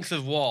length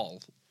of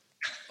wall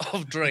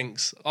of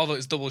drinks, although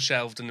it's double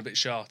shelved and a bit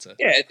shorter.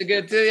 Yeah,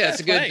 it's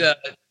a good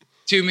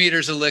 2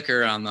 meters of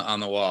liquor on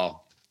the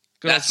wall.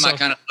 That's my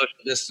kind of social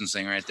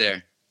distancing right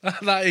there.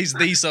 That is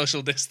the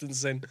social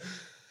distancing.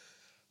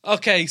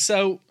 Okay,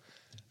 so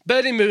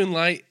Burning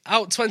Moonlight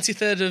out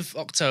 23rd of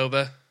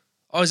October,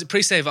 or is it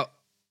pre-save up?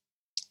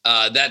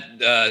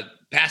 That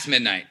Past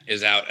Midnight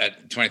is out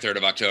at 23rd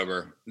of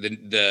October.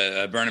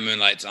 The Burning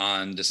Moonlight's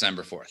on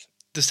December 4th.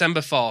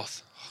 December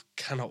 4th. Oh,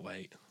 cannot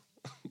wait.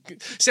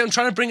 See, I'm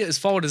trying to bring it as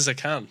forward as I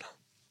can.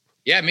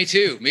 Yeah, me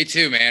too,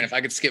 man. If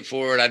I could skip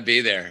forward, I'd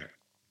be there.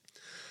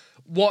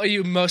 What are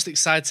you most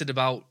excited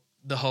about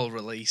the whole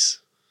release?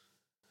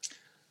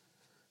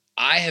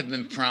 I have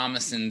been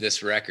promising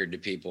this record to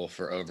people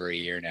for over a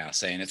year now,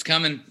 saying it's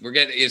coming.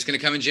 It's going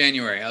to come in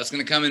January. It's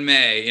going to come in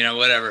May.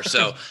 Whatever.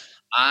 So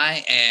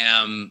I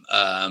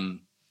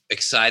am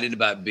excited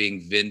about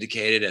being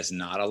vindicated as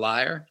not a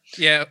liar.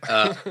 Yeah.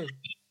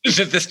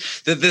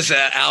 That this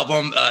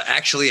album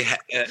actually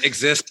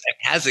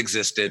has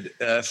existed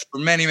for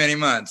many, many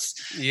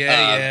months.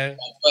 Yeah.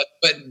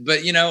 But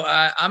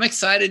I'm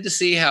excited to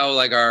see how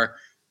like our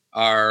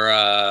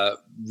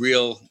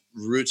real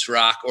roots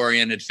rock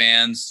oriented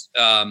fans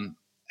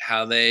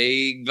how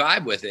they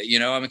vibe with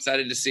it. I'm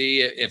excited to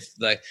see if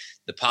the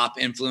pop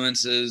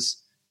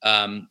influences.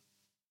 I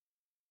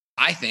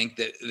think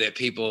that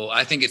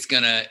it's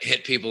gonna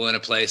hit people in a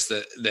place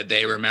that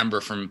they remember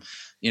from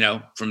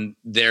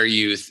their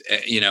youth,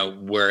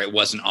 where it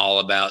wasn't all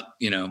about,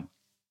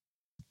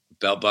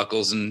 belt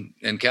buckles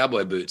and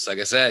cowboy boots, like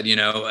I said,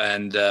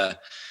 and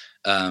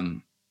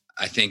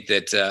I think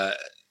that,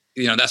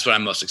 that's what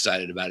I'm most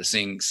excited about, is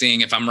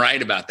seeing if I'm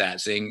right about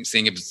that, seeing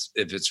if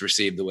it's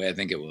received the way I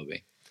think it will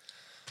be.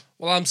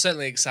 Well, I'm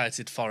certainly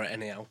excited for it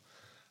anyhow.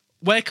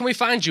 Where can we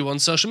find you on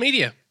social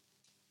media?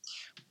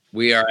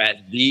 We are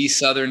at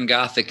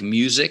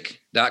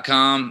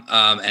thesoutherngothic.music.com,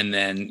 and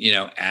then,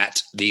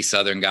 at The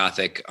Southern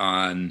Gothic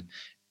on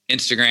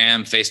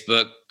Instagram,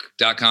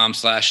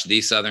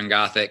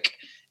 Facebook.com/TheSouthernGothic.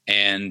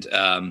 And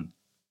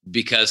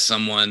because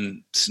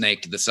someone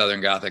snaked The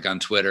Southern Gothic on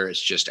Twitter,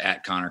 it's just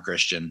at Connor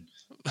Christian,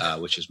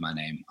 which is my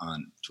name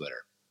on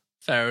Twitter.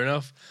 Fair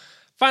enough.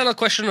 Final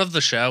question of the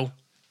show.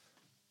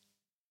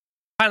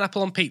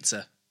 Pineapple on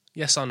pizza,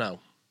 yes or no?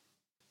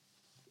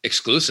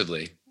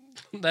 Exclusively.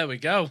 There we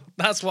go.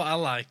 That's what I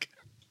like.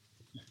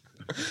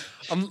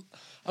 I'm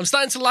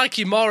starting to like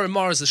you more and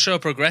more as the show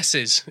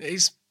progresses.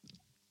 It's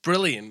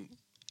brilliant.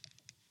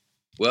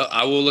 Well,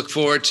 I will look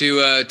forward to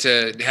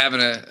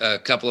having a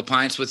couple of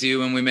pints with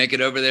you when we make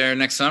it over there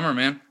next summer,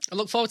 man. I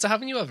look forward to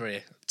having you over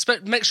here.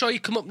 Make sure you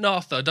come up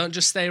north, though. Don't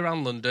just stay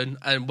around London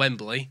and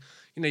Wembley.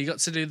 You got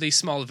to do these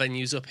smaller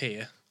venues up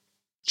here.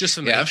 Just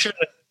for me. Yeah,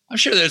 I'm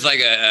sure there's like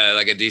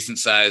a decent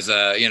size,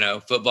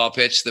 football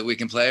pitch that we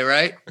can play,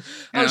 right?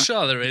 I'm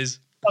sure there is.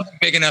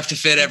 Big enough to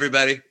fit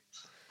everybody.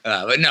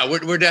 But no,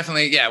 we're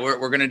definitely,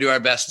 we're going to do our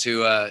best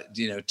to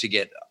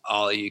get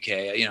all of UK.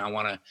 I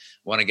want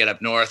to get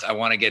up north. I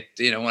want to get,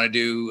 want to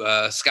do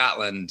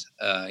Scotland.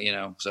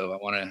 So I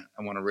want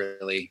to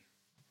really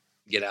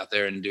get out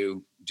there and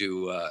do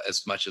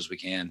as much as we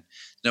can.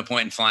 No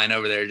point in flying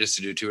over there just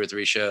to do 2 or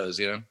 3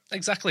 shows.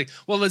 Exactly.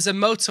 Well, there's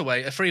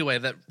a freeway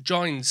that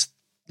joins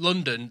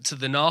London to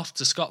the north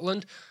to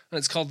Scotland, and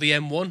it's called the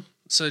M1.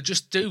 So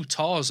just do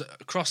tours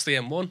across the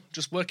M1.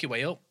 Just work your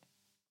way up.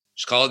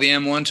 Just call it the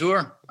M1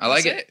 tour. I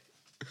like it.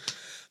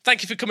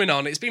 Thank you for coming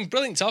on. It's been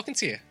brilliant talking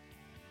to you.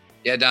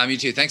 Yeah, Dom, you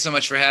too. Thanks so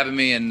much for having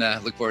me, and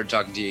look forward to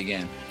talking to you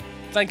again.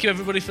 Thank you,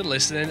 everybody, for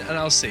listening, and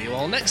I'll see you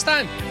all next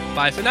time.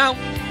 Bye for now.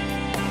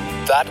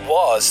 That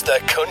was the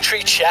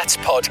Country Chat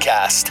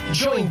Podcast.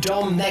 Join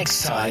Dom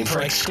next time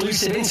for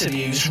exclusive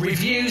interviews,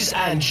 reviews,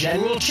 and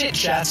general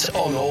chit-chat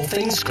on all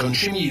things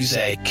country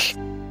music.